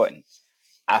were shortened.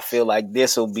 I feel like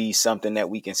this will be something that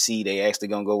we can see. They actually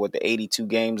gonna go with the 82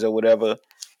 games or whatever.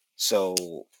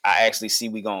 So I actually see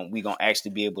we gonna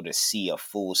actually be able to see a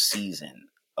full season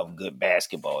of good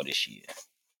basketball this year.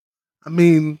 I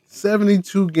mean,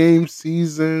 72 game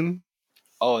season.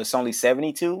 Oh, it's only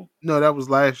 72? No, that was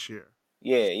last year.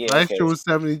 Yeah, yeah, Last okay. year was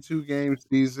 72 game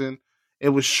season. It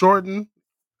was shortened,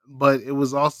 but it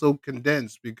was also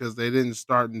condensed because they didn't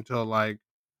start until like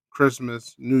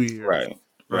Christmas, New Year's Right,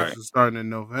 right. versus starting in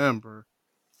November.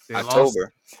 They lost,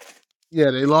 October. yeah,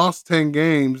 they lost 10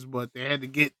 games, but they had to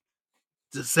get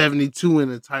to 72 in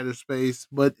a tighter space,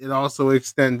 but it also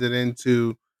extended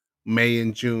into May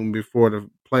and June before the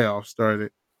playoffs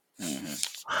started.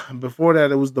 Hmm. Before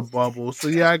that, it was the bubble. So,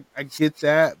 yeah, I get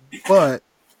that. But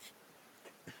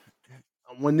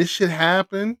when this shit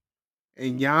happened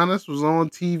and Giannis was on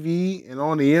TV and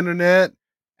on the internet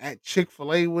at Chick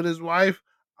fil A with his wife,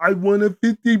 I want a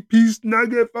 50-piece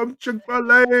nugget from Chick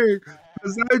fil A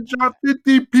because I dropped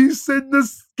 50-piece in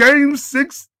this game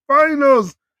six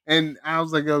finals. And I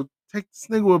was like, yo, take this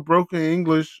nigga with broken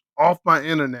English off my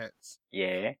internet.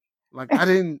 Yeah. Like I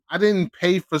didn't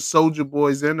pay for Soldier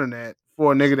Boy's internet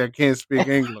for a nigga that can't speak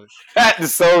English. Not the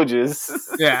soldiers.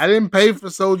 Yeah, I didn't pay for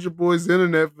Soldier Boy's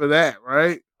internet for that,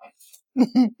 right?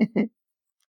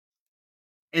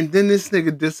 And then this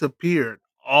nigga disappeared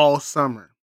all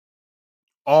summer,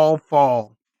 all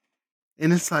fall.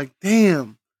 And it's like,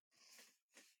 damn,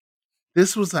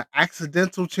 this was an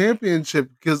accidental championship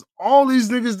because all these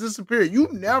niggas disappeared. You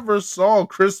never saw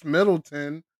Chris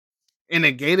Middleton in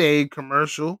a Gatorade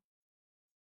commercial.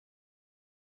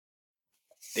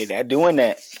 They not doing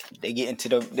that. They get into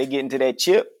that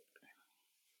chip.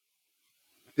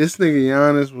 This nigga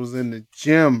Giannis was in the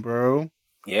gym, bro.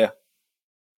 Yeah.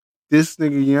 This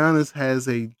nigga Giannis has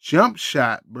a jump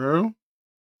shot, bro.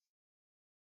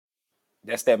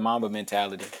 That's that Mamba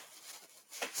mentality.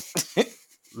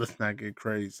 Let's not get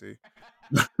crazy.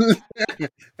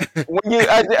 When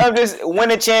I'm just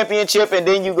win a championship and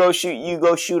then you go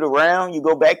shoot around, you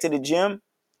go back to the gym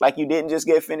like you didn't just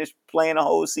get finished playing a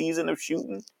whole season of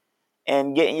shooting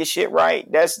and getting your shit right.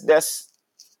 That's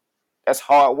That's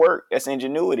hard work. That's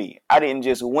ingenuity. I didn't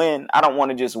just win. I don't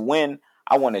want to just win.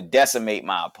 I want to decimate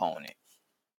my opponent.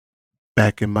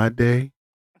 Back in my day,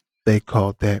 they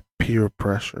called that peer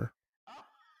pressure.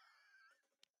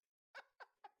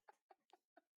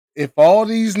 If all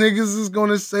these niggas is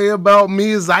gonna say about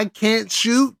me is I can't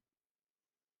shoot,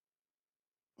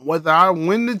 whether I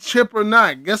win the chip or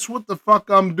not, guess what the fuck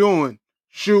I'm doing?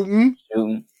 Shooting,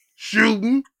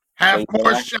 Shooting. half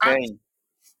court shots. Okay.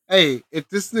 Hey, if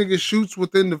this nigga shoots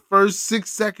within the first 6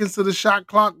 seconds of the shot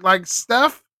clock like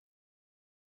Steph,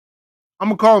 I'm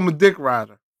gonna call him a dick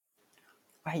rider.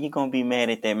 Why you gonna be mad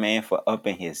at that man for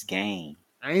upping his game?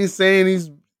 I ain't saying he's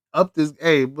up this.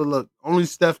 Hey, but look, only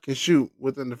Steph can shoot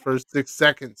within the first 6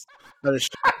 seconds of the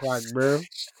shot clock, bro.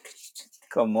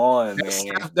 Come on, That's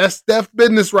man. That's Steph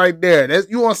business right there. That's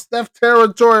you on Steph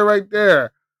territory right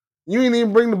there. You ain't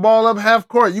even bring the ball up half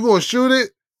court. You gonna shoot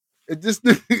it? If this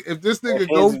nigga His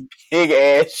go, big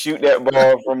ass shoot that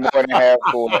ball from more than half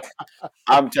court.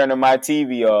 I'm turning my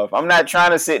TV off. I'm not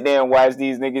trying to sit there and watch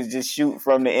these niggas just shoot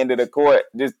from the end of the court.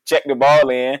 Just check the ball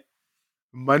in.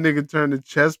 my nigga turned the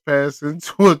chest pass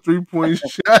into a 3-point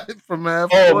shot from half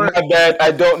Oh, court. my bad.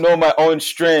 I don't know my own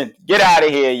strength. Get out of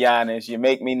here, Giannis. You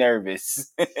make me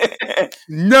nervous.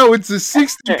 No, it's a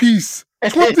 60 piece,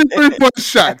 23-point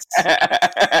shots.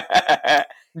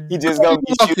 He just gonna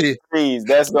be shooting Lucky. threes.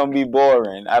 That's gonna be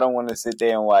boring. I don't want to sit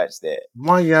there and watch that.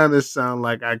 Why Giannis sound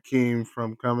like Akeem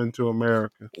from Coming to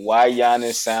America? Why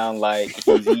Giannis sound like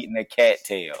he's eating a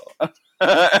cattail?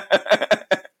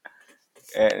 That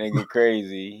nigga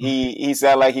crazy. He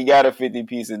sound like he got a 50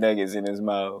 piece of nuggets in his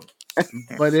mouth.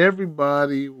 But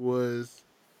everybody was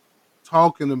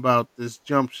talking about this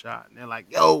jump shot. And they're like,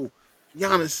 yo,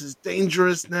 Giannis is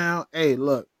dangerous now. Hey,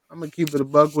 look, I'm going to keep it a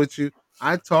buck with you.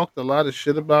 I talked a lot of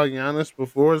shit about Giannis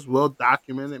before. It's well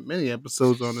documented. Many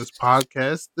episodes on this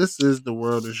podcast. This is The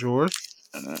World Is Yours.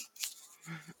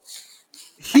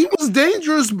 He was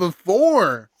dangerous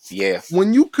before. Yeah.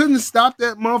 When you couldn't stop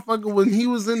that motherfucker when he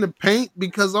was in the paint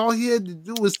because all he had to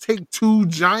do was take 2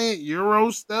 giant Euro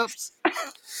steps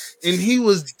and he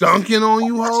was dunking on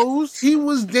you hoes, he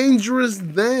was dangerous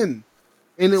then.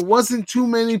 And it wasn't too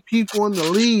many people in the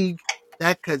league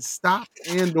that could stop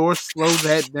and or slow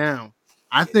that down.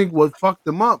 I think what fucked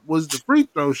him up was the free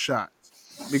throw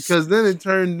shots because then it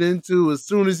turned into as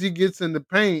soon as he gets in the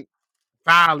paint,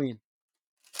 foul him.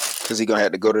 Because he gonna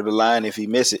have to go to the line if he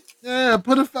miss it. Yeah,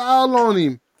 put a foul on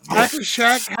him. Hack a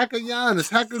Shaq, hack a Giannis,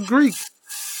 hack a Greek.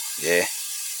 Yeah.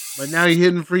 But now he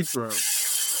hitting free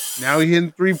throws. Now he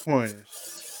hitting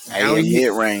 3-pointers. Now he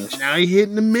hit mid-range. Now he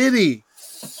hitting the midi.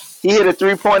 He hit a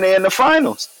 3-pointer in the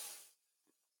finals.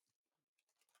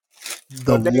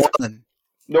 The one.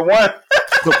 The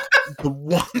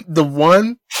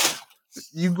one.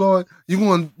 You going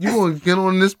to get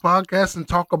on this podcast and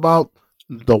talk about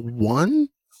the one?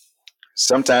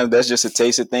 Sometimes that's just a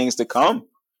taste of things to come.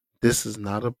 This is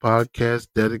not a podcast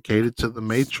dedicated to the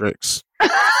Matrix.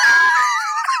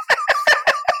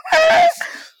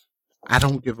 I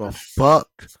don't give a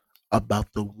fuck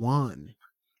about the one.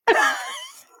 I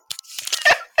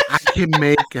can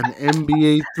make an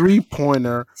NBA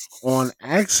 3-pointer on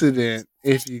accident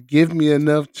if you give me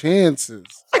enough chances.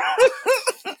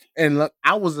 And look,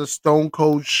 I was a stone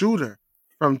cold shooter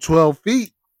from 12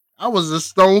 feet. I was a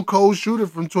stone cold shooter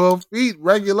from 12 feet.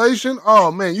 Regulation?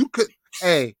 Oh, man, you could.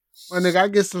 Hey, my nigga, I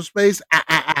get some space.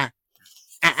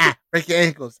 Break your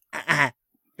ankles.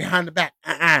 Behind the back.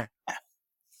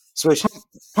 Switch.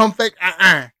 Pump fake.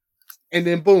 And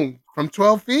then boom, from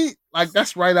 12 feet, like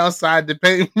that's right outside the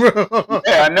paint, bro.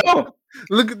 Yeah, I know.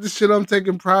 Look at the shit I'm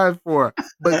taking pride for.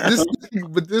 But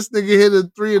this nigga hit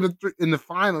a 3 in the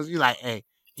finals. You're like, hey,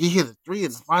 he hit a 3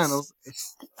 in the finals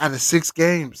out of 6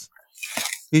 games.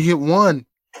 He hit 1.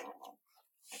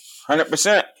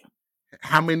 100%.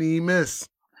 How many he missed?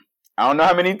 I don't know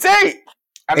how many he take.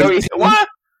 I know 18? He hit 1.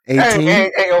 18.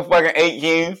 Ain't no fucking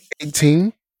 18.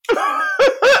 18.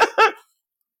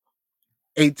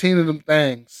 18 of them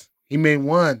things. He made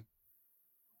 1.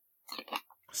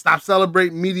 Stop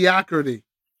celebrating mediocrity.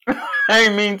 I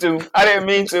didn't mean to. I didn't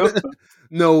mean to.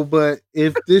 No, but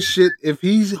if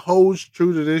he holds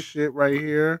true to this shit right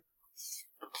here,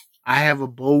 I have a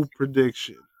bold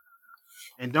prediction.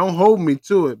 And don't hold me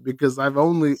to it because I've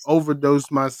only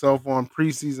overdosed myself on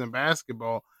preseason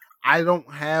basketball. I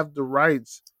don't have the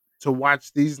rights to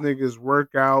watch these niggas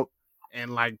work out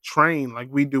and like train like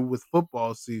we do with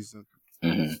football season.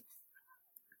 Mm-hmm.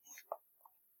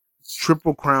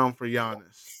 Triple crown for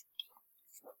Giannis.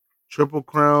 Triple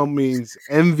crown means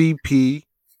MVP,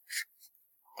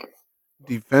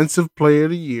 Defensive Player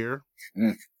of the Year,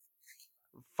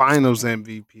 Finals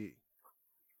MVP.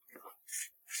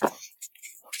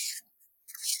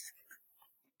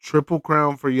 Triple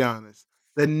crown for Giannis.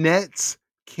 The Nets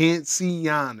can't see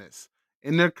Giannis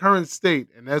in their current state,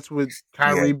 and that's with Yeah.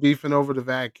 Kyrie beefing over the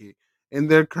vacuum. In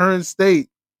their current state,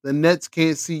 the Nets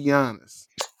can't see Giannis.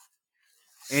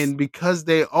 And because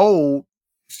they old,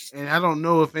 and I don't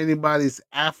know if anybody's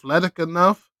athletic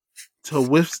enough to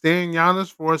withstand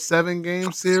Giannis for a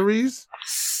 7-game series,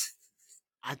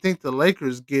 I think the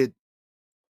Lakers get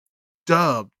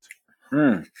dubbed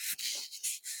Hmm.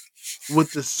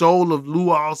 with the soul of Lou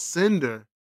Alcindor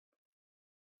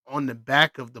on the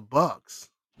back of the Bucks.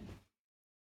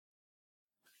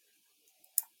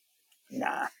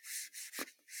 Nah.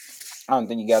 I don't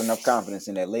think you got enough confidence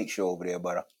in that Lake show over there,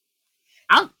 but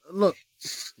Look,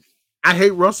 I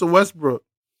hate Russell Westbrook.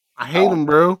 I hate him,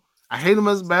 bro. I hate him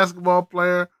as a basketball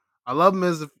player. I love him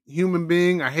as a human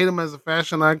being. I hate him as a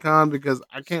fashion icon because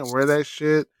I can't wear that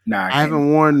shit. nah, I I can't.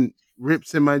 haven't worn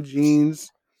rips in my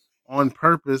jeans on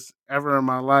purpose ever in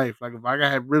my life. Like if I got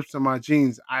have rips in my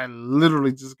jeans, I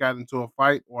literally just got into a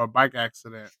fight or a bike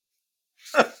accident.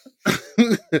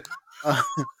 uh,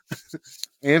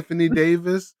 Anthony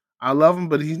Davis, I love him,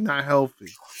 but he's not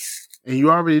healthy. And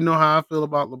you already know how I feel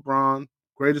about LeBron,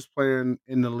 greatest player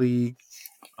in the league.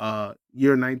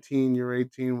 Year 19, year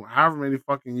 18, however many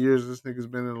fucking years this nigga's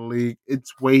been in the league,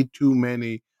 it's way too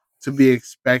many to be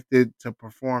expected to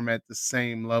perform at the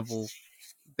same level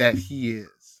that he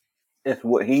is. It's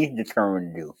what he's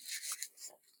determined to do.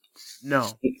 No,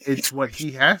 it's what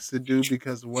he has to do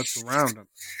because of what's around him.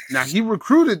 Now, he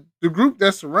recruited the group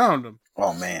that's around him.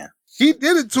 Oh man. He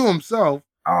did it to himself.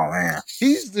 Oh man.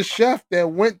 He's the chef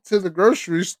that went to the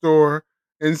grocery store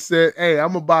and said, "Hey,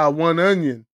 I'm gonna buy one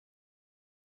onion.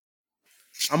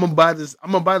 I'm gonna buy this.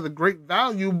 I'm gonna buy the Great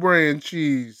Value brand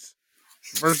cheese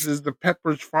versus the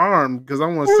Pepperidge Farm because I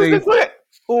want to save."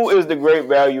 Who is the great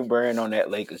value brand on that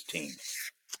Lakers team?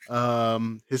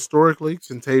 Historically,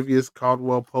 Contavious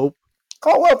Caldwell Pope,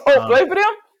 Caldwell Pope play for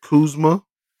them? Kuzma,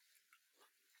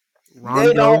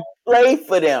 They don't Rondo, play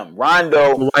for them.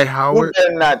 Rondo. Dwight We Howard,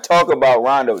 better not talk about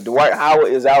Rondo. Dwight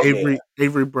Howard is out there.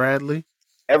 Avery Bradley,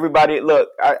 Everybody, look,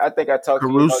 I think I talked to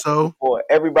you about this Caruso. before.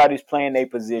 Everybody's playing their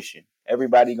position.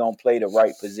 Everybody gonna play the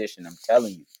right position. I'm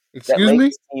telling you. That Excuse me?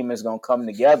 Lakers team is gonna come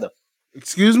together.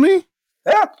 Excuse me?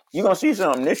 Yeah, you're gonna see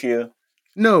something this year.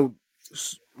 No,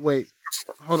 wait,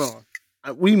 hold on.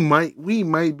 We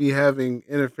might be having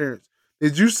interference.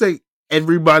 Did you say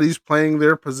everybody's playing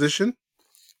their position?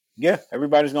 Yeah,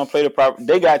 everybody's gonna play the proper.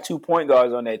 They got 2 point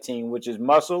guards on that team, which is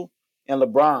Muscle and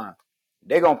LeBron.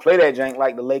 They're gonna play that jank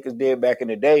like the Lakers did back in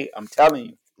the day. I'm telling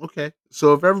you. Okay,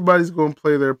 so if everybody's going to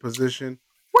play their position,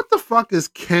 what the fuck is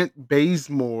Kent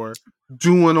Bazemore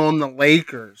doing on the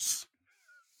Lakers?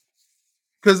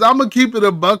 Because I'm going to keep it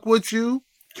a buck with you.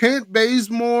 Kent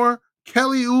Bazemore,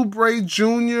 Kelly Oubre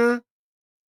Jr.,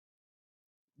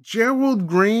 Gerald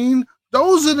Green,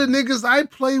 those are the niggas I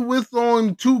play with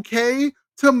on 2K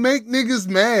to make niggas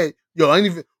mad. Yo, I ain't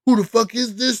even, who the fuck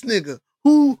is this nigga?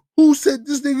 Who said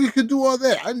this nigga could do all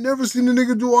that? I never seen a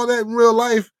nigga do all that in real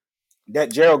life.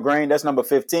 That Gerald Green, that's number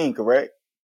 15, correct?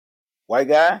 White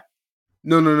guy?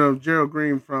 No. Gerald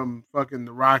Green from fucking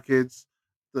the Rockets.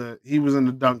 He was in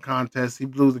the dunk contest. He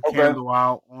blew the candle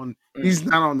out on. He's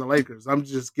not on the Lakers. I'm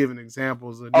just giving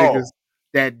examples of niggas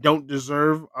that don't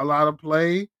deserve a lot of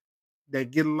play,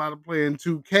 that get a lot of play in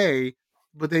 2K,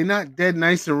 but they not dead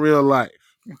nice in real life.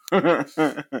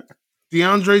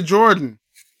 DeAndre Jordan.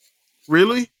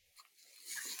 Really?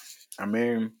 I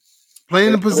mean,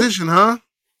 playing the position, huh?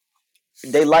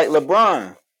 They like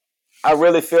LeBron. I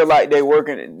really feel like they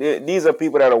working. These are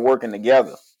people that are working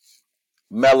together.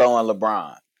 Melo and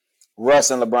LeBron, Russ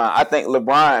and LeBron. I think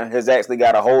LeBron has actually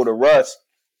got a hold of Russ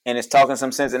and is talking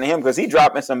some sense into him because he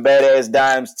dropping some badass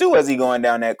dimes too as he going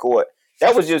down that court.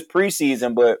 That was just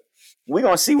preseason, but we're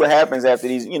gonna see what happens after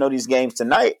these games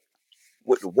tonight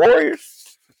with the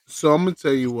Warriors. So I'm gonna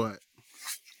tell you what,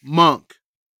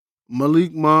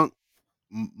 Malik Monk,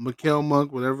 Mikael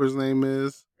Monk, whatever his name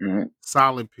is,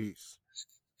 solid piece.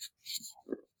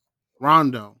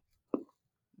 Rondo,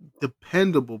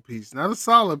 dependable piece. Not a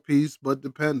solid piece, but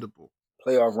dependable.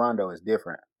 Playoff Rondo is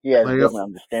different. He has a different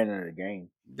understanding of the game.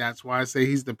 That's why I say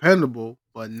he's dependable,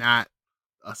 but not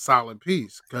a solid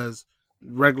piece. Because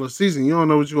regular season, you don't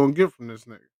know what you're going to get from this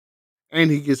nigga.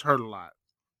 And he gets hurt a lot.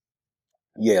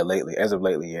 Yeah, as of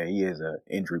lately, yeah, he is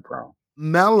injury prone.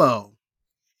 Melo.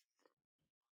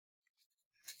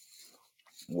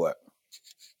 What?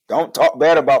 Don't talk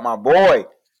bad about my boy.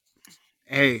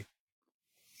 Hey,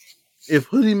 if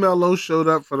Hoodie Melo showed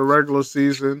up for the regular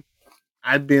season,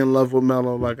 I'd be in love with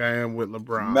Melo like I am with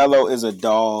LeBron. Melo is a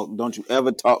dog. Don't you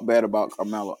ever talk bad about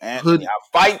Carmelo Anthony. I'll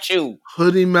fight you.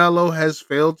 Hoodie Melo has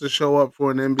failed to show up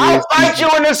for an NBA I'll fight you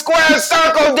in the square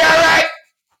circle, Derrick.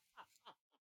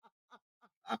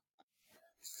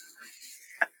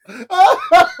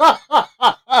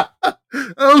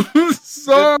 I'm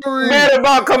sorry. Mad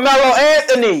about Carmelo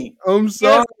Anthony. I'm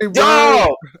sorry, bro.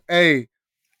 Dog. Hey,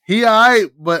 he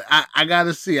alright, but I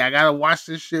gotta see. I gotta watch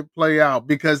this shit play out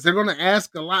because they're gonna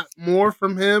ask a lot more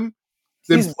from him.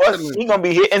 He's gonna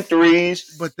be hitting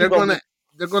threes, but they're gonna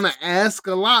ask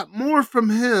a lot more from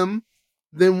him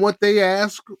than what they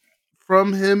ask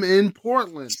from him in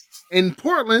Portland. In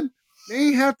Portland, they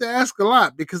ain't have to ask a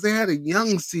lot because they had a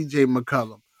young CJ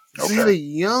McCollum. Because they had a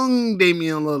young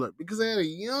Damian Lillard. Because they had a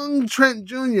young Trent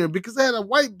Jr. Because they had a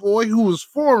white boy who was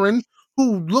foreign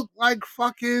who looked like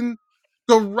fucking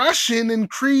the Russian in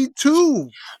Creed 2.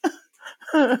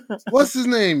 What's his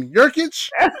name? Yurkic?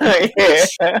 Yeah,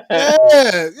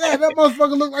 that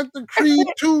motherfucker looked like the Creed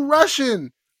 2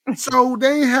 Russian. So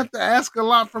they ain't have to ask a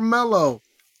lot from Melo.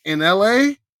 In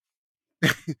LA,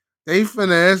 they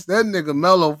finna ask that nigga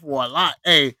Melo for a lot.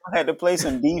 Hey, I had to play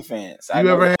some defense. You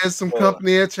ever had some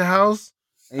company at your house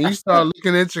and you start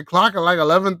looking at your clock at like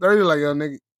 11:30, like, yo,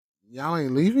 nigga, y'all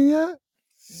ain't leaving yet?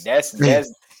 That's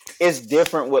it's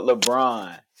different with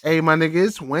LeBron. Hey, my nigga,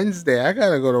 it's Wednesday. I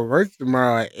gotta go to work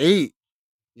tomorrow at 8.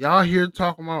 Y'all here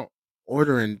talking about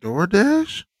ordering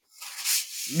DoorDash?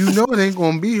 You know it ain't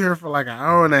gonna be here for like an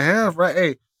hour and a half, right?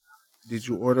 Hey, did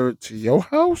you order it to your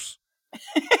house?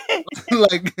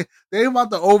 Like, they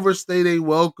about to overstay their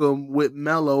welcome with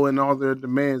Melo and all their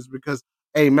demands because,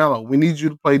 hey, Melo, we need you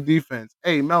to play defense.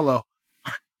 Hey, Melo,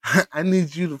 I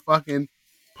need you to fucking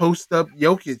post up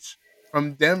Jokic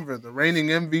from Denver, the reigning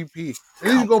MVP.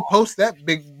 They need to go post that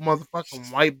big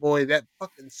motherfucking white boy, that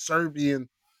fucking Serbian.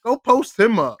 Go post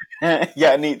him up.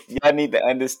 y'all need to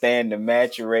understand the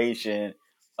maturation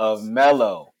of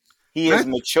Melo. He is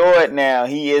matured now.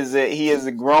 He is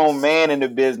a grown man in the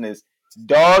business,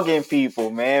 dogging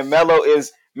people. Man, Melo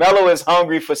is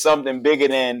hungry for something bigger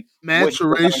than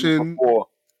maturation.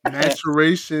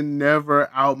 Maturation never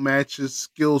outmatches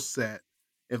skill set.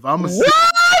 If I'm a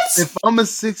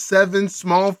 6'7"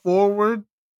 small forward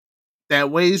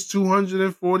that weighs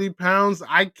 240 pounds,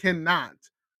 I cannot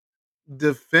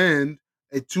defend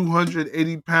a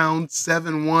 280-pound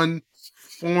 7'1"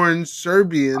 foreign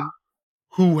Serbian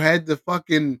who had to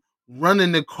fucking run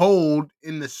in the cold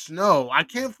in the snow. I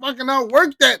can't fucking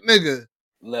outwork that nigga.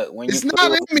 Look, it's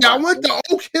not in me. I went to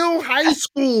Oak Hill High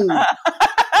School.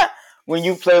 When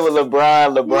you play with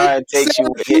LeBron takes you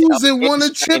and won a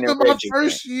chip in my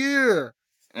first year.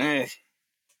 And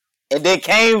then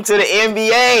came to the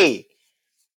NBA.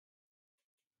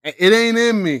 It ain't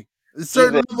in me. A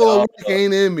certain level of work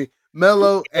ain't in me.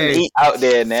 Melo, he out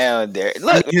there now. There,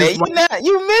 look, man,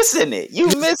 you missing it. You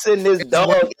missing this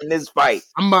dog in this fight.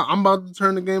 I'm about to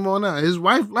turn the game on now. His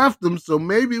wife left him, so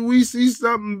maybe we see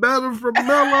something better from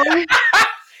Melo.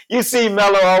 You see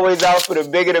Melo always out for the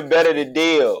bigger the better the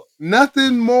deal.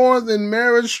 Nothing more than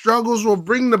marriage struggles will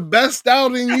bring the best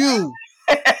out in you.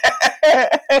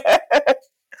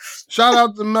 Shout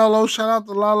out to Melo. Shout out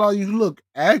to Lala. You look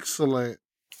excellent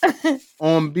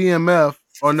on BMF.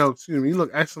 Oh, no, excuse me. You look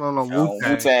excellent on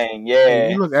Wu-Tang. Wu-Tang, yeah.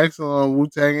 You look excellent on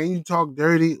Wu-Tang, and you talk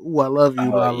dirty. Ooh, I love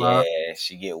you, Lala. Yeah,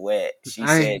 she get wet. She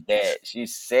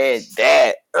said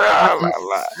that.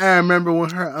 I remember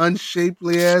when her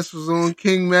unshapely ass was on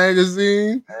King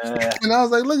Magazine, and I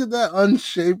was like, look at that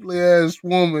unshapely ass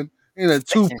woman in a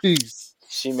two-piece.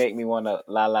 She make me want to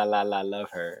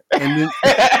love her. And then...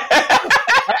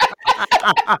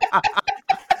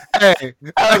 Hey,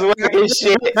 I was working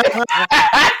shit.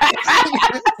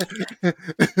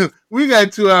 We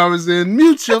got 2 hours in.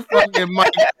 Mute your fucking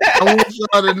mic. I want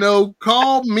y'all to know.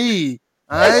 Call me.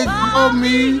 Alright, call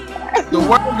me. The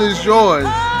world is yours.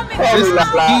 This is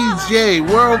DJ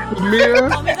World Premiere.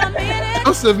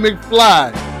 Joseph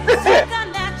McFly.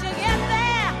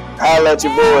 I'll let you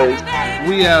boys.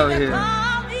 We out here.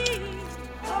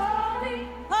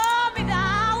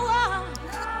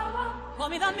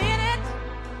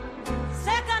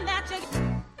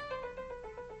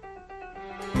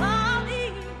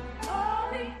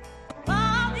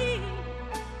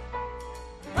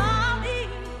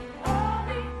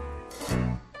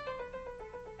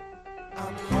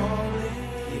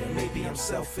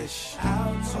 Selfish. I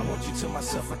want you to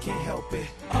myself, I can't help it.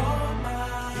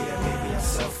 Yeah, maybe I'm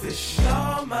selfish.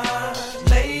 All my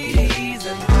ladies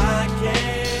and I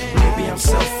can't. Maybe I'm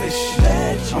selfish.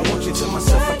 I want you to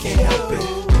myself, I can't help it.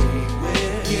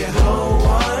 Yeah, no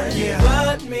one,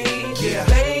 but me. Yeah,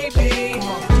 baby. Come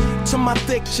on. To my my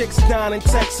thick chicks down in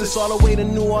Texas, all the way to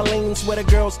New Orleans where the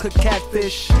girls cook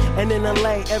catfish. And in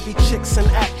LA, every chick's an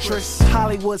actress.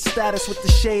 Hollywood status with the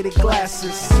shaded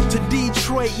glasses. To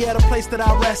Detroit, yeah, the place that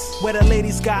I rest, where the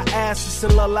ladies got asses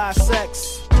and love live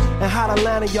sex. And Hot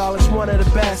Atlanta, y'all, is one of the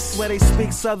best, where they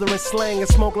speak Southern slang and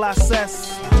smoke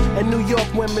license. And New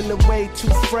York women are way too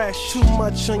fresh, too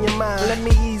much on your mind, let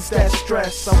me ease that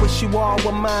stress. I wish you all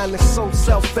were mine, it's so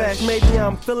selfish. Maybe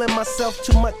I'm feeling myself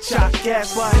too much, I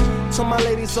guess. But to my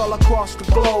ladies all across the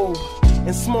globe,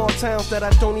 in small towns that I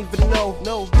don't even know,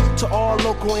 to all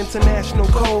local international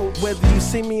code. Whether you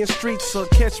see me in streets or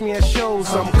catch me at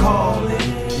shows, I'm calling.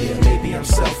 Yeah, maybe I'm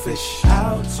selfish.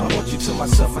 I want you to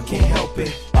myself, I can't help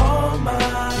it. All mine.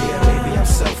 Yeah, maybe I'm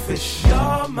selfish.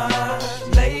 You're my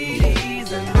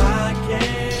ladies and I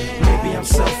can't. Maybe I'm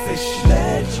selfish.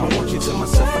 I want you to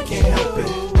myself, I can't help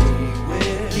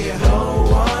it. Yeah, no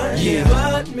one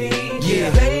but me. Yeah,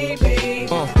 baby.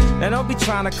 Now don't be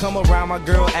trying to come around my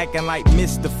girl acting like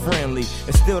Mr. Friendly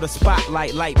and steal the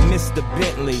spotlight like Mr.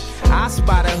 Bentley. I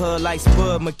spotted her like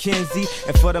Spud McKenzie,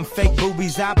 and for them fake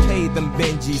boobies I paid them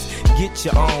Benjis. Get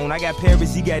your own. I got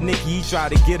Paris, he got Nicki, he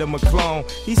tried to get him a clone.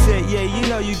 He said, yeah, you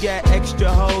know you got extra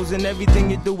hoes and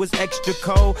everything you do is extra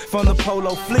cold. From the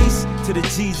polo fleece to the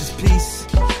Jesus piece.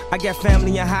 I got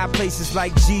family in high places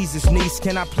like Jesus, niece.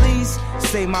 Can I please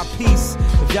say my piece?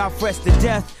 If y'all fresh to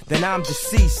death, then I'm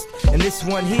deceased. And this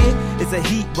one here is a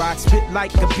heat rock, spit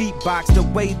like a beatbox, the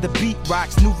way the beat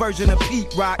rocks, new version of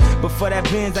Pete Rock. But for that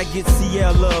Benz, I get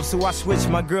CL love, so I switch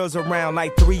my girls around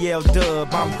like 3L Dub.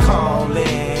 I'm calling.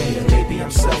 Yeah, maybe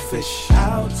I'm selfish.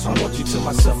 I want you to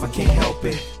myself, I can't help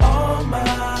it. All mine.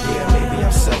 Yeah, maybe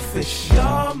I'm selfish.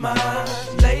 You're my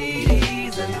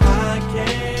ladies and I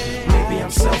can't. Maybe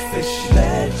I'm selfish.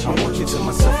 I want you to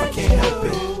myself, I can't help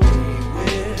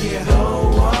it. Yeah,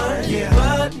 no one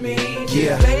but me.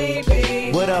 Yeah,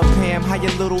 baby. What up, Pam? How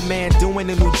your little man doing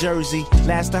in New Jersey?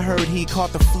 Last I heard, he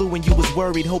caught the flu and you was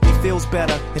worried. Hope he feels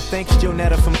better. And thanks,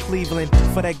 Jonetta from Cleveland,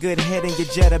 for that good head in your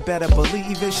Jetta. Better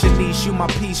believe it. Shanice, you my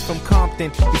piece from Compton.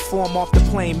 Before I'm off the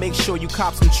plane, make sure you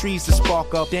cop some trees to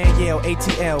spark up. Danielle,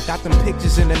 ATL, got them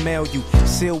pictures in the mail. You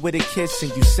sealed with a kiss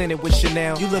and you sent it with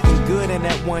Chanel. You looking good in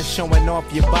that one, showing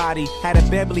off your body. Had a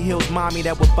Beverly Hills mommy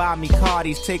that would buy me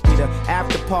Cardis, take me to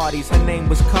after parties. Her name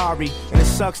was Kari, and it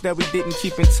sucks that we didn't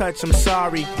keep in touch. I'm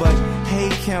sorry, but hey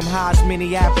Kim, how's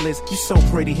Minneapolis? You so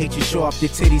pretty, hate you show off your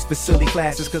titties for silly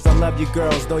classes. Cause I love you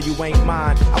girls, though you ain't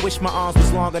mine. I wish my arms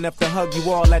was long enough to hug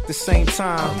you all at the same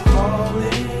time. I'm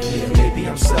calling. Yeah, maybe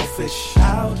I'm selfish.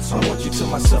 I want you to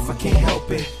myself, I can't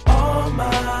help it. All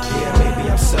mine. Yeah, maybe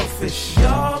I'm selfish.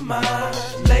 You're mine.